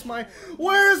 where's my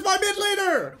mid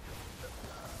laner?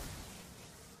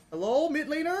 Hello, mid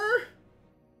laner?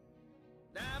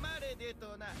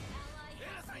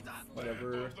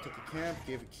 Whatever. Took a camp,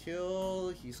 gave a kill.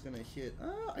 He's gonna hit.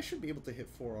 I should be able to hit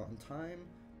 4 on time.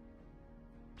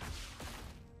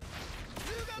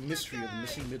 The mystery of the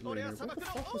missing mid laner. What the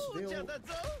fuck was Veil?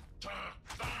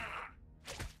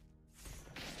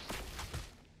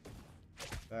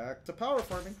 Back to power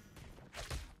farming.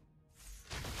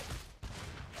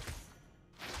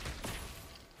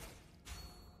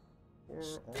 Or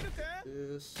all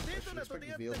this. I should expect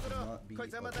the Veil to not be of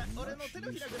much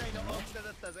use right now.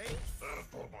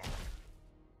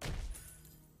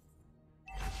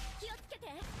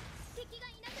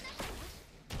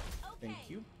 Thank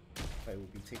you. I will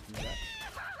be taking that.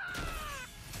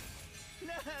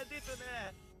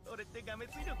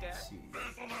 Let's see.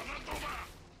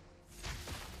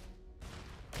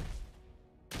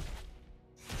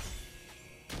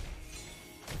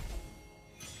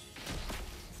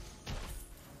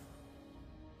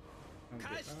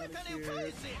 I'm getting out of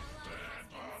here.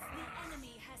 The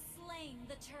enemy has slain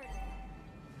the turtle.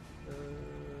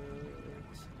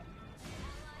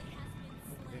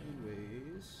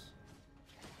 Anyways.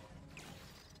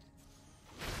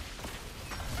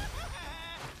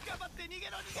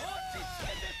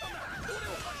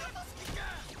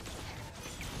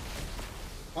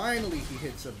 Finally he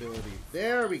hits ability.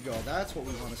 There we go. That's what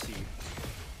we want to see.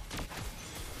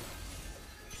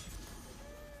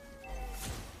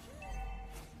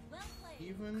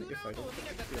 Even if I don't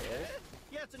get the kill.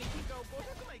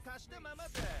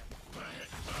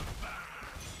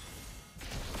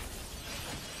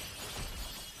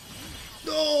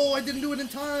 No, I didn't do it in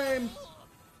time.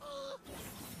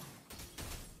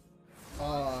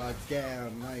 Ah,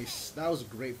 damn, nice. That was a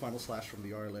great final slash from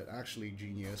the Arlet. Actually,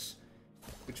 genius.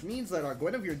 Which means that our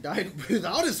Guinevere died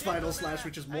without his final slash,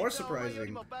 which is more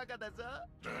surprising.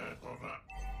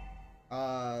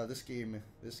 This game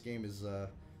is, a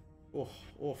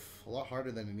lot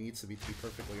harder than it needs to be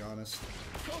perfectly honest.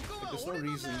 Like, there's no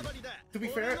reason. To be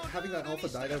fair, having that alpha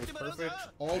die there was perfect.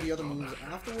 All the other moves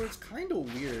afterwards, kinda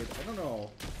weird. I don't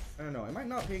know. Am I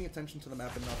not paying attention to the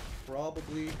map enough?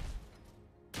 Probably.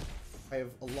 I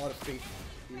have a lot of faith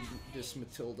in this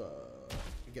Matilda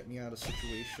to get me out of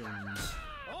situations.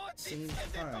 At the same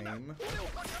time...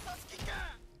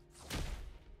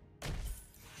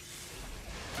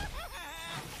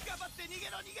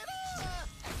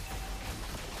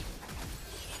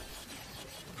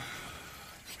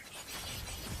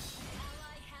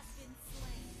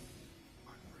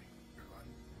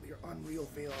 You're unreal,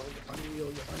 Veil. You're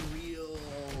unreal. You're unreal.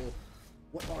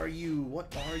 What are you?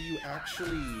 What are you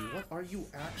actually? What are you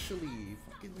actually?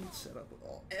 Fucking set up with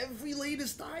all. Every lane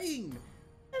is dying.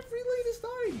 Every lane is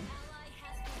dying.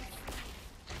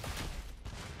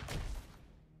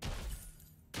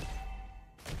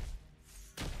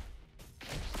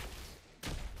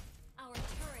 Our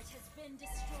turret has been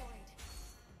destroyed.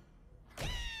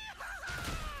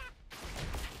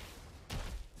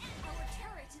 Our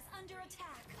turret is under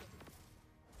attack.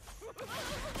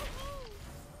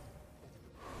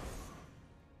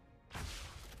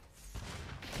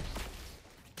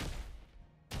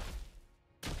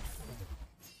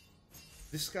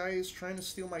 This guy is trying to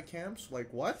steal my camps?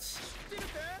 Like, what?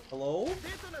 Hello? No,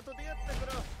 this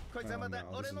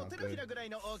is not good.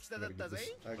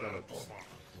 I gotta just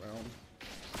round.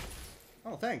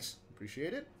 Oh, thanks.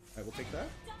 Appreciate it. I will take that.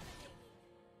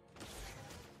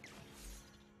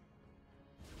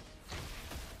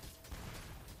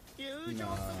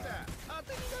 Nah.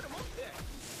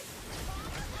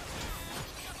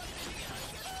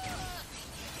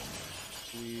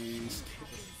 Please.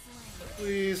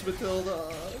 Please,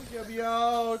 Matilda. Get me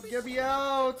out. Get me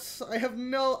out.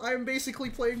 I'm basically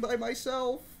playing by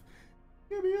myself.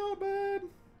 Get me out, man.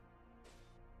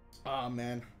 Ah,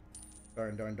 man.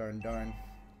 Darn, darn, darn, darn.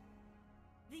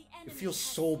 It feels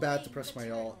so bad to press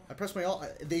my ult. I press my ult,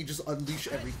 they just unleash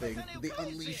everything. They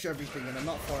unleash everything, and I'm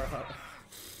not far out.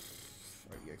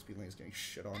 Our EXP lane is getting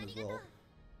shit on as well.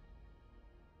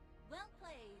 Well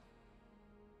played.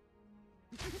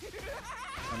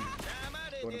 I'm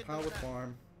going to power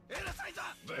farm.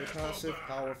 Play passive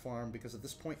power farm, because at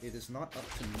this point it is not up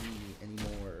to me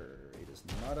anymore. It is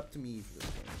not up to me for this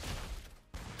game.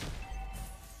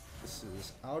 This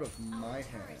is out of my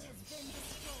hands.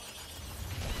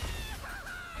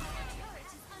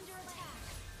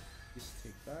 Please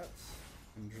take that.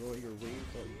 Enjoy your wave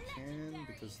while you can,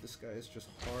 because this guy is just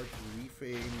hard to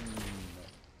reframe.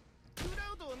 Dude,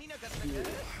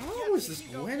 how is this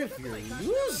Guinevere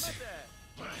losing?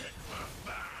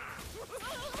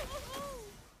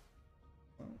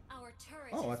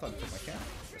 Oh, I thought it took my cat.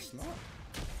 Guess not.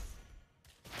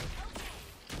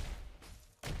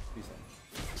 Please don't.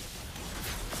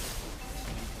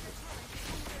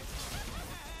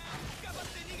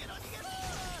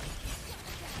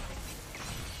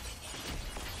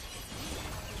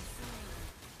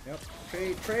 Yep.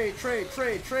 Trade,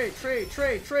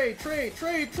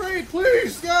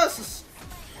 please! Yes!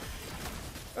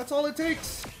 That's all it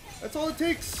takes! That's all it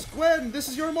takes! Gwen, this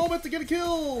is your moment to get a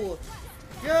kill!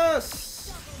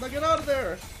 Yes! Now get out of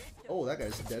there! Oh, that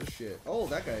guy's dead as shit. Oh,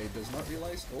 that guy does not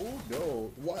realize. Oh,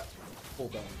 no. What?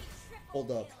 Hold on.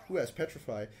 Hold up. Who has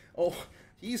Petrify? Oh,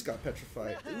 he's got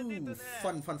Petrify. Ooh,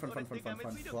 fun.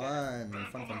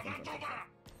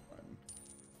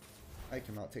 I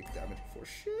cannot take damage for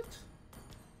shit.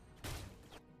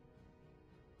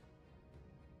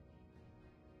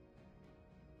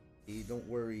 Hey, don't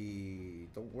worry.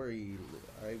 Don't worry.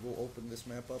 I will open this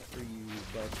map up for you,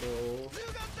 Bucko.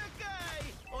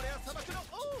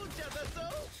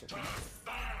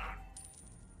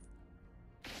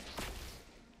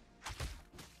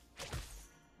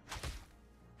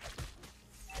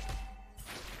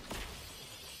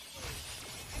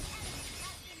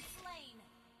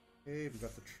 Okay, we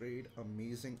got the trade.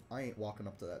 Amazing. I ain't walking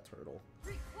up to that turtle.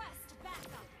 Request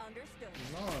backup. Understood.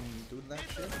 No, I'm doing that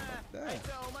shit like that.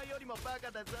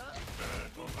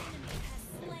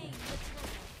 Slain the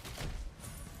turtle.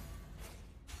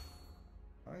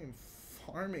 I am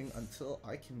farming until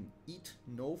I can eat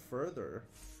no further.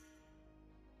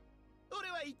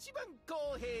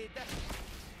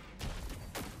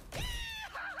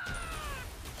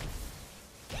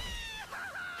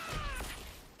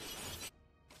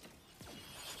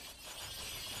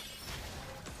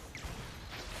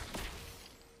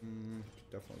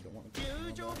 Definitely don't want to.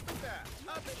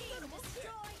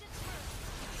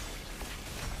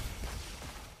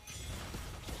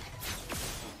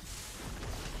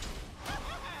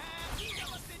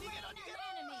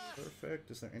 Perfect.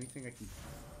 Is there anything I can do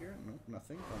here? Nope,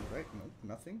 nothing. Alright, nope,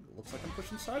 nothing. Looks like I'm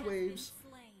pushing sideways.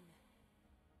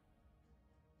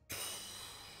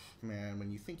 Man,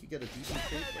 when you think you get a decent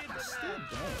trade, but you still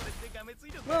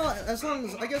don't. Well, as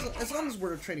long as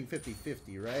we're trading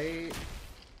 50-50, right?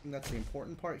 And that's the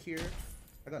important part here.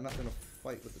 I got nothing to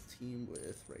fight with the team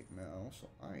with right now, so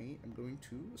I am going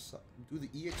to do the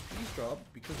EXP's job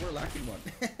because we're lacking one.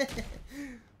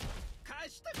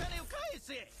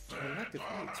 Collective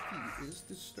EXP is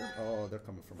disturbed. Oh, they're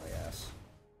coming for my ass.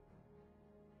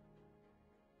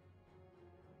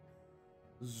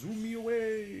 Zoom me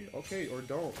away. Okay, or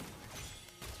don't.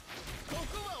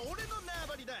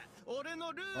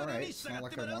 Alright, it's not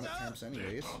like I want it camps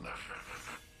anyways.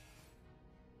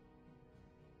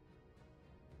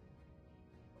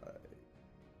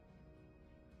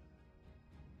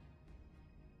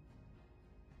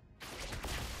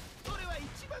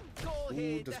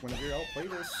 Ooh, does Guinevere outplay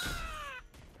this?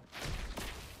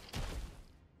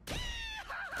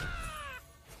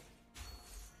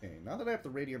 Okay, now that I have the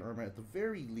Radiant Armor, at the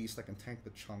very least I can tank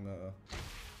the Chang'e.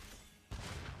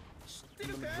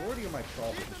 The majority of my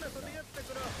problems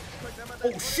right now.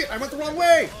 Oh shit, I went the wrong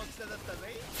way!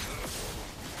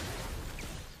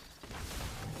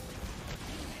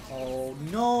 Oh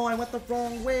no, I went the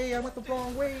wrong way,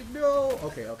 no!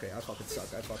 Okay, I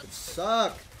fucking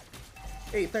suck.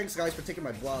 Hey, thanks guys for taking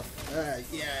my bluff.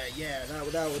 Yeah, that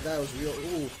was real.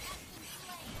 Ooh.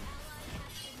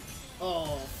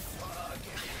 Oh, fuck.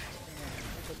 Man,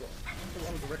 I went the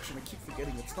wrong direction. I keep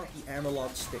forgetting. It's not the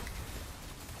analog stick.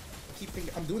 keep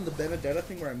thinking I'm doing the Benedetta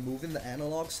thing where I'm moving the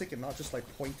analog stick and not just like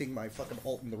pointing my fucking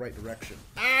alt in the right direction.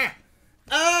 Ah!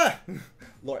 Ah!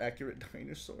 Lore accurate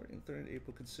dinosaur in 3rd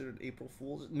April considered April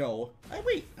Fool's? No.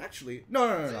 Wait, actually.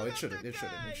 No, it shouldn't.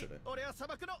 Oh, I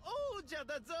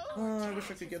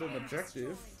wish I could get an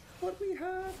objective. But we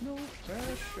have no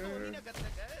pressure. Enemy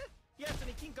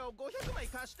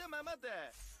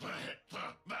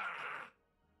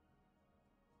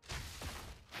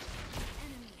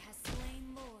has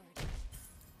slain Lord.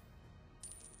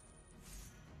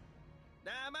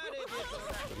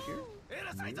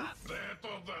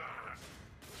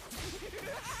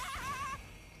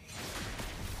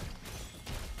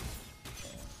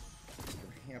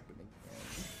 What's happening?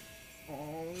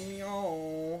 Oh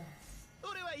no.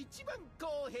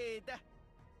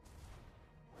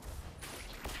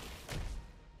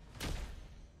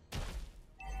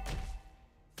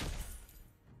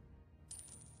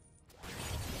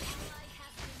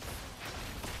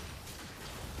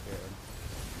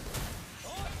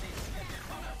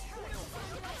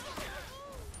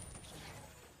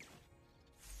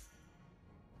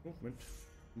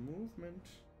 Movement.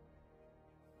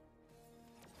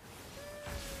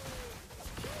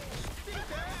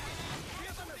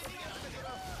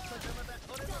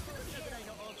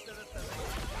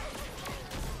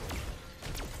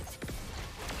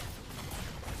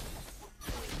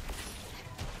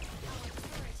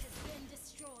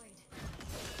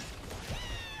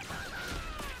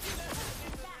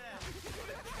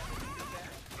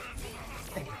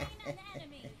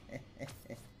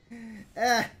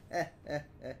 Yeah,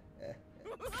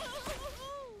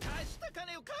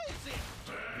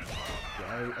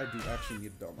 I do actually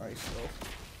need dumb ice though.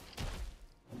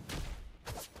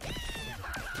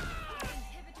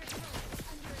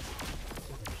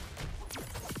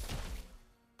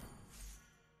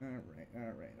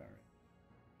 Alright.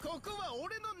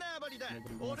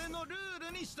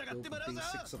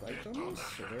 Basics of items,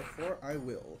 so therefore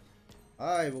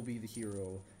I will be the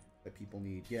hero that people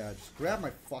need. Yeah, just grab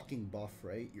my fucking buff,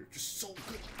 right? You're just so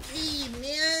good at the game,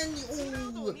 man!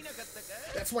 Ooh.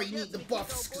 That's why you need the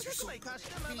buffs, because you're so good at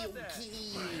the video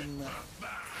game!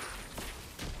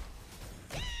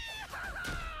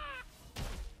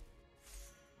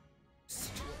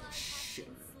 Shit.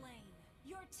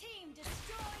 Your team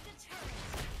destroyed a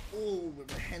turret. Oh,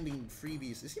 we're handing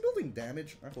freebies. Is he building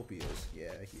damage? I hope he is.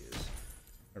 Yeah, he is.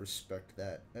 I respect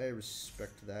that. Initiate retreat.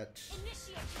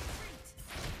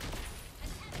 An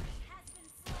enemy has been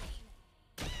slain.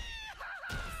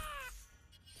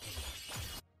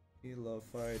 We love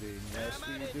fighting. Yes,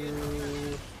 we do.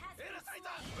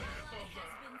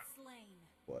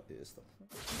 What is the...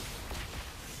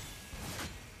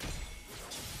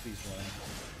 Please run.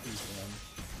 Please run.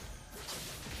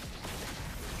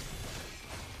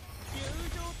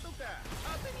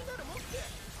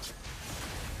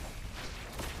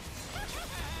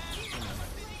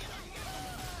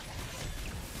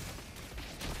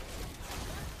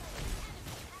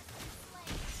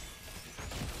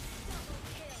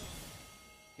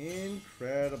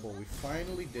 Incredible. We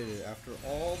finally did it after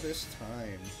all this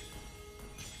time.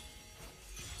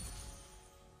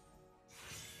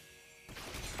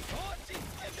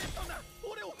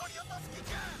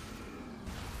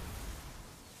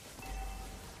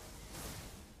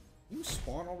 You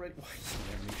spawn already? Why is the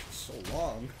animation so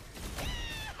long?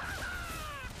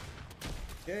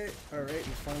 Okay, alright, we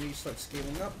finally start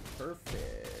scaling up.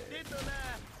 Perfect.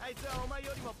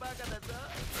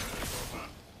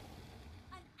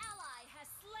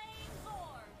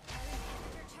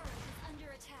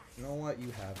 You know what?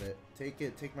 You have it. Take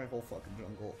it. Take my whole fucking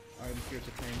jungle. I'm here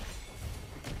to tank.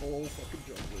 Take the whole fucking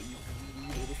jungle, you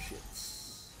greedy little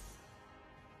shits.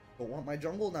 Don't want my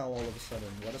jungle now all of a sudden.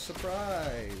 What a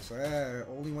surprise.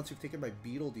 Only once you've taken my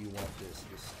beetle do you want this.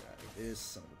 This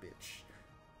son of a bitch.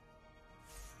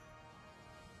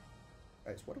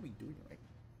 Guys, what are we doing right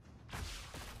now?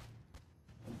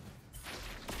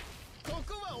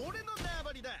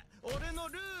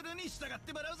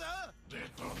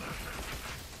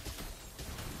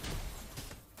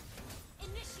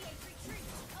 Initiate retreat.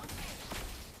 Okay.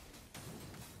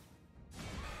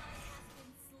 Has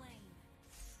been slain.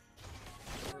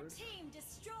 Your team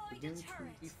destroyed a Begin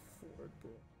turret. 24,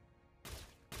 bro.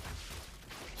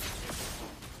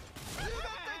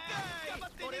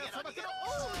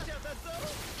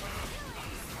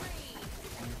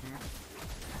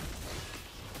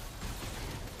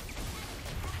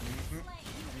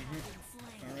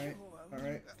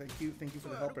 Alright, thank you for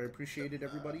the help, I appreciate it,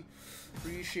 everybody.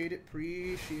 Appreciate it.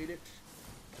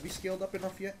 Have we scaled up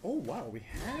enough yet? Oh wow, we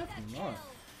have not.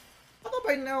 I thought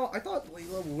by now, I thought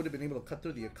Layla would have been able to cut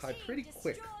through the Akai pretty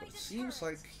quick, but it seems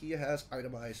like he has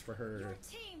itemized for her. Your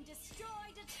team destroyed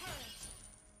a turret.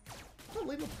 I thought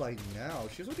Layla by now,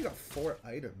 she's only got 4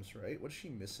 items, right? What's she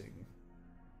missing?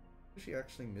 What is she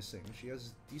actually missing? She has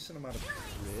a decent amount of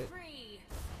crit. Free.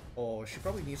 Oh, she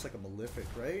probably needs like a Malefic,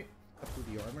 right? Cut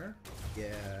through the armor?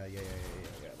 Yeah,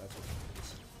 that's what she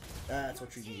needs. That's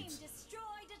what she Team needs. destroyed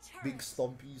a turret. Big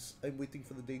stompies. I'm waiting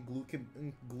for the day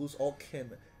Glues all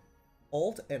can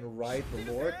alt and ride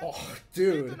the Lord. Oh,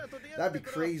 dude, that'd be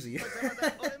crazy.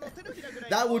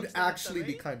 That would actually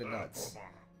be kind of nuts.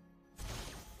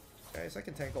 Guys, I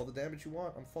can tank all the damage you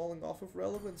want. I'm falling off of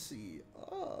relevancy.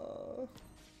 Oh,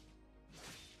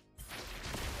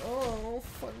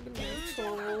 fundamentals. An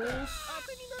ally has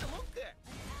been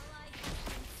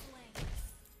slain.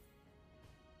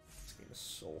 This game is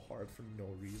so hard for no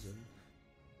reason.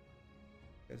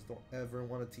 You guys don't ever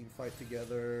want a team fight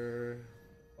together.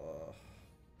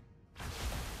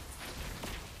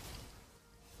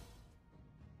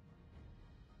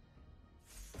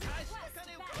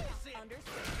 Understood.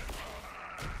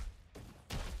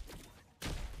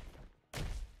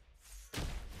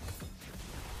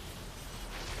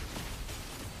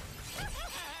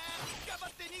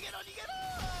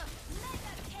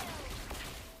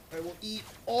 I will eat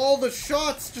all the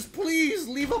shots! Just please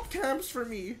leave up camps for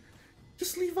me!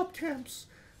 Just leave up camps!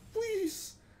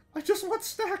 Please! I just want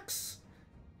stacks!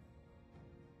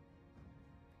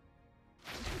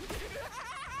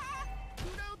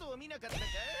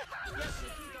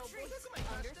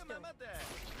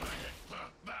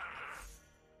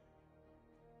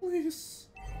 Please!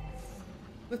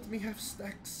 Let me have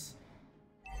stacks.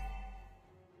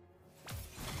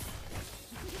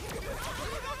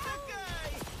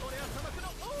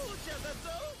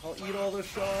 I'll eat all the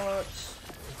shots.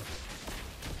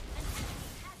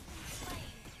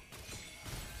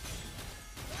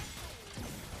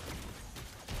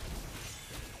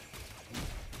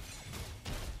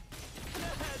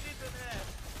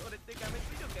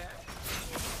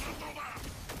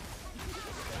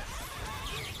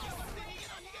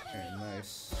 Okay,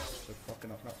 nice. They're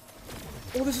fucking up now.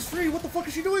 Oh, this is free! What the fuck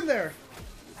is she doing there?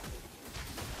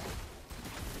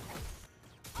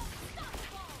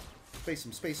 Space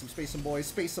him, space him, space him, boys,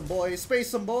 space him, boys,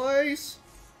 space him, boys!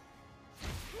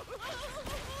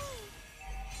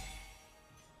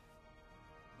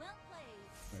 Well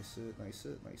played. Nice it, nice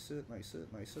it, nice it, nice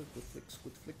it, nice it. Good flicks,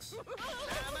 good flicks.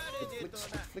 Good flicks,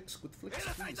 good flicks, good flicks,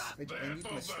 please. I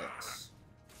need my stacks.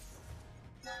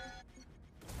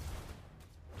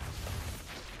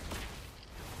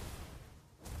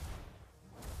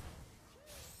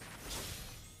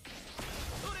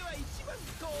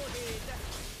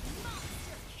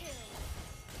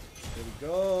 There we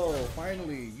go.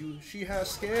 Finally, she has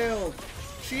scaled.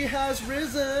 She has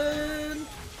risen.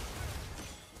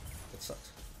 That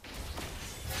sucks.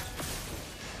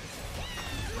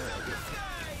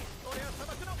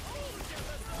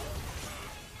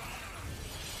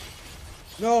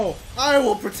 No, I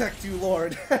will protect you,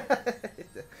 Lord.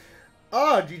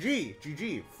 Ah, GG,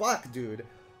 GG. Fuck, dude.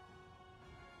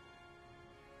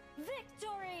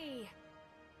 Victory.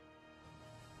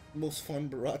 Most fun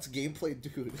Barat's gameplay,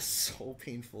 dude. It's so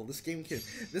painful. This game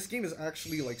is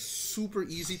actually like super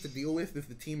easy to deal with if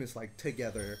the team is like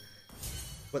together,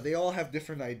 but they all have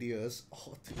different ideas.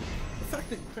 Oh, dude, the fact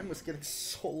that Gwen was getting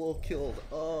solo killed.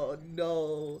 Oh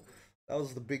no, that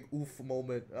was the big oof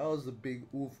moment. That was the big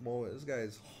oof moment. This guy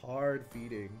is hard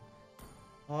feeding.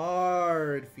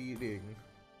 Hard feeding.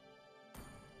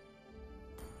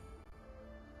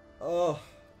 Oh,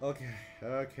 okay,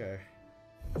 okay.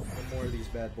 One more of these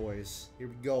bad boys. Here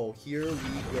we go. Here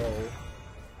we go.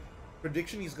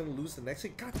 Prediction: he's gonna lose the next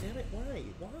game. God damn it! Why?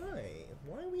 Why?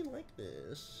 Why are we like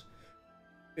this?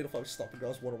 Fatal 5 stopping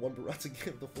grounds 1-on-1 Barat's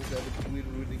again the full damage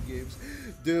ruining games.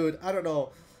 Dude, I don't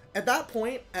know. At that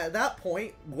point,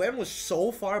 Gwen was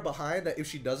so far behind that if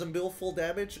she doesn't build full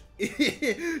damage,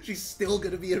 she's still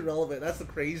gonna be irrelevant. That's the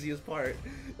craziest part.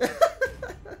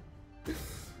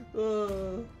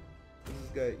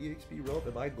 This guy, EXP rope,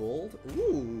 am I gold?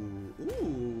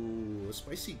 Ooh,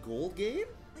 spicy gold game?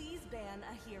 Please ban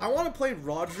a hero. I want to play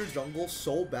Roger jungle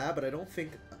so bad, but I don't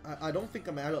think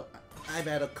I'm at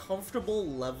a comfortable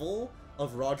level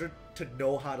of Roger to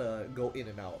know how to go in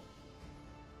and out.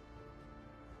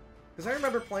 Because I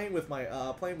remember playing with my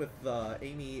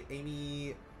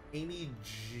Amy,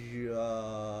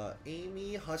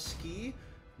 Husky,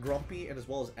 Grumpy, and as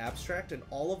well as Abstract, and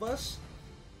all of us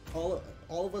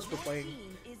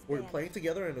were playing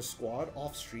together in a squad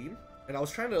off stream, and I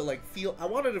was trying to like I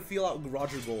wanted to feel out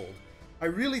Roger Gold. I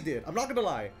really did. I'm not gonna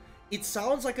lie. It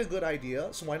sounds like a good idea,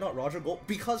 so why not Roger Gold?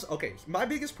 Because, okay, my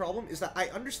biggest problem is that I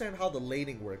understand how the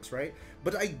laning works, right?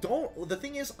 But I don't, the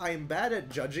thing is, I am bad at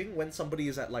judging when somebody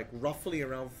is at like roughly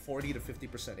around 40 to 50%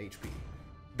 HP.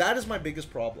 That is my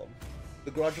biggest problem.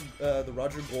 The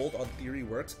Roger Gold on theory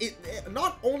works.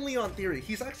 Not only on theory,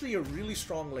 he's actually a really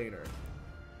strong laner.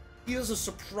 He is a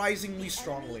surprisingly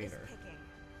strong laner.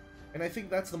 And I think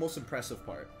that's the most impressive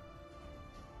part.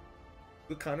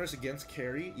 Good counters against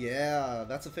carry? Yeah,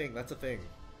 that's a thing, that's a thing.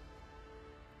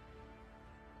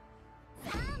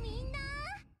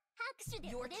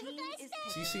 Your team is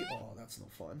CC? Oh, that's no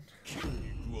fun.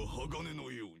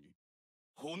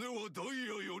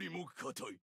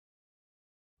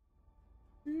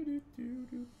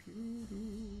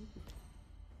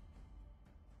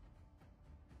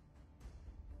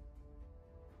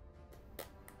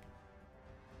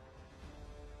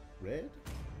 Red?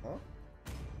 Huh?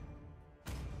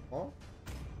 Huh?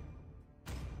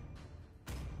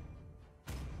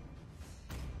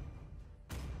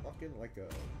 Fucking like a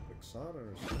Vexana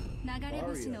or something.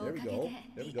 Aria. There we go.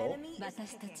 There we go.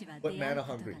 But mana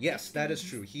hungry. Yes, that is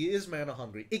true. He is mana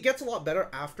hungry. It gets a lot better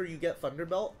after you get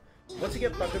Thunderbelt. Once you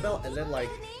get Thunderbelt and then like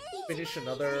finish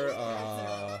another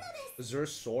Azure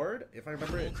Sword, if I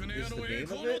remember it is the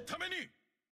name of it.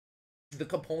 The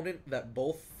component that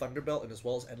both Thunderbelt and as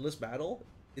well as Endless Battle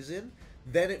is in,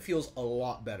 then it feels a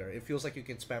lot better. It feels like you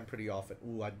can spam pretty often.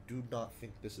 Ooh, I do not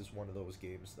think this is one of those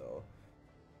games though.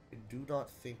 I do not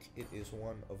think it is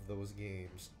one of those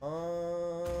games. I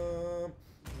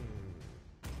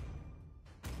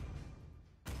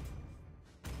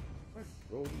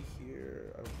Brody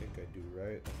here? I don't think I do,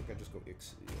 right? I think I just go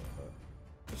Ixia.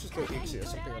 Let's just go Ixia,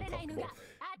 something uncomfortable.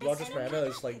 Roger's mana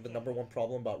is like the #1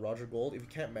 problem about Roger Gold. If you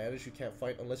can't manage, you can't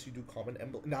fight unless you do Common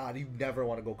Emblem. Nah, you never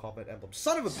want to go Common Emblem.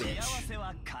 Son of a bitch!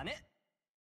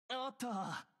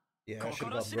 Yeah, I should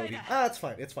have gone Brody. Ah, it's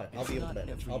fine, it's fine. I'll be able to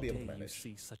manage. I'll be able to manage.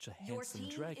 See such a handsome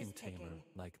dragon tamer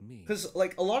like me. Because,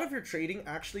 like, a lot of your trading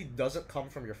actually doesn't come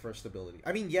from your first ability.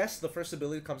 I mean, yes, the first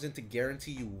ability comes in to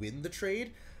guarantee you win the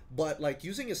trade, but, like,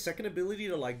 using his second ability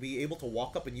to, like, be able to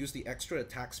walk up and use the extra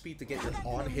attack speed to get your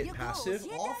on-hit passive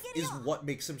off is what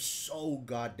makes him so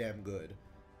goddamn good.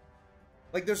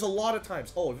 Like, there's a lot of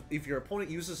times, oh, if your opponent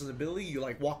uses an ability, you,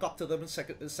 like, walk up to them in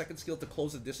second skill to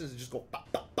close the distance and just go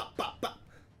bop, bop, bop, bop, bop.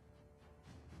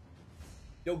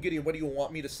 Yo, Gideon, what do you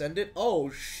want me to send it?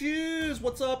 Oh, shiz,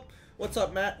 what's up? What's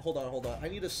up, Matt? Hold on, hold on. I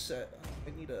need a set.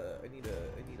 I need a.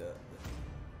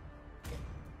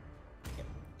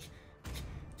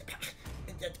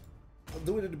 I'll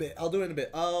do it in a bit. I'll do it in a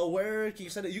bit. Where can you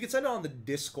send it? You can send it on the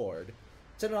Discord.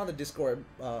 Send it on the Discord.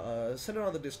 Send it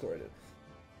on the Discord.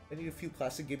 I need a few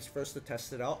classic games first to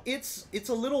test it out. It's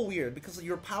a little weird because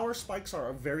your power spikes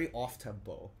are very off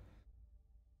tempo.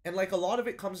 And like a lot of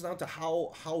it comes down to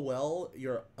how well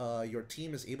your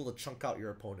team is able to chunk out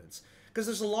your opponents. Because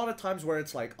there's a lot of times where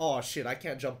it's like, oh shit, I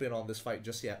can't jump in on this fight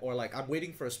just yet, or like I'm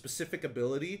waiting for a specific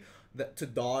ability that to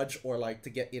dodge or like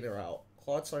to get in or out.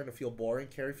 Claude's starting to feel boring.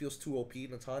 Carry feels too OP.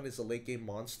 Natan is a late game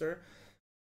monster.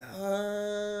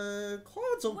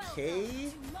 Claude's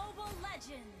okay.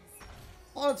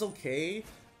 Claude's okay.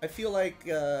 I feel like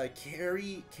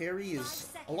carry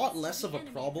is a lot less of a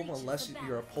problem unless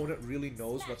your opponent really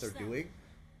knows what they're doing.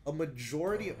 A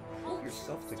majority of... Pull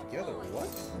yourself together, what?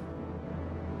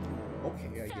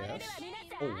 Okay, I guess.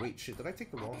 Oh wait, shit, did I take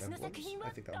the wrong emblems?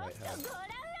 I think I might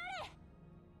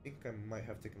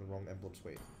have. Taken the wrong emblems,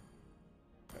 wait.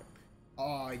 Okay.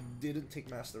 Oh, I didn't take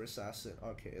Master Assassin.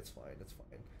 Okay, it's fine, it's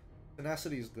fine.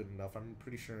 Tenacity is good enough. I'm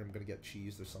pretty sure I'm gonna get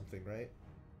cheesed or something, right?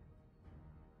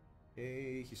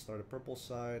 Okay, he started purple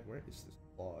side. Where is this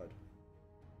Claude?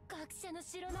 Okay,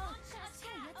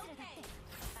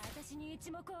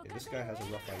 this guy has a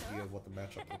rough idea of what the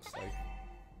matchup looks like.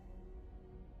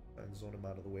 Try and zone him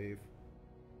out of the wave.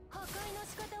 Was it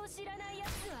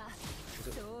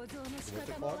worth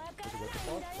it, Claude? Was it worth it,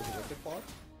 Claude? Was it worth it, Claude?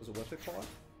 Was it worth it, Claude?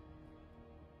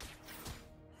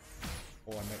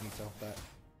 Oh, I might need to help that.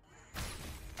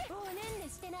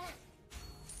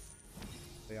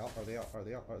 Are they out? Are they out? Are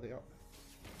they out? Are they out?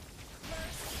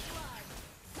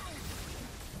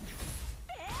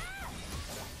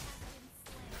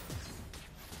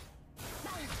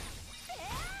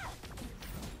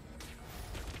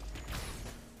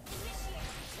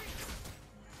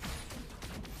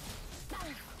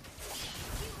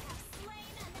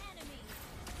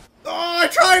 Oh,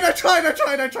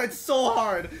 I tried so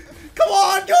hard. Come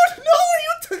on, dude!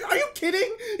 No, are you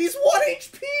kidding? He's 1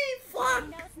 HP. Fuck.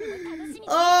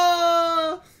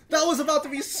 That was about to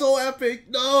be so epic.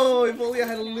 No, if only I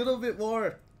had a little bit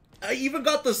more. I even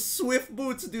got the Swift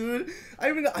boots, dude.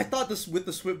 I thought this with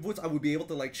the Swift boots I would be able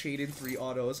to like chain in 3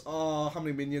 autos. Oh, how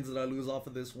many minions did I lose off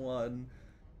of this one?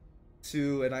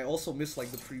 2, and I also missed like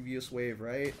the previous wave,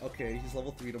 right? Okay, he's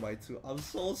level 3 to my 2. I'm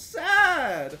so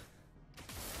sad.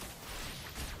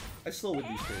 I still win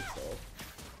these trades though.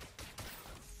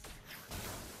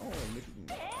 Oh, maybe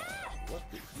not. What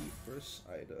did he first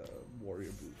item?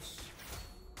 Warrior boots.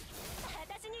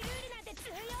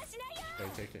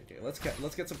 Okay. Let's get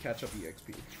some catch up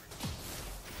EXP.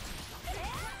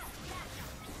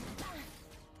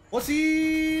 What's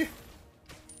he?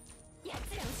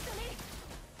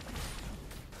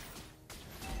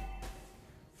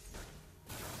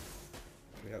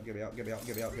 Get me out.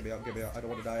 I don't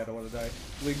want to die.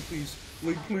 Link, please.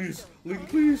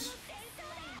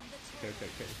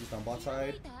 Okay. He's down bot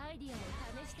side.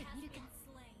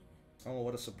 Oh,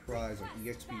 what a surprise. An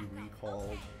EXP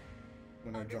recalled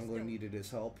when our jungler needed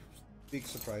his help. Big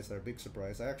surprise there, big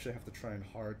surprise. I actually have to try and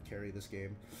hard carry this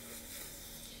game.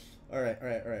 Alright.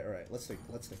 Let's think.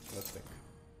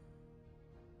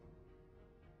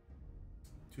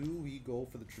 Do we go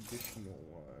for the traditional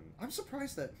one? I'm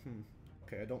surprised that...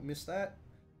 Okay, I don't miss that.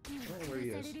 I don't know where he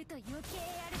is. Keep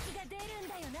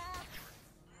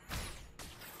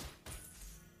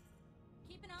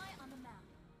an eye on the map.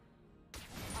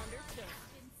 Understood.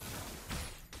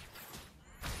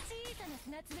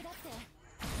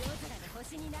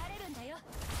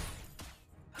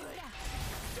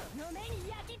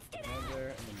 Down there,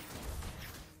 and then...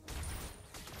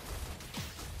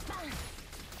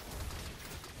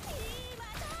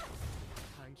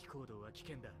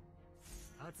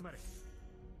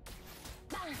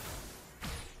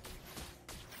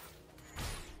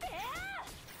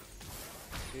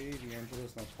 Okay, the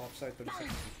Angela's now top side 30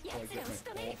 seconds before I get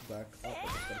my ult back up. I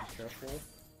just gotta be careful.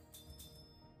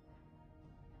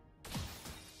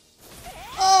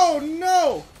 Oh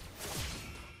no!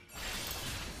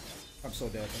 I'm so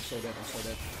dead.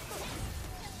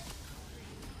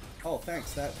 Oh,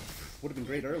 thanks. That would have been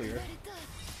great earlier.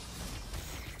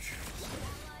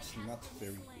 It's not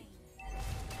very good.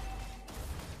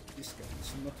 This guy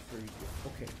is not very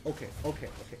good. Okay.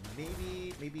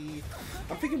 Maybe.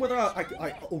 I'm thinking whether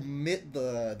I omit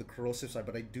the corrosive side,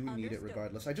 but I do need it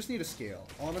regardless. I just need a scale.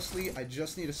 Honestly, I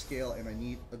just need a scale, and I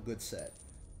need a good set.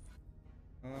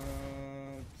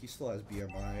 He still has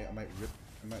BMI. I might whip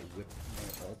my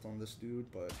ult on this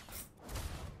dude, but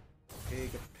okay,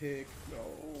 get the pick. No.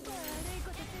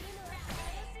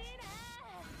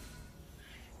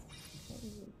 Oh,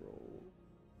 bro.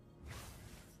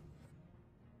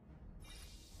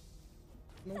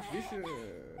 No vision. I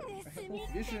have no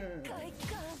vision. I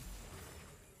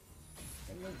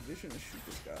have no vision to shoot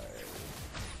this guy.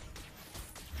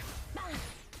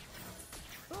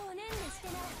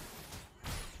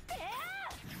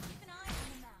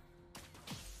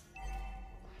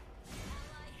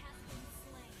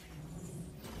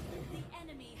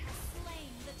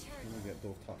 I'm gonna get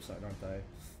both top side, aren't I?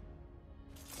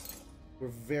 We're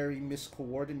very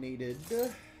miscoordinated.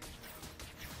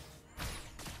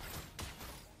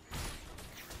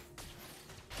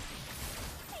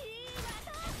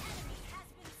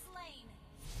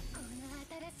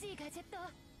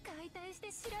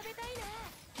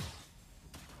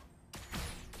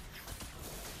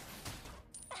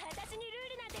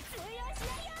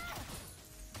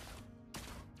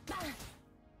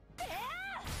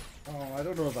 Oh, I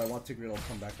don't know if I want Tigreal to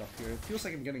come back up here. It feels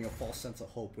like I'm getting a false sense of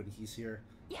hope when he's here.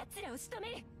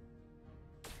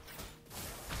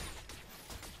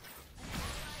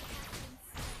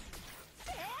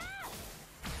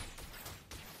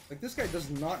 Like, this guy does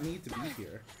not need to be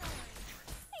here.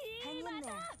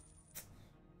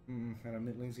 And our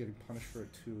mid lane's getting punished for it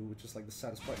too, which is like the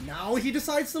saddest part. Now he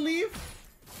decides to leave?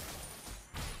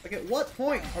 Like, at what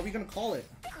point are we gonna call it?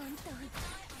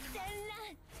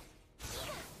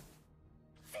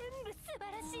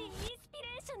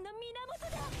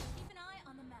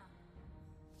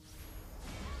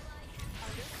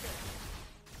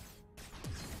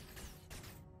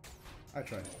 I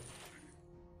tried.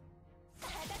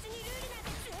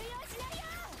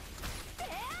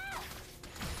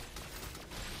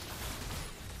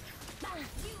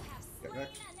 Get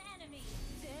wrecked.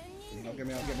 Get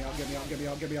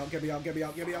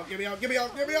me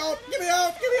out,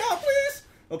 please!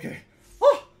 Okay.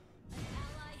 Oh!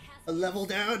 A level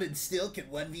down and still can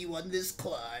 1v1 this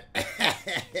Claude.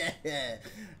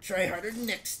 Try harder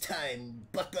next time,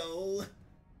 bucko!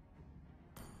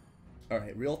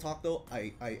 Alright, real talk though,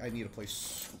 I need to play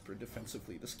super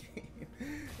defensively this game.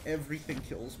 Everything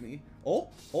kills me. Oh,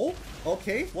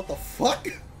 okay, what the fuck?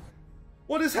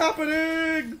 What is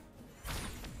happening?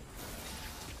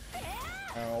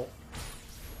 Ow.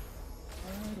 I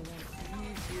don't want to be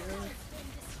here.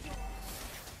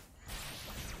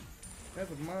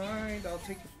 Never mind, I'll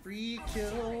take the free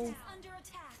kill.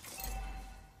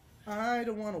 I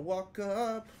don't want to walk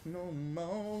up no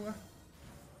more.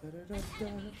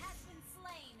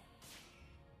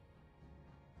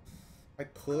 I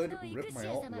could rip my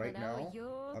ult right now.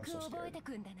 I'm so scared.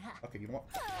 Okay, you know what?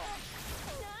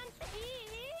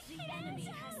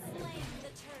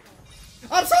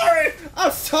 I'm sorry!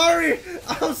 I'm sorry!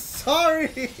 I'm sorry!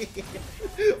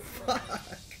 Fuck.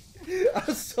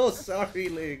 I'm so sorry,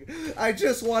 Ling. I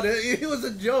just wanted. It was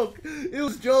a joke. It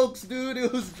was jokes, dude.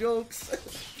 It was jokes.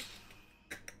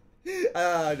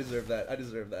 I deserve that. I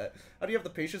deserve that. How do you have the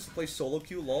patience to play solo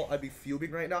queue? Lol, I'd be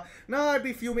fuming right now. No, I'd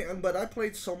be fuming, but I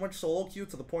played so much solo queue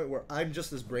to the point where I'm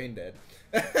just as brain dead.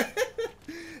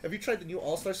 Have you tried the new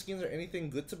All-Star skins or anything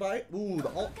good to buy? Ooh,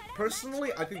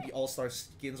 personally, I think the All-Star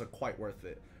skins are quite worth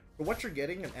it. For what you're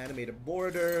getting, an animated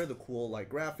border, the cool like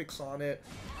graphics on it.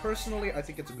 Personally, I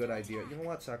think it's a good idea. You know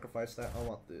what? Sacrifice that. I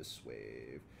want this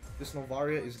wave. This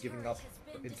Novaria is giving up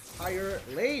the entire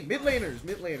lane. Mid laners,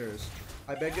 mid laners.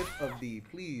 I beg it of thee,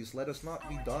 please. Let us not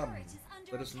be dumb.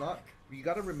 Let us not. You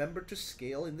gotta remember to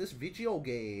scale in this video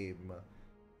game.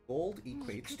 Gold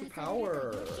equates to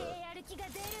power.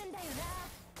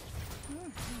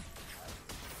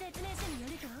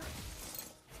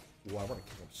 Ooh, I want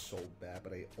to kill him so bad,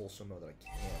 but I also know that I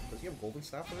can't. Does he have golden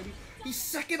staff already? He's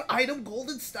second item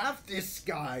golden staff. This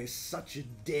guy is such a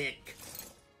dick.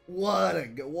 What a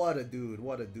dude. What a dude.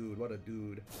 What a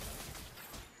dude.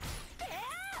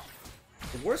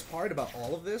 The worst part about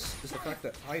all of this is the fact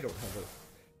that I don't have a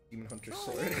Demon Hunter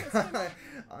sword.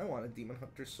 I want a Demon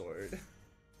Hunter sword.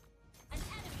 An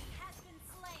enemy has been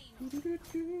slain. An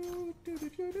enemy has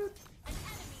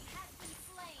been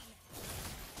slain.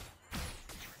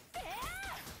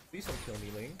 Please don't kill me,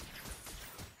 Ling.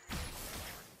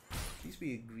 Please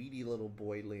be a greedy little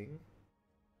boy, Ling.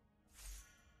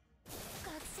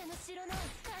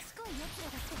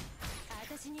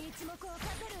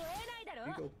 Here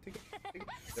you go, take it, take it.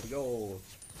 There we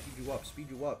go. Speed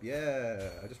you up, yeah.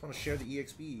 I just want to share the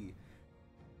EXP.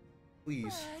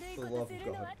 Please, for the love of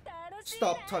God.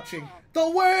 Stop touching the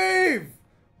wave!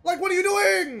 Like, what are you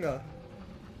doing?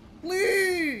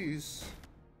 Please!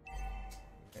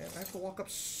 Man, I have to walk up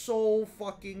so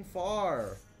fucking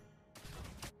far.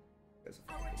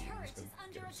 Our turret is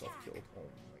under attack. Killed. Oh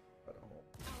my God,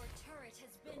 Our turret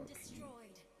has been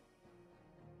destroyed.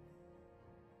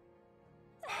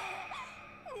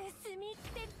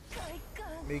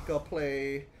 Make a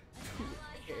play to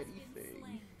anything.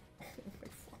 Oh my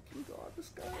fucking God, this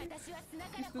guy.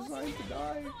 He's designed to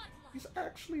die. He's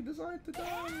actually designed to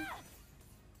die.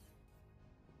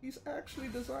 He's actually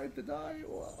designed to die.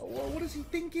 What is he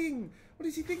thinking? What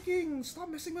is he thinking? Stop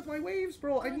messing with my waves,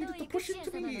 bro. I needed to push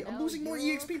into me. I'm losing more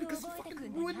EXP because he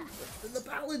fucking ruined the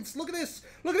balance. Look at this.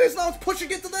 Look at this. Now it's pushing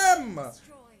it to them.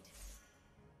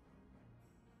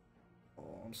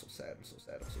 Oh, I'm so sad. I'm so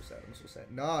sad. I'm so sad. I'm so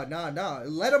sad. Nah.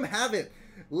 Let him have it.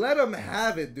 Let him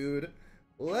have it, dude.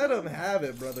 Let him have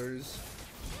it, brothers.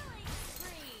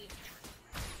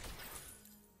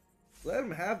 Let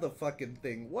him have the fucking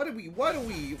thing. What are we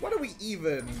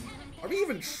even? Are we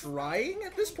even trying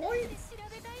at this point?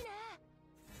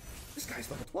 This guy's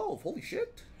level 12. Holy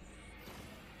shit.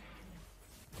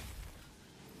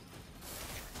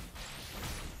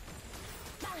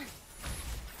 I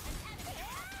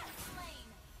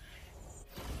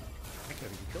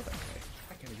can't even kill that guy.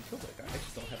 I can't even kill that guy. I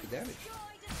just don't have the damage.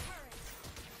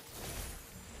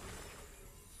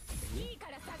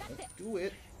 Let's do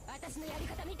it.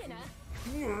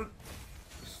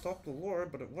 Stop the lore,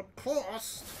 but at what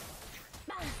cost?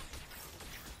 No,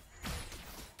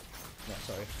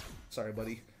 sorry. Sorry,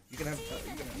 buddy. You can have that.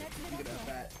 You can have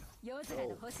that. Oh,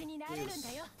 please.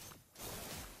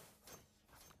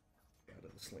 Out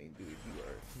of this lane, dude. You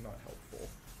are not helpful.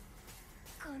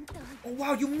 Oh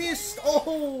wow, you missed!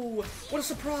 Oh, what a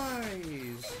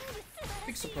surprise!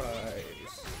 Big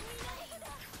surprise.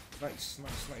 Nice. I'm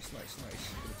gonna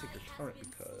take your turret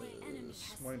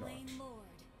because why not?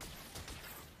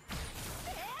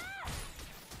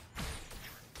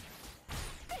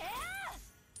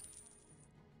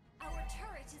 Our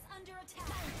turret is under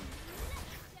attack.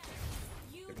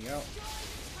 Get me out.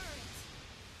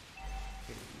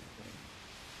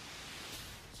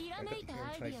 I got the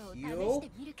anti-heal.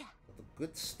 Got the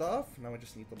good stuff. Now I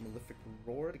just need the Mythic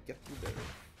roar to get through there.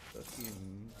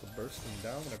 To burst him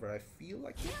down whenever I feel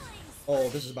like it. Oh,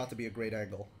 this is about to be a great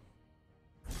angle.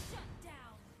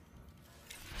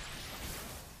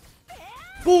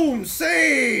 Boom!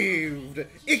 Saved!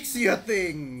 Ixia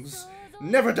things!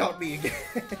 Never doubt me again.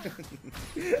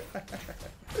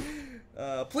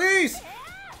 Please!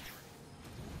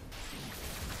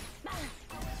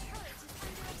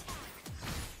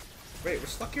 Wait, we're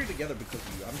stuck here together because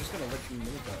of you. I'm just gonna let you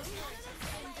know that.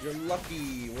 You're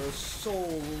lucky. We're so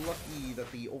lucky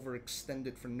that they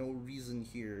overextended for no reason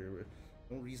here.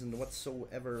 No reason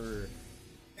whatsoever.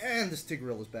 And this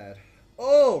Tigreal is bad.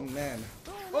 Oh, man.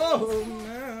 Oh,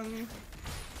 man.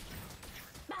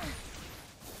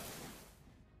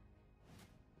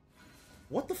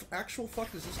 What the actual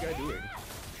fuck is this guy doing?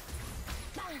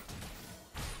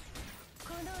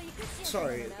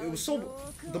 Sorry, it was so...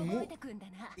 The move...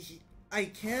 I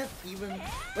can't even...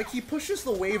 Like, he pushes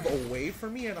the wave away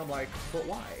from me, and I'm like, but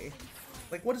why?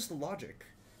 Like, what is the logic?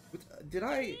 Did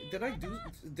I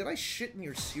shit in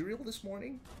your cereal this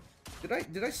morning?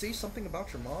 Did I say something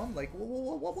about your mom? Like,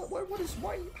 what is...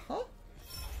 Why? Huh?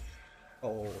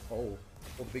 Oh,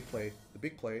 the big play, the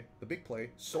big play, the big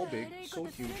play. So big, so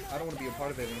huge. I don't want to be a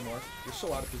part of it anymore. You're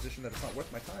so out of position that it's not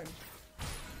worth my time.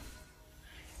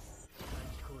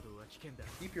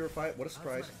 Purify, what a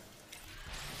surprise.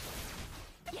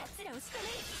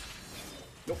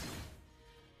 Nope.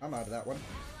 I'm out of that one.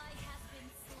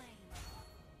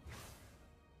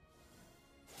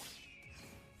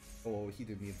 Oh, he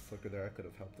didn't need a flicker there. I could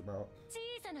have helped him out.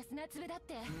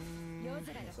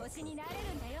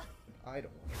 I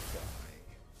don't want to die.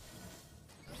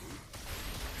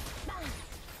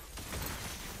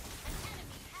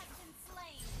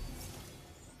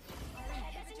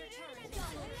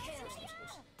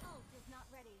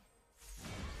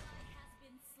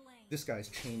 This guy's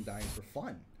chain dying for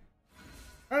fun.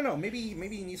 I don't know. Maybe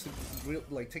he needs to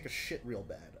take a shit real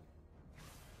bad.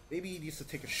 Maybe he needs to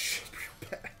take a shit real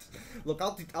bad. Look,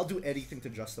 I'll do anything to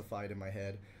justify it in my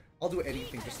head. I'll do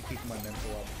anything just to keep my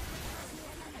mental up.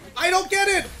 I don't get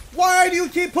it! Why do you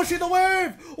keep pushing the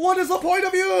wave? What is the point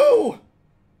of you?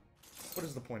 What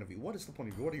is the point of you? What is the point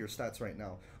of you? What are your stats right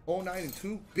now? 0, 9, and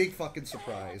 2? Big fucking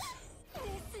surprise.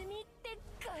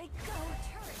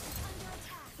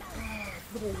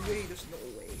 No way, there's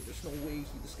no way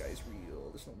this guy's real.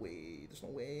 There's no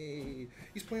way.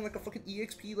 He's playing like a fucking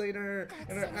EXP laner,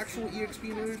 and our actual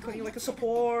EXP laner is playing like a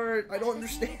support. I don't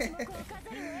understand.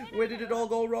 Where did it all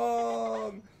go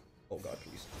wrong? Oh god,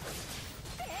 please.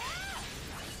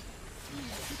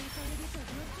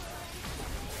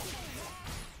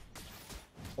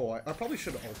 Oh, I probably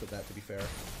should have ulted that, to be fair.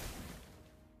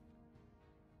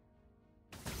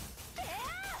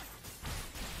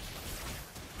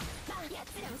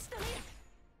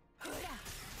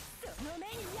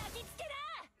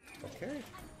 Okay,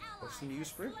 what's the new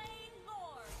sprint?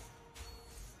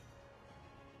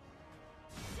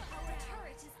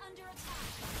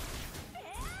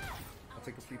 I'll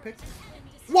take a free pick.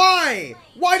 Why?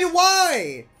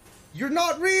 Why? You're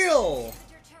not real!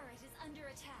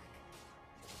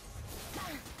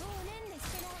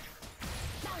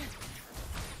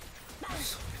 I'm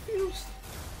so confused.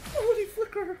 Why would he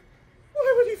flicker?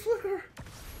 Why would he flicker?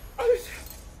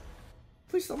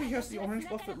 Please tell me he has the orange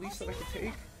buff at least that I could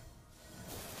take.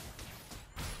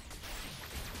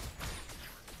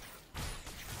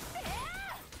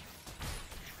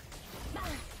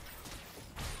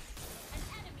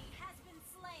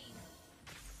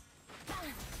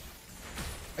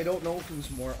 I don't know who's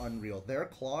more unreal, their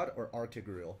Claude or our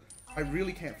Tigreal. I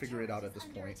really can't figure it out at this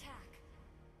point.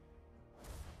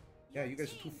 Yeah, you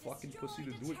guys are too fucking pussy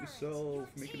to do it yourself.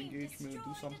 Make an engagement,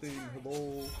 do something.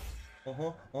 Hello.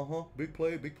 Big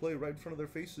play right in front of their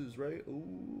faces, right?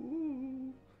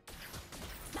 Ooh.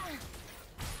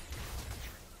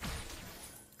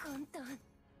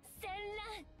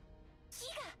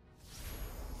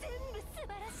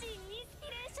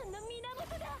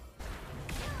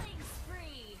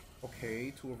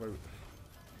 Okay, two of our...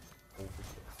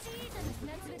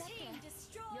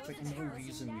 It's like no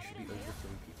reason we should be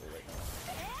overthrowing people right now.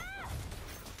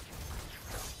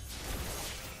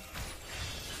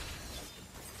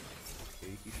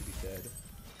 Okay, he should be dead.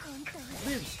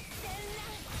 Lives!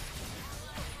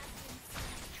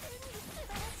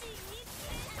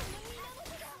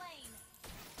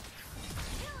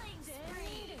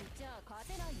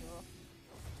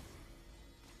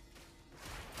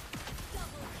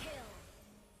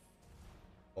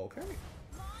 Okay.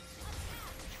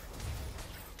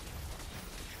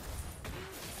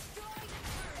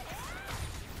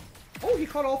 Oh, he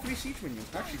caught all 3 siege minions.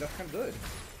 Actually, that's kind of good.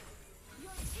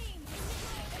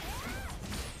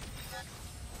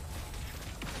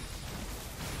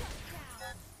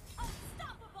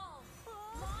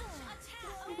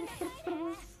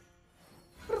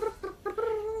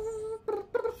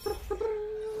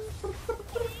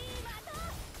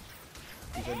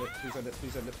 Please end it, please end it,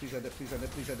 please end it, please end it, please end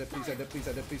it, please end it, please end it, please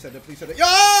end it, please end it, please end it.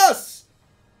 Yes!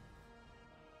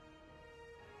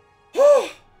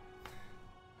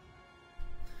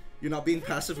 You're not being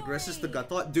passive aggressive to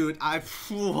Gatot, dude.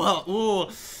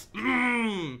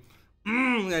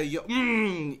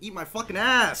 Eat my fucking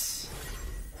ass.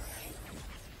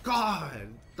 God,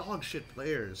 dog shit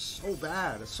players, so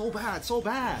bad, so bad, so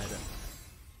bad.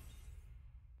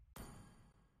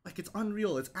 Like, it's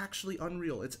unreal. It's actually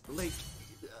unreal. It's like,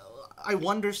 I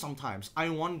wonder sometimes. I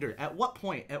wonder at what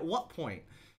point.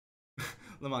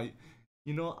 Lemma,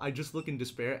 you know, I just look in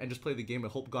despair and just play the game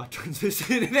and hope God turns this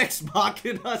in an Ex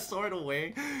Machina sort of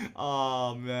way.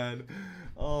 Oh man.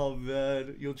 Oh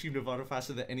man. You'll achieve Nirvana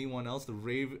faster than anyone else. The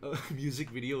rave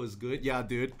music video is good. Yeah,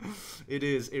 dude. It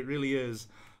is. It really is.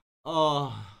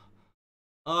 I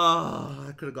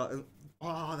could have gotten.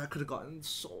 Oh, that could have gotten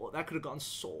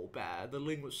so bad. The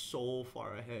Ling was so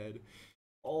far ahead.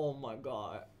 Oh my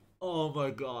god. Oh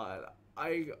my god.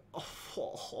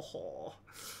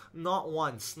 Not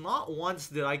once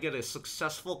did I get a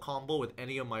successful combo with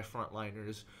any of my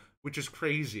frontliners, which is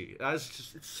crazy.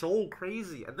 It's so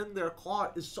crazy. And then their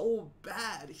claw is so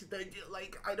bad.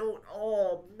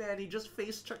 Oh man, he just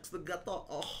face checks the Gata.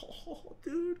 Oh,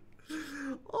 dude.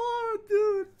 Oh,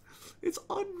 dude. It's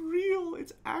unreal.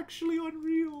 It's actually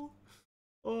unreal.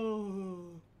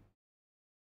 Oh.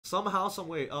 Somehow,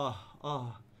 someway.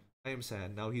 I am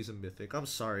sad. Now he's a mythic. I'm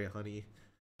sorry, honey.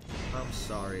 I'm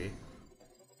sorry.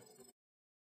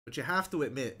 But you have to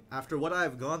admit, after what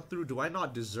I've gone through, do I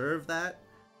not deserve that?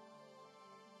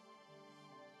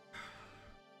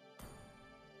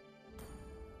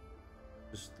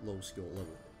 Just low skill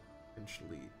level.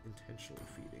 Intentionally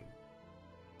feeding.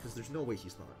 Because there's no way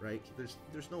he's not, right?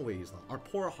 There's no way he's not. Our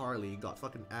poor Harley got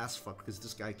fucking ass fucked because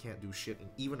this guy can't do shit, and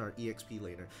even our EXP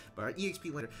laner. But our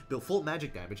EXP laner built full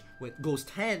magic damage, goes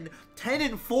 10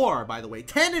 and 4, by the way.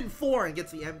 10 and 4 and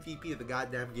gets the MVP of the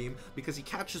goddamn game because he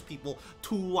catches people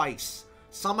twice.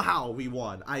 Somehow we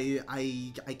won.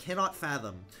 I cannot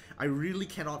fathom. I really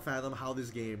cannot fathom how this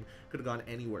game could have gone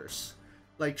any worse.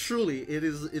 Like, truly, it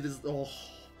is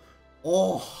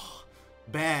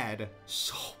bad.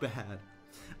 So bad.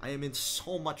 I am in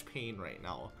so much pain right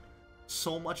now.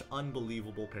 So much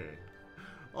unbelievable pain.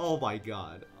 Oh my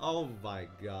god. Oh my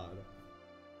god.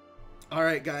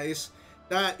 Alright guys,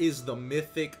 that is the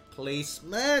Mythic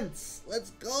placements.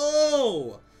 Let's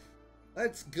go!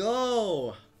 Let's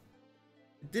go!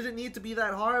 It didn't need to be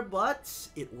that hard, but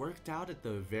it worked out at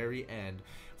the very end.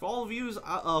 For all of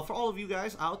you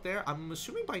guys out there, I'm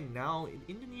assuming by now in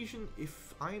Indonesian,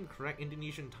 if I am correct,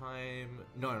 Indonesian time.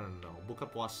 No. Buka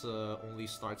puasa only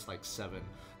starts like 7.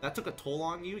 That took a toll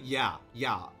on you? Yeah.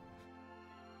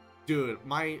 Dude,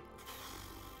 my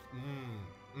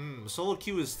solo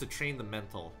queue is to train the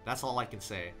mental. That's all I can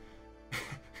say.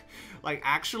 Like,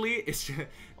 actually, it's just,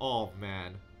 oh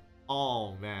man,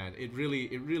 it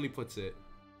really puts it.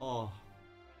 Oh,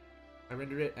 I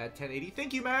render it at 1080.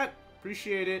 Thank you, Matt.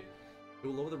 Appreciate it. It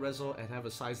will lower the reso and have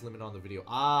a size limit on the video.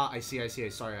 Ah, I see.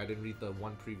 Sorry, I didn't read the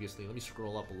one previously. Let me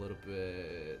scroll up a little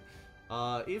bit.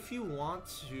 If you want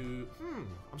to,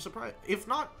 I'm surprised. If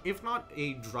not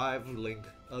a Drive link,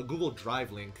 a Google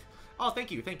Drive link. Oh, thank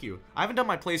you. I haven't done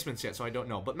my placements yet, so I don't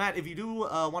know. But Matt, if you do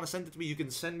want to send it to me, you can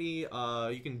send me,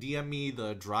 you can DM me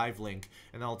the Drive link,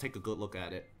 and I'll take a good look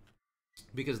at it.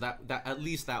 Because that at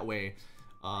least that way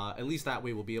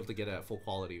we'll be able to get it at full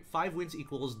quality. 5 wins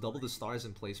equals double the stars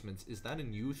in placements. Is that a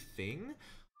new thing?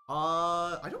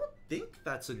 I don't think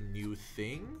that's a new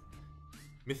thing.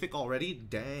 Mythic already?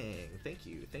 Dang. Thank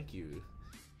you.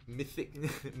 Mythic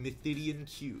Mythidian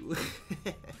Q.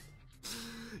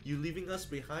 You leaving us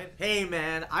behind? Hey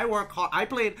man, I work hard.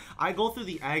 I go through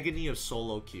the agony of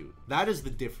solo queue. That is the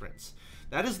difference.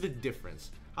 How does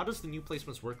the new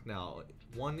placements work now?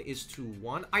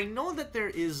 1:1. I know that there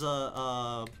is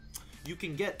a you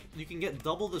can get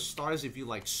double the stars if you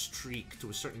like streak to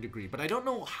a certain degree, but I don't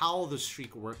know how the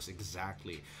streak works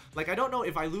exactly. Like, I don't know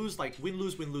if I lose, like win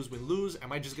lose,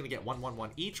 am I just gonna get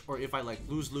 1-1-1 each, or if I like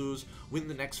lose, win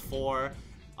the next 4,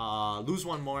 lose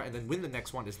 1 more, and then win the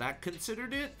next one. Is that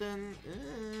considered it? Then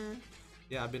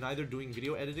yeah, I've been either doing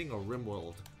video editing or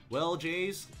RimWorld. Well,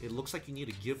 Jays, it looks like you need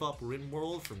to give up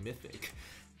RimWorld for Mythic.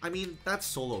 I mean, that's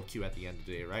solo queue at the end of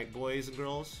the day, right, boys and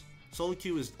girls? Solo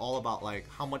queue is all about, like,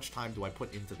 how much time do I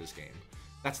put into this game?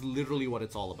 That's literally what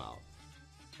it's all about.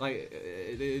 Like,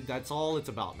 that's all it's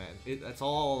about, man. That's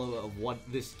all of what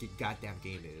this goddamn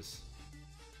game is.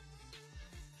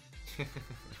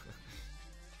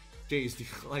 Jays, do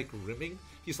you like rimming?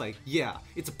 He's like, yeah,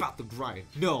 it's about the grind.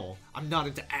 No, I'm not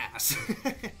into ass.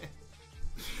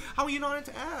 How are you not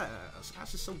into ass?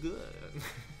 Ass is so good.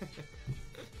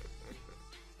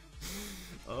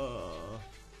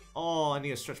 need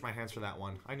to stretch my hands for that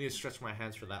one. I need to stretch my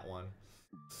hands for that one.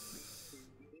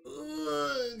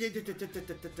 The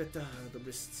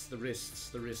wrists, the wrists,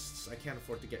 the wrists. I can't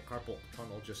afford to get carpal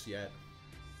tunnel just yet.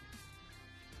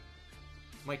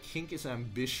 My kink is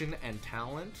ambition and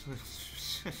talent.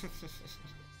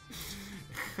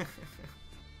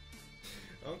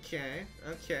 Okay,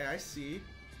 okay, I see.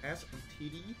 Ass and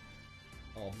titty.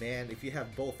 Oh man, if you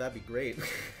have both, that'd be great.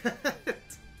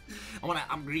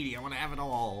 I'm greedy. I wanna have it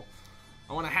all.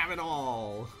 I wanna have it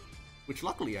all. Which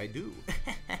luckily I do.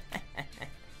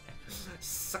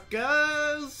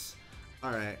 Suckers!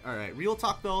 Alright. Real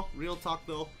talk though.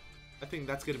 I think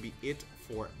that's gonna be it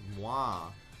for moi.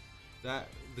 That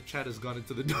the chat has gone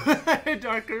into the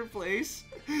darker place.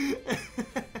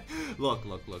 Look.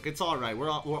 It's all right. We're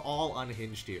all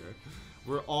unhinged here.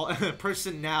 We're all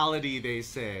personality, they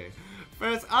say.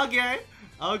 First, okay.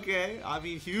 I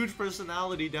mean, huge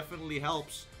personality definitely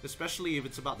helps, especially if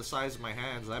it's about the size of my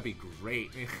hands. That'd be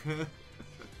great.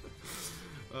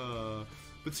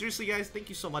 But seriously, guys, thank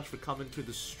you so much for coming to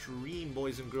the stream,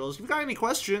 boys and girls. If you got any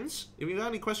questions,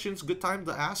 good time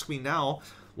to ask me now.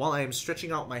 While I am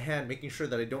stretching out my hand, making sure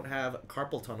that I don't have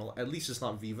carpal tunnel. At least it's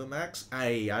not Viva Max.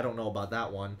 I don't know about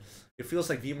that one. It feels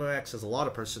like Viva Max has a lot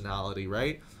of personality,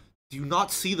 right? Do you not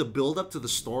see the build up to the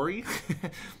story?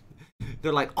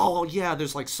 They're like, oh yeah,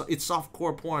 there's like it's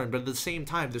softcore porn, but at the same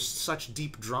time, there's such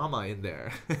deep drama in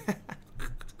there.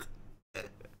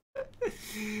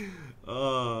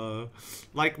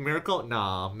 Like Miracle?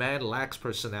 Nah, man lacks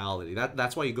personality.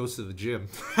 That's why he goes to the gym.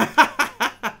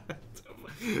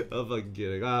 I'm fucking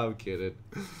kidding. I'm kidding.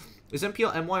 Is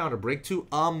MPL MY on a break too?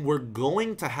 We're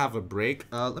going to have a break.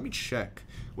 Let me check.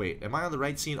 Wait, am I on the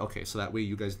right scene? Okay, so that way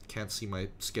you guys can't see my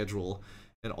schedule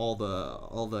and all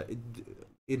the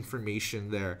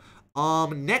information there.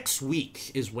 Next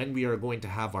week is when we are going to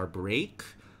have our break.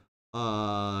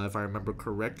 If I remember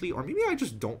correctly, or maybe I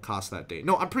just don't cast that day.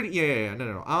 No, I'm pretty. Yeah.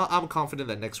 No. I'm confident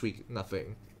that next week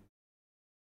nothing.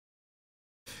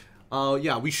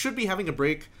 Yeah, we should be having a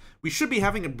break. We should be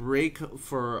having a break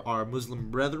for our Muslim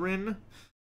brethren.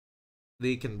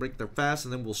 They can break their fast,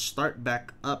 and then we'll start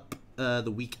back up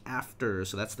the week after.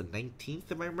 So that's the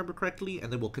 19th, if I remember correctly,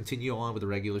 and then we'll continue on with the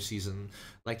regular season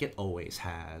like it always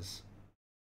has.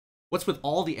 What's with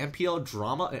all the MPL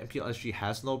drama? MPL SG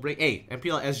has no break. Hey,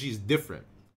 MPL SG is different.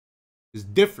 It's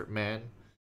different, man.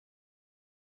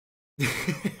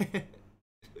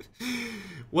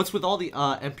 What's with all the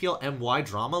MPL MY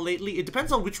drama lately? It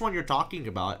depends on which one you're talking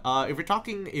about.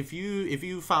 If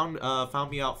you found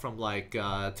me out from like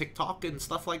TikTok and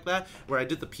stuff like that, where I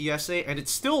did the PSA, and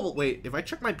it's still, wait, if I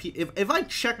check my if I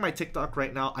check my TikTok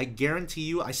right now, I guarantee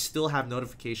you I still have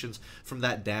notifications from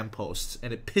that damn post,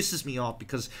 and it pisses me off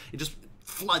because it just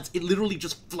floods. It literally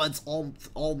just floods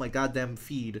all my goddamn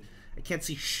feed. I can't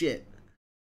see shit.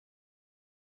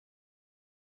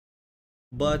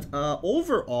 But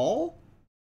overall,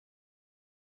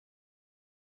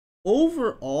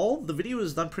 the video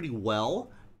is done pretty well.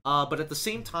 But at the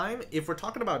same time, if we're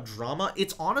talking about drama,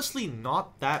 it's honestly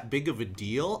not that big of a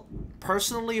deal.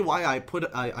 Personally, why I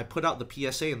put out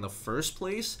the PSA in the first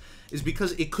place is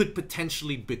because it could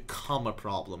potentially become a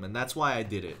problem, and that's why I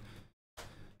did it.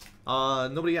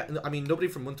 Nobody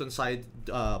from Muntun's side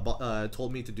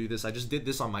told me to do this. I just did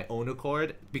this on my own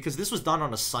accord because this was done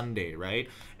on a Sunday, right?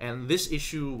 And this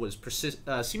issue was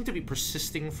seemed to be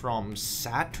persisting from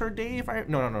Saturday,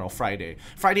 Friday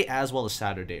as well as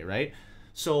Saturday, right?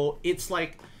 So it's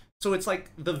like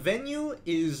the venue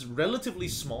is relatively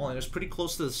small and it's pretty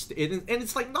close to the stage, and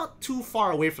it's like not too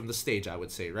far away from the stage, I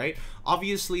would say, right?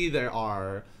 Obviously there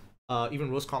are.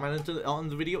 Even Rose commented on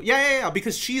the video. Yeah,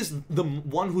 because she is the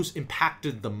one who's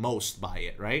impacted the most by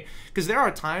it, right? Because there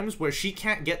are times where she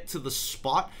can't get to the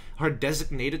spot, her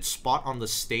designated spot on the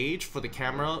stage for the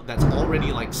camera that's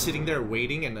already like sitting there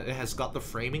waiting and it has got the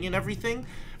framing and everything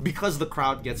because the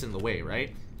crowd gets in the way,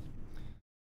 right?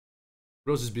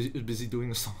 Rose is busy doing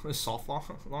the soft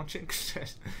launching.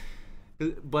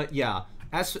 But yeah,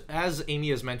 as Amy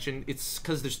has mentioned, it's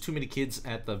because there's too many kids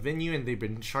at the venue and they've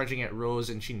been charging at Rose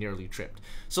and she nearly tripped.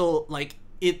 So like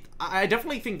I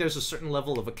definitely think there's a certain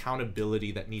level of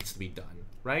accountability that needs to be done,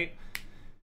 right?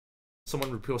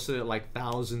 Someone reposted it like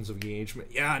thousands of engagement.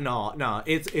 Yeah, no,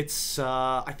 it's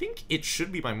I think it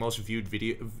should be my most viewed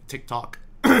video TikTok.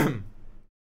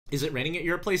 Is it raining at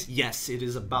your place? Yes, it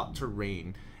is about to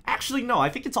rain. Actually, no, I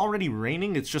think it's already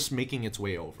raining. It's just making its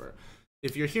way over.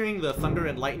 If you're hearing the thunder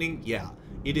and lightning, yeah,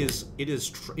 it is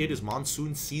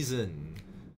monsoon season.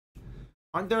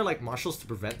 Aren't there like marshals to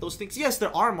prevent those things? Yes,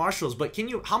 there are marshals, but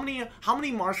how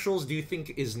many marshals do you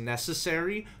think is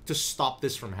necessary to stop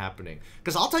this from happening?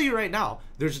 Because I'll tell you right now,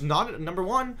 there's not, number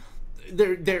one,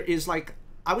 there is like,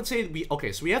 I would say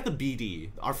so we have the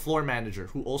BD, our floor manager,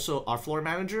 who also our floor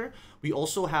manager. We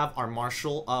also have our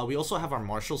marshal. We also have our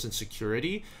marshals in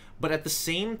security. But at the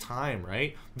same time,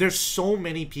 right? There's so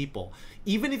many people.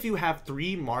 Even if you have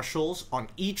 3 marshals on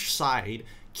each side,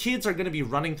 kids are gonna be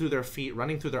running through their feet,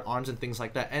 running through their arms, and things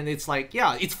like that. And it's like,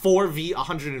 yeah, it's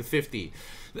 4v150.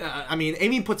 I mean,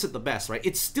 Amy puts it the best, right?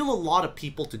 It's still a lot of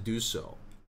people to do so.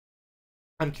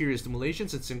 I'm curious, do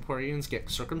Malaysians and Singaporeans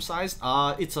get circumcised?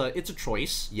 It's a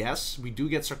choice. Yes, we do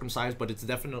get circumcised, but it's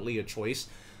definitely a choice,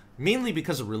 mainly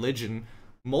because of religion,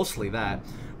 mostly that.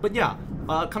 But yeah,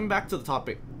 coming back to the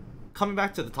topic,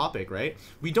 right?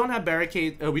 We don't have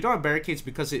barricades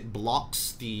because it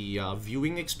blocks the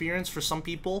viewing experience for some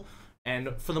people.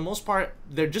 And for the most part,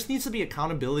 there just needs to be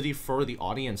accountability for the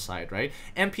audience side, right?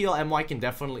 MPL-MY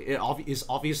is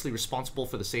obviously responsible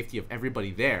for the safety of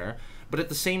everybody there, but at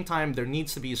the same time, there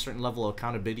needs to be a certain level of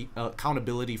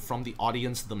accountability from the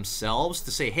audience themselves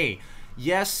to say, hey,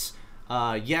 yes,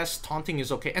 taunting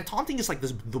is okay, and taunting is like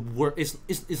is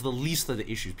the least of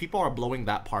the issues. People are blowing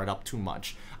that part up too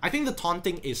much. I think the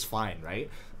taunting is fine,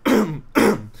 right?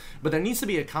 But there needs to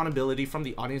be accountability from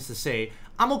the audience to say,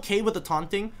 I'm okay with the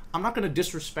taunting. I'm not going to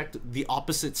disrespect the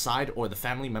opposite side or the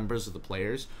family members of the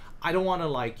players. I don't want to,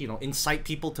 like, you know, incite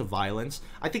people to violence.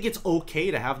 I think it's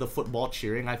okay to have the football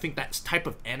cheering. I think that type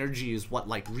of energy is what,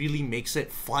 like, really makes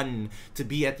it fun to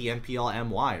be at the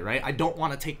MPL-MY, right? I don't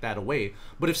want to take that away.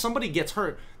 But if somebody gets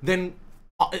hurt, then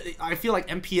I feel like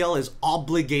MPL is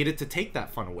obligated to take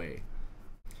that fun away.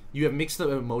 You have mixed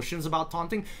emotions about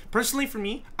taunting. Personally, for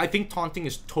me, I think taunting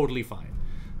is totally fine.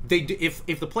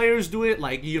 If the players do it,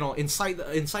 like, you know, incite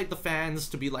the fans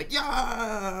to be like,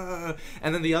 yeah,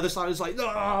 and then the other side is like,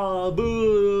 ah,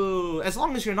 boo. As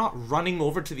long as you're not running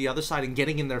over to the other side and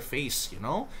getting in their face, you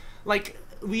know, like,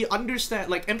 we understand.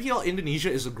 Like, MPL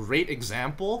Indonesia is a great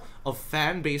example of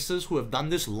fan bases who have done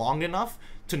this long enough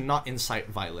to not incite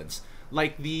violence.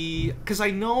 Like because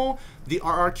I know the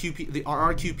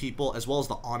RRQ people as well as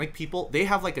the Onyx people, they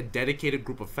have like a dedicated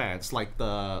group of fans, like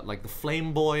the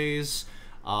Flame Boys,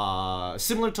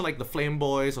 similar to like the Flame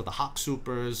Boys or the Hawk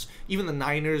Supers, even the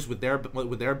Niners with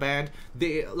their band.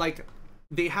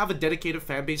 They have a dedicated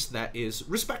fan base that is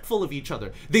respectful of each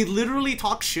other. They literally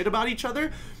talk shit about each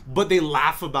other, but they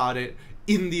laugh about it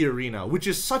in the arena, which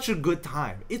is such a good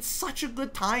time. It's such a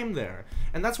good time there,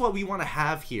 and that's what we want to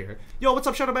have here. Yo, what's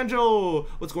up, Shadow Banjo?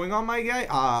 What's going on, my guy?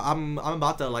 I'm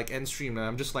about to like end stream, and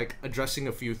I'm just like addressing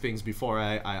a few things before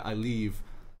I leave.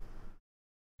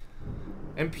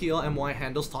 MPL-MY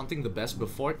handles taunting the best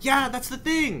before. Yeah, that's the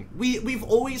thing. We've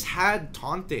always had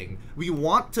taunting. We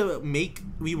want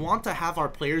to have our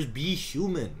players be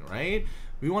human, right?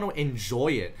 We want to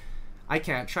enjoy it. I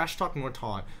can't trash talk nor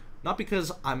taunt. Not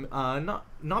because I'm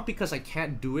not because I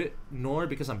can't do it, nor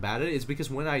because I'm bad at it. It's because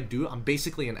when I do, I'm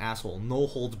basically an asshole. No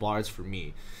holds bars for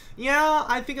me. Yeah,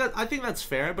 I think that's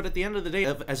fair. But at the end of the day,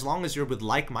 as long as you're with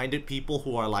like-minded people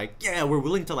who are like, yeah, we're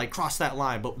willing to like cross that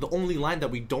line. But the only line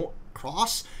that we don't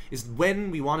cross is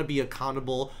when we want to be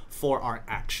accountable for our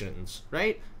actions,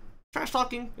 right? Trash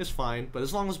talking is fine, but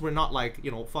as long as we're not like,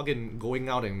 you know, fucking going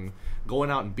out and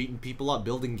beating people up,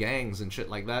 building gangs and shit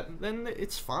like that, then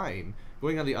it's fine.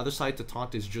 Going on the other side to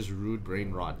taunt is just rude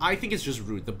brain rot. I think it's just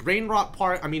rude. The brain rot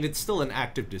part, I mean, it's still an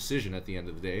active decision at the end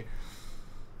of the day.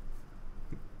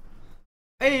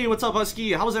 Hey, what's up,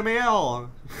 Husky? How's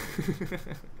MAL?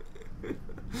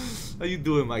 How you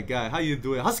doing, my guy? How you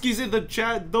doing? Husky's in the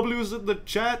chat. W's in the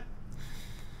chat.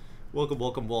 Welcome,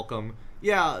 welcome, welcome.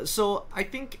 Yeah, so I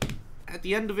think at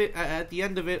the end of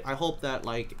it, I hope that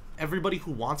like everybody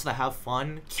who wants to have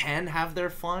fun can have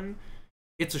their fun.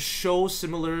 It's a show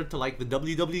similar to like the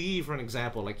WWE, for an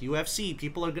example, like UFC.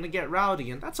 People are gonna get rowdy,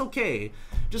 and that's okay.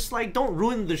 Just like don't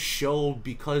ruin the show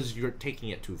because you're taking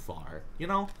it too far, you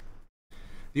know?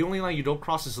 The only line you don't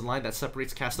cross is the line that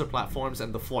separates caster platforms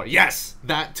and the floor. Yes,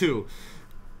 that too.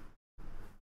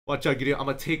 Watch out, Gideon. I'm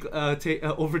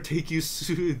gonna overtake you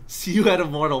soon. See you at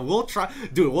Immortal. We'll try,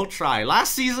 dude. We'll try.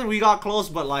 Last season we got close,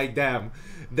 but like, damn,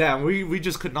 we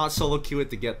just could not solo queue it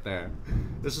to get there.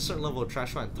 There's a certain level of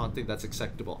trash and taunting that's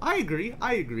acceptable. I agree.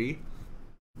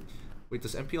 Wait,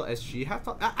 does MPL SG have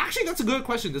taunt? Actually, that's a good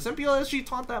question. Does MPL SG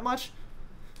taunt that much?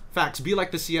 Facts. Be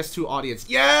like the CS2 audience.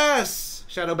 Yes,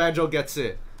 Shadow Banjo gets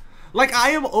it. Like,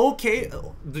 I am okay.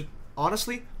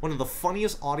 Honestly, one of the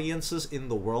funniest audiences in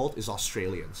the world is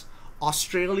Australians.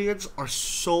 Australians are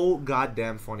so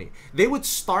goddamn funny. They would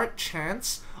start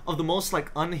chants of the most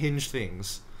like unhinged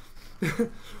things.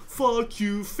 Fuck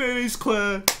you, FaZe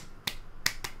Clan.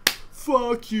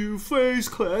 fuck you, Face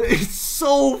Clan. It's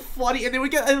so funny, and then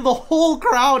and the whole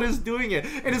crowd is doing it,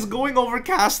 and it's going over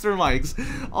caster mics.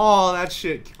 Oh, that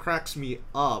shit cracks me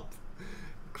up.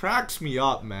 Cracks me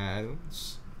up, man.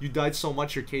 You died so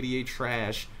much, your KDA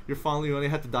trash. You're finally only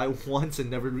had to die once and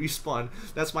never respawn.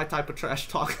 That's my type of trash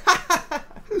talk.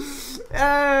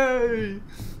 Hey!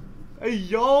 Hey,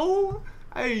 yo!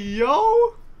 Hey,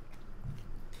 yo!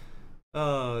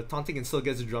 Taunting and still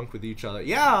gets drunk with each other.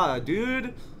 Yeah,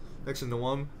 dude! Next in the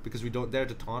one, because we don't dare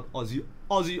to taunt Aussie,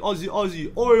 Aussie, Aussie,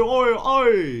 Aussie, oi, oi,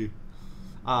 oi!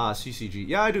 CCG.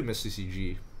 Yeah, I do miss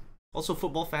CCG. Also,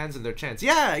 football fans and their chants.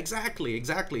 Yeah, exactly,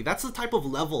 exactly. That's the type of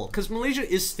level. Because Malaysia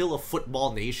is still a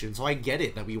football nation, so I get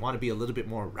it that we want to be a little bit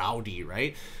more rowdy,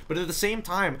 right? But at the same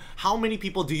time, how many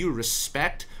people do you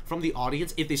respect from the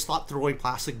audience if they stop throwing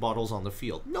plastic bottles on the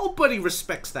field? Nobody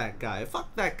respects that guy.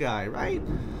 Fuck that guy, right?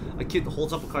 A kid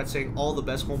holds up a card saying, all the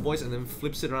best homeboys, and then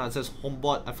flips it around and says,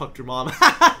 homebot, I fucked your mom.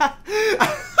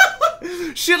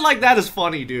 Shit like that is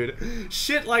funny, dude.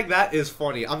 Shit like that is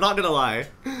funny. I'm not gonna lie.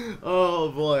 Oh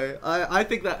boy, I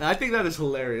think that is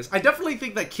hilarious. I definitely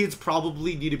think that kids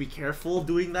probably need to be careful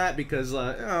doing that because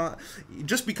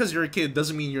just because you're a kid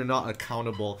doesn't mean you're not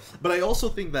accountable. But I also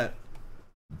think that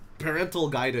parental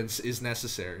guidance is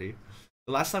necessary.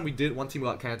 The last time we did, one team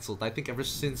got cancelled. I think ever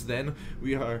since then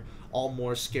we are all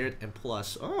more scared. And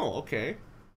plus, oh okay.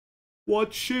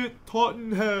 What shit,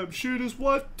 Tottenham? Shit is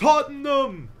what?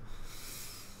 Tottenham!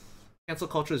 Cancel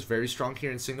culture is very strong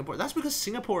here in Singapore. That's because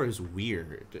Singapore is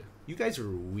weird. You guys are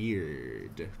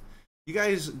weird. You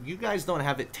guys don't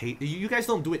have it. You guys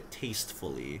don't do it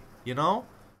tastefully. You know.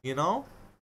 You know.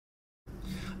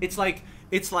 It's like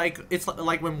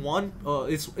when one.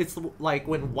 It's like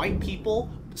when white people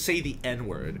say the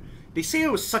N-word. They say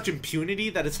it with such impunity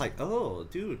that it's like, oh,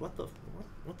 dude, what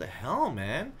the hell,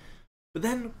 man. But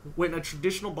then when a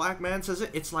traditional black man says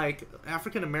it, it's like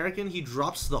African American. He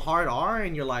drops the hard R,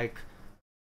 and you're like,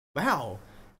 wow,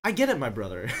 I get it, my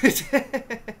brother.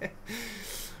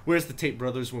 Where's the Tate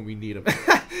brothers when we need them?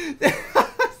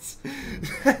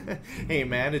 Hey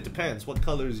man, it depends. What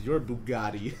color is your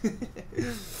Bugatti?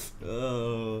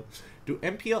 Do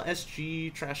MPL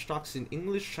SG trash talks in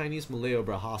English, Chinese, Malay, or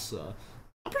Bahasa?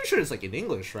 I'm pretty sure it's like in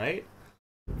English, right?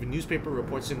 If a newspaper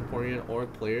reports Singaporean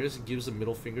org players and gives a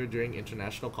middle finger during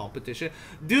international competition.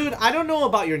 Dude, I don't know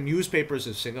about your newspapers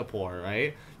in Singapore,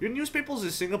 right? Your newspapers in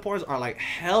Singapore are like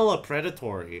hella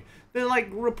predatory. They're like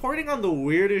reporting on the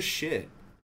weirdest shit.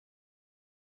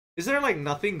 Is there like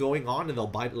nothing going on and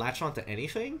they'll latch on to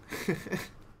anything?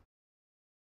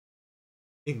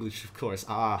 English, of course.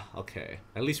 Ah, okay.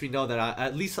 At least we know that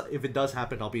at least if it does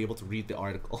happen, I'll be able to read the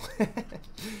article.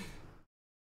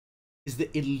 Is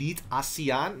the elite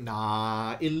ASEAN?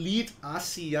 Nah, elite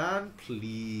ASEAN,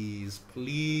 please,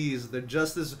 please. They're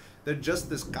just as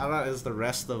karat as the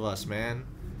rest of us, man.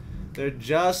 They're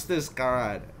just as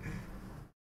karat.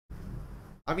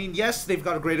 I mean, yes, they've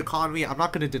got a great economy. I'm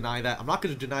not gonna deny that. I'm not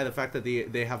gonna deny the fact that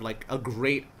they have like a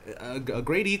great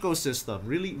ecosystem,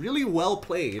 really well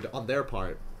played on their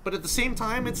part. But at the same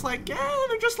time, it's like, yeah,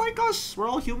 they're just like us. We're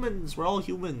all humans. We're all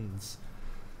humans.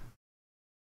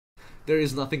 There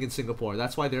is nothing in Singapore.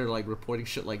 That's why they're like reporting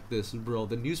shit like this, bro.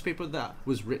 The newspaper that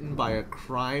was written by a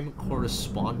crime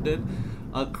correspondent.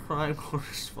 A crime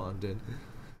correspondent.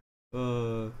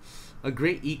 A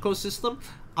great ecosystem?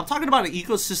 I'm talking about an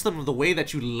ecosystem of the way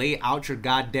that you lay out your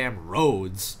goddamn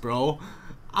roads, bro.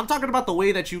 I'm talking about the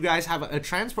way that you guys have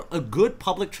a good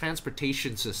public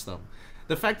transportation system.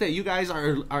 The fact that you guys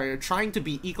are trying to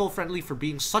be eco-friendly for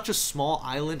being such a small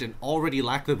island and already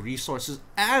lack the resources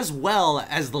as well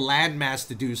as the landmass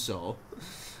to do so.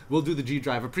 We'll do the G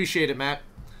drive. Appreciate it, Matt.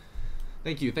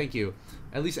 Thank you, thank you.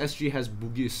 At least SG has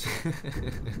boogies.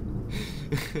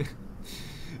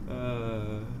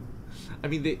 I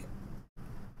mean,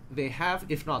 they have,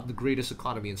 if not the greatest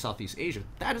economy in Southeast Asia.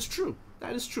 That is true.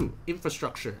 That is true.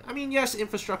 Infrastructure. I mean, yes,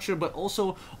 infrastructure, but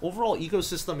also overall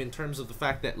ecosystem in terms of the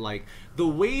fact that, like, the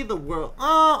way the world...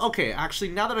 okay, actually,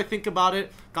 now that I think about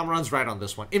it, Kamran's right on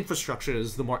this one. Infrastructure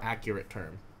is the more accurate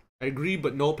term. I agree,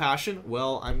 but no passion?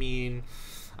 Well, I mean,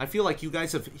 I feel like you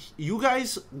guys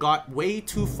got way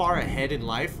too far ahead in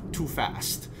life too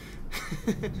fast.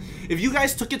 If you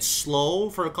guys took it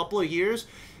slow for a couple of years,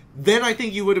 then I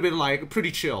think you would have been, like, pretty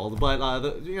chilled.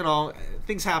 But, you know,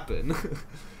 things happen.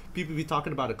 People be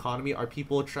talking about economy. Are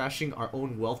people trashing our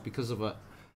own wealth because of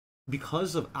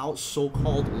our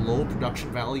so-called low production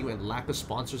value and lack of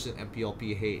sponsors in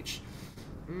MPLPH?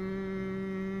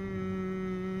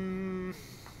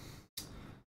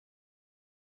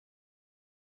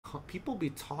 People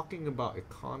be talking about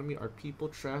economy. Are people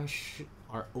trash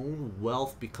our own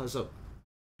wealth because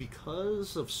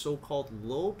because of so-called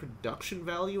low production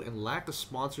value and lack of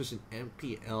sponsors in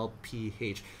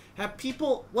MPLPH. Have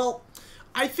people, well,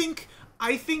 I think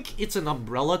it's an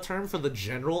umbrella term for the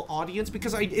general audience,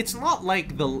 because it's not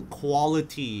like the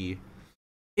quality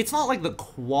of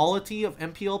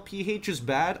MPLPH is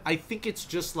bad. I think it's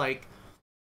just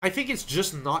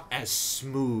not as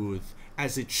smooth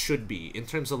as it should be in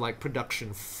terms of like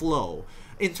production flow,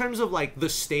 in terms of like the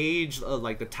stage,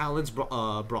 like the talents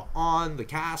brought on, the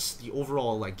cast, the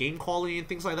overall like game quality and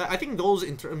things like that. I think those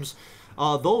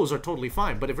those are totally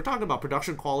fine. But if we're talking about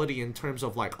production quality in terms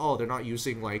of like, oh, they're not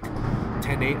using like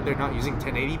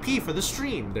 1080p for the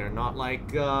stream, they're not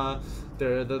like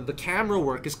the camera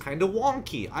work is kind of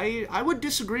wonky, I would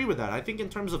disagree with that. I think in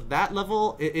terms of that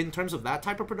level, in terms of that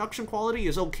type of production quality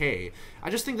is okay. I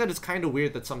just think that it's kind of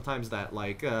weird that sometimes that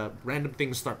like random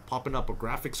things start popping up or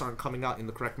graphics aren't coming out in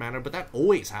the correct manner, but that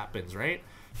always happens, right?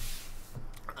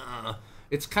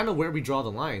 It's kind of where we draw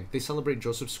the line. They celebrate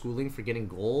Joseph Schooling for getting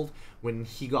gold when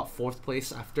he got 4th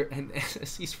place after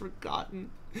NS. He's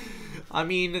forgotten. I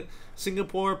mean,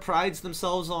 Singapore prides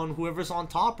themselves on whoever's on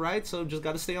top, right? So just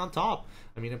gotta stay on top.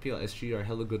 I mean, MPL SG are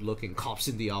hella good looking cops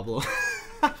in Diablo.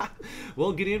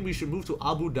 Well, Gideon, we should move to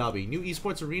Abu Dhabi. New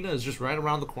esports arena is just right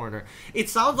around the corner. It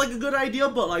sounds like a good idea,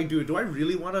 but like, dude, do I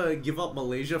really want to give up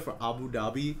Malaysia for Abu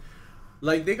Dhabi?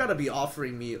 Like, they gotta be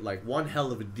offering me, like, one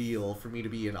hell of a deal for me to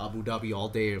be in Abu Dhabi all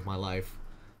day of my life.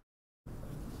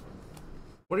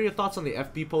 What are your thoughts on the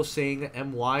FB post saying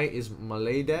MY is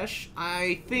Maladesh?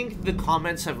 I think the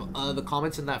comments in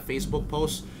that Facebook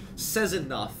post says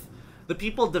enough. The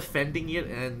people defending it,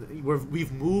 and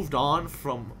we've moved on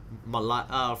from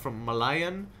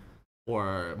Malayan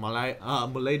or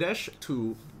Maladesh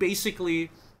to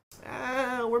basically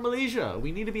we're Malaysia.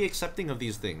 We need to be accepting of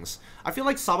these things. I feel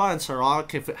like Sabah and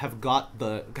Sarawak have got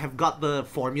the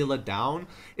formula down.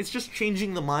 It's just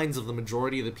changing the minds of the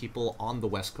majority of the people on the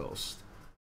West Coast.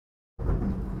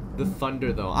 The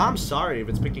thunder, though, I'm sorry if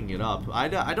it's picking it up. I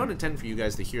don't intend for you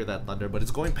guys to hear that thunder, but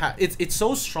it's going past. It's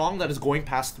so strong that it's going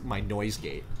past my noise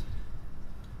gate.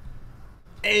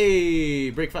 Hey,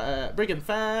 breaking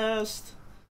fast.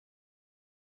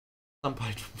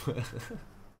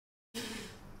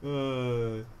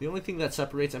 The only thing that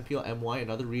separates MPL MY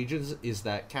and other regions is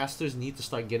that casters need to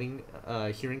start getting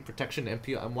hearing protection in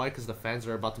MPL MY because the fans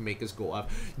are about to make us go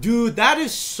up. Dude, that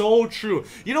is so true.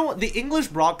 You know what? The English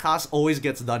broadcast always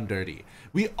gets done dirty.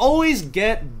 We always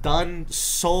get done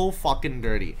so fucking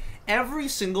dirty. Every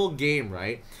single game,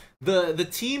 right? The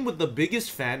team with the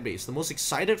biggest fan base, the most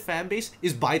excited fan base,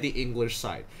 is by the English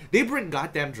side. They bring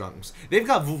goddamn drums. They've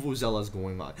got vuvuzelas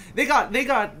going on. They got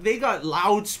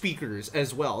loudspeakers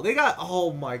as well. They got,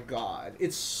 oh my god,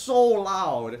 it's so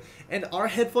loud. And our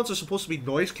headphones are supposed to be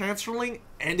noise canceling,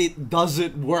 and it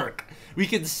doesn't work. We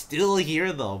can still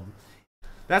hear them.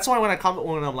 That's why when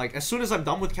I'm like, as soon as I'm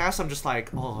done with cast, I'm just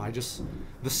like, oh,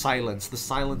 the silence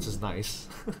is nice.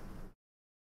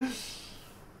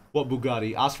 What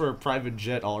Bugatti? Ask for a private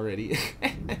jet already.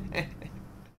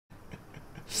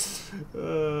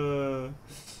 Yeah,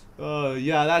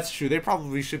 that's true. They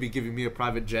probably should be giving me a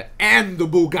private jet and the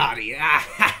Bugatti.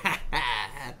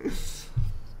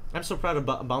 I'm so proud of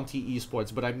Bounty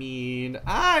Esports, but I mean,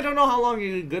 I don't know how long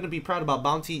you're gonna be proud about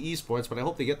Bounty Esports, but I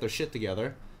hope they get their shit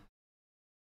together.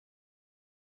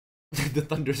 The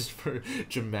thunders for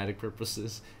dramatic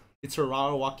purposes. It's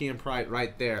Walking Pride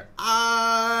right there.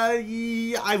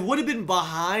 Yeah, I would have been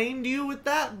behind you with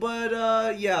that,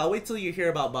 but yeah, wait till you hear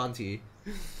about Bounty.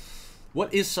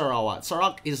 What is Sarawak?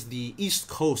 Sarawak is the east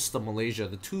coast of Malaysia.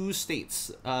 The two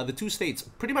states,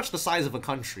 pretty much the size of a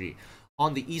country,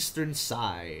 on the eastern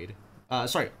side.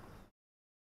 Sorry,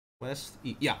 west.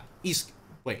 Yeah, east.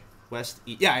 Wait, west.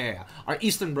 Yeah. Our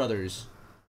eastern brothers.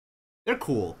 They're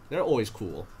cool. They're always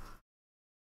cool.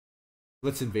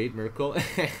 Let's invade Mirko.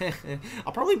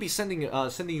 I'll probably be sending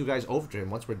you guys over to him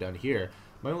once we're done here.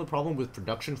 My only problem with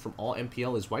production from all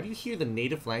MPL is, why do you hear the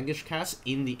native language cast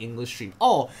in the English stream?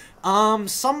 Oh,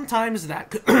 sometimes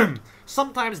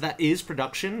that is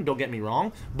production. Don't get me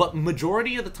wrong, but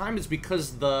majority of the time it's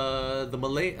because the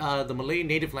Malay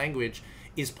native language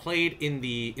is played in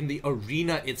the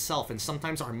arena itself, and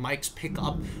sometimes our mics pick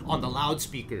up on the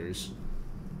loudspeakers.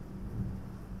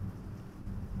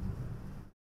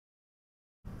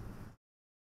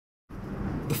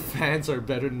 The fans are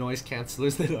better noise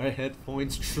cancelers than our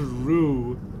headphones.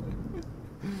 True.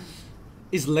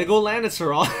 Is Legoland at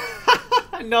Sarawak?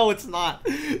 No, it's not.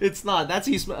 It's not.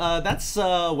 That's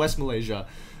West Malaysia.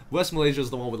 West Malaysia is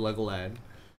the one with Legoland.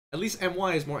 At least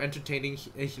MY is more entertaining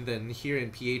than here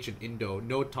in PH and Indo.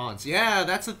 No taunts. Yeah,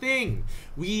 that's the thing.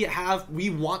 We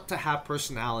want to have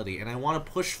personality, and I want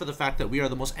to push for the fact that we are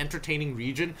the most entertaining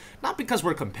region. Not because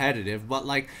we're competitive, but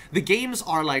like the games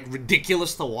are like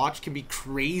ridiculous to watch, can be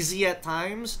crazy at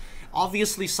times.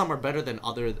 Obviously, some are better than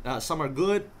other. Some are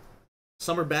good,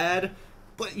 some are bad,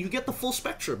 but you get the full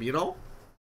spectrum, you know.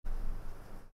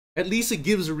 At least it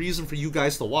gives a reason for you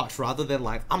guys to watch, rather than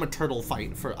like I'm a turtle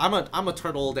fighting for I'm a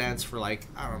turtle dance for like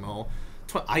I don't know.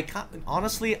 I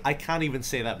can't even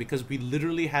say that because we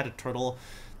literally had a turtle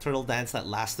dance that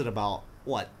lasted about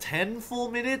what 10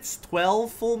 full minutes,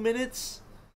 12 full minutes,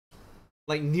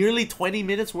 like nearly 20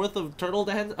 minutes worth of turtle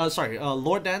dance.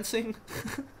 Lord dancing.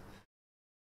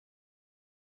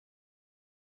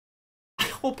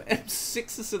 Hope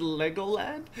M6 is in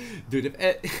Legoland. Dude,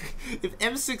 if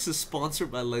M6 is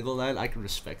sponsored by Legoland, I can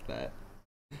respect that.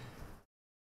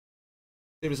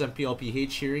 Same as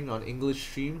MPLPH hearing on English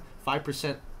stream.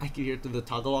 5% I can hear through the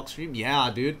Tagalog stream.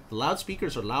 Yeah, dude. The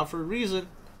loudspeakers are loud for a reason.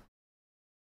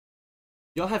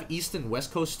 Y'all have East and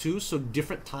West Coast too, so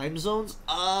different time zones?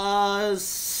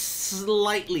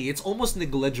 Slightly. It's almost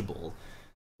negligible.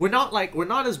 We're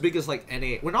not as big as like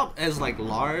NA. We're not as like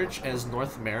large as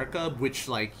North America, which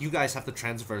like you guys have to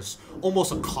transverse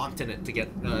almost a continent to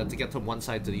get to one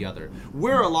side to the other.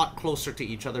 We're a lot closer to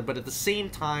each other, but at the same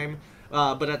time,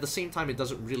 it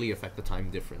doesn't really affect the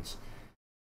time difference.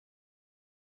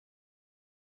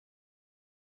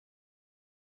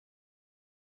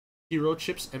 Hero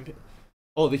chips and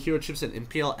the hero chips and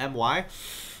MPL MY.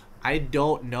 I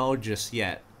don't know just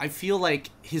yet. I feel like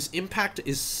his impact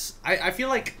is... I feel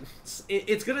like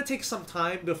it's gonna take some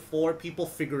time before people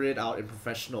figure it out in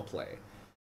professional play.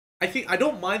 I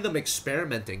don't mind them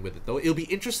experimenting with it, though. It'll be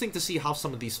interesting to see how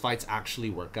some of these fights actually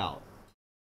work out.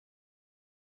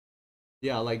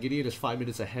 Yeah, like Gideon is 5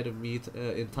 minutes ahead of me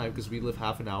in time because we live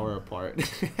half an hour apart.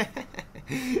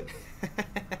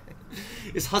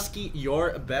 Is Husky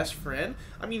your best friend?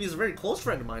 I mean, he's a very close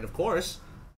friend of mine, of course.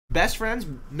 Best friends?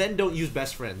 Men don't use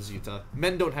best friends, Yuta.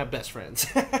 Men don't have best friends.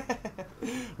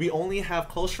 We only have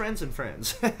close friends and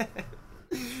friends.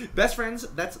 Best friends,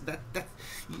 that's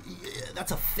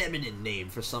a feminine name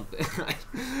for something.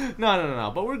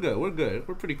 No, but we're good. We're good.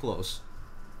 We're pretty close.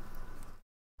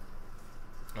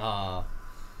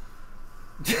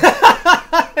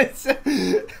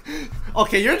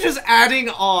 Okay, you're just adding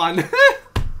on.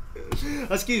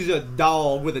 Husky's a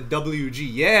dog with a WG.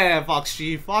 Yeah, Fox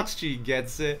G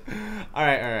gets it.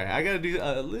 Alright. I gotta do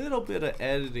a little bit of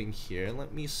editing here.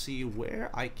 Let me see where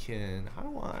I can... How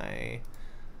do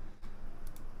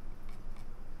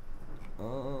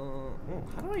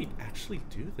I actually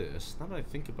do this? Now that I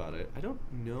think about it, I don't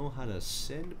know how to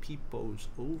send peoples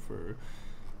over.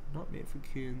 Not made for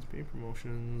kids, paid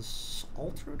promotions,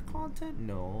 altered content?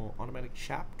 No. Automatic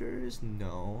chapters?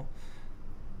 No.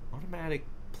 Automatic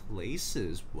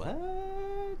places? What?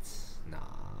 Nah.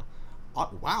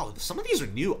 Wow, some of these are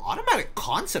new. Automatic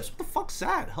concepts? What the fuck's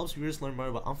that? Helps viewers learn more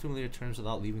about unfamiliar terms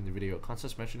without leaving the video.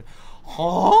 Concepts mentioned.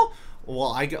 Huh?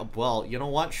 Well, you know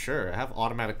what? Sure. Have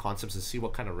automatic concepts and see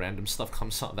what kind of random stuff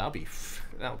comes up. That'll be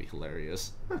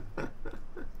hilarious.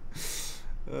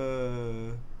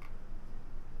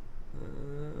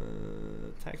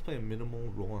 Tags play a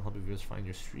minimal role in helping viewers find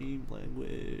your stream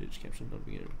language, caption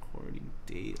notification, recording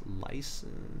date,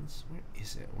 license. Where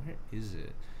is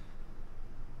it?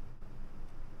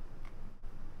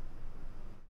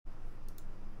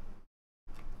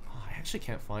 Oh, I actually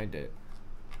can't find it.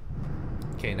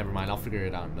 Okay, never mind. I'll figure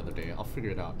it out another day. I'll figure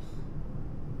it out.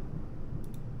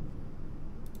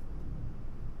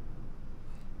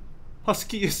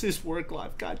 Husky is his work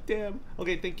life. God damn.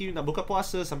 Okay, thank you. Na buka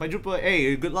puasa. Sampai jumpa.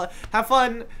 Hey, good luck. Have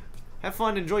fun.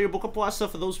 Enjoy your buka puasa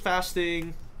for those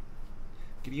fasting.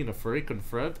 Gideon a furry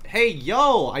confirmed. Hey,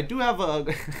 yo! I do have a...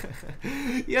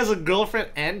 He has a girlfriend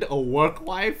and a work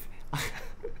wife.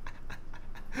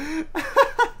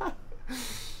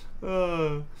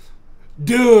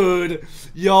 Dude,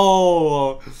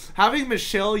 yo, having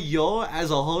Michelle Yeoh as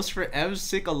a host for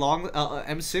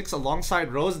M6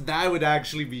 alongside Rose, that would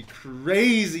actually be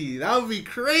crazy. That would be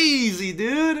crazy,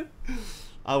 dude.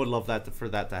 I would love that for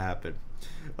that to happen.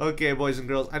 Okay, boys and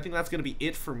girls, I think that's gonna be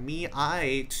it for me.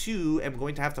 I too am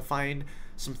going to have to find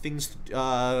some things,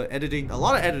 a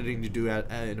lot of editing to do,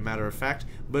 in a matter of fact,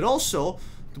 but also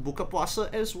to buka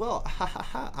puasa as well.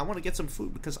 I want to get some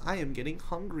food because I am getting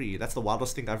hungry. That's the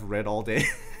wildest thing I've read all day.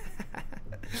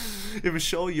 If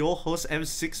Michelle Yeoh hosts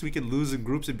M6, we can lose in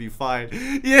groups and be fine.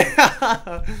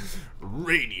 Yeah.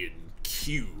 Radiant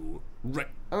Q. Right.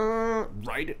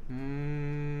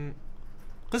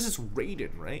 Because it's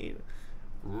Raiden, right?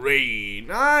 Rain.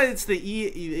 It's the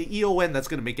EON that's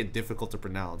gonna make it difficult to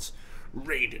pronounce.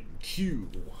 Raiden Q.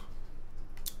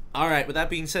 Alright, with that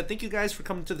being said, thank you guys for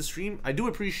coming to the stream. I do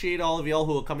appreciate all of y'all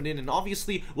who are coming in, and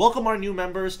obviously, welcome our new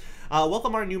members.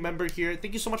 Welcome our new member here.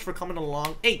 Thank you so much for coming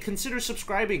along. Hey, consider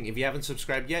subscribing. If you haven't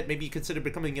subscribed yet, maybe consider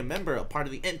becoming a member, a part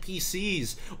of the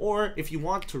NPCs. Or, if you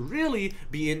want to really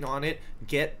be in on it,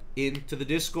 get into the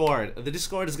Discord. The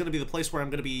Discord is going to be the place where I'm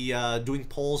going to be doing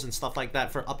polls and stuff like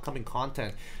that for upcoming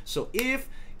content. So, if...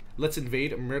 Let's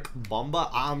invade Merc Bomba.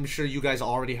 I'm sure you guys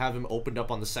already have him opened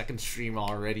up on the second stream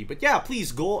already. But yeah,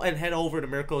 please go and head over to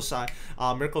Mirko's side.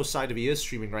 Mirko's side if he is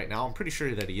streaming right now. I'm pretty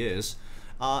sure that he is.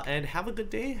 And have a good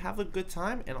day. Have a good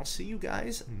time. And I'll see you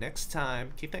guys next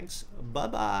time. Okay, thanks.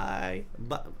 Bye-bye.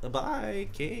 Bye-bye.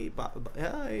 Okay,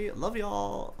 bye-bye. Love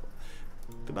y'all.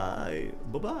 Goodbye.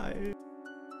 Bye-bye.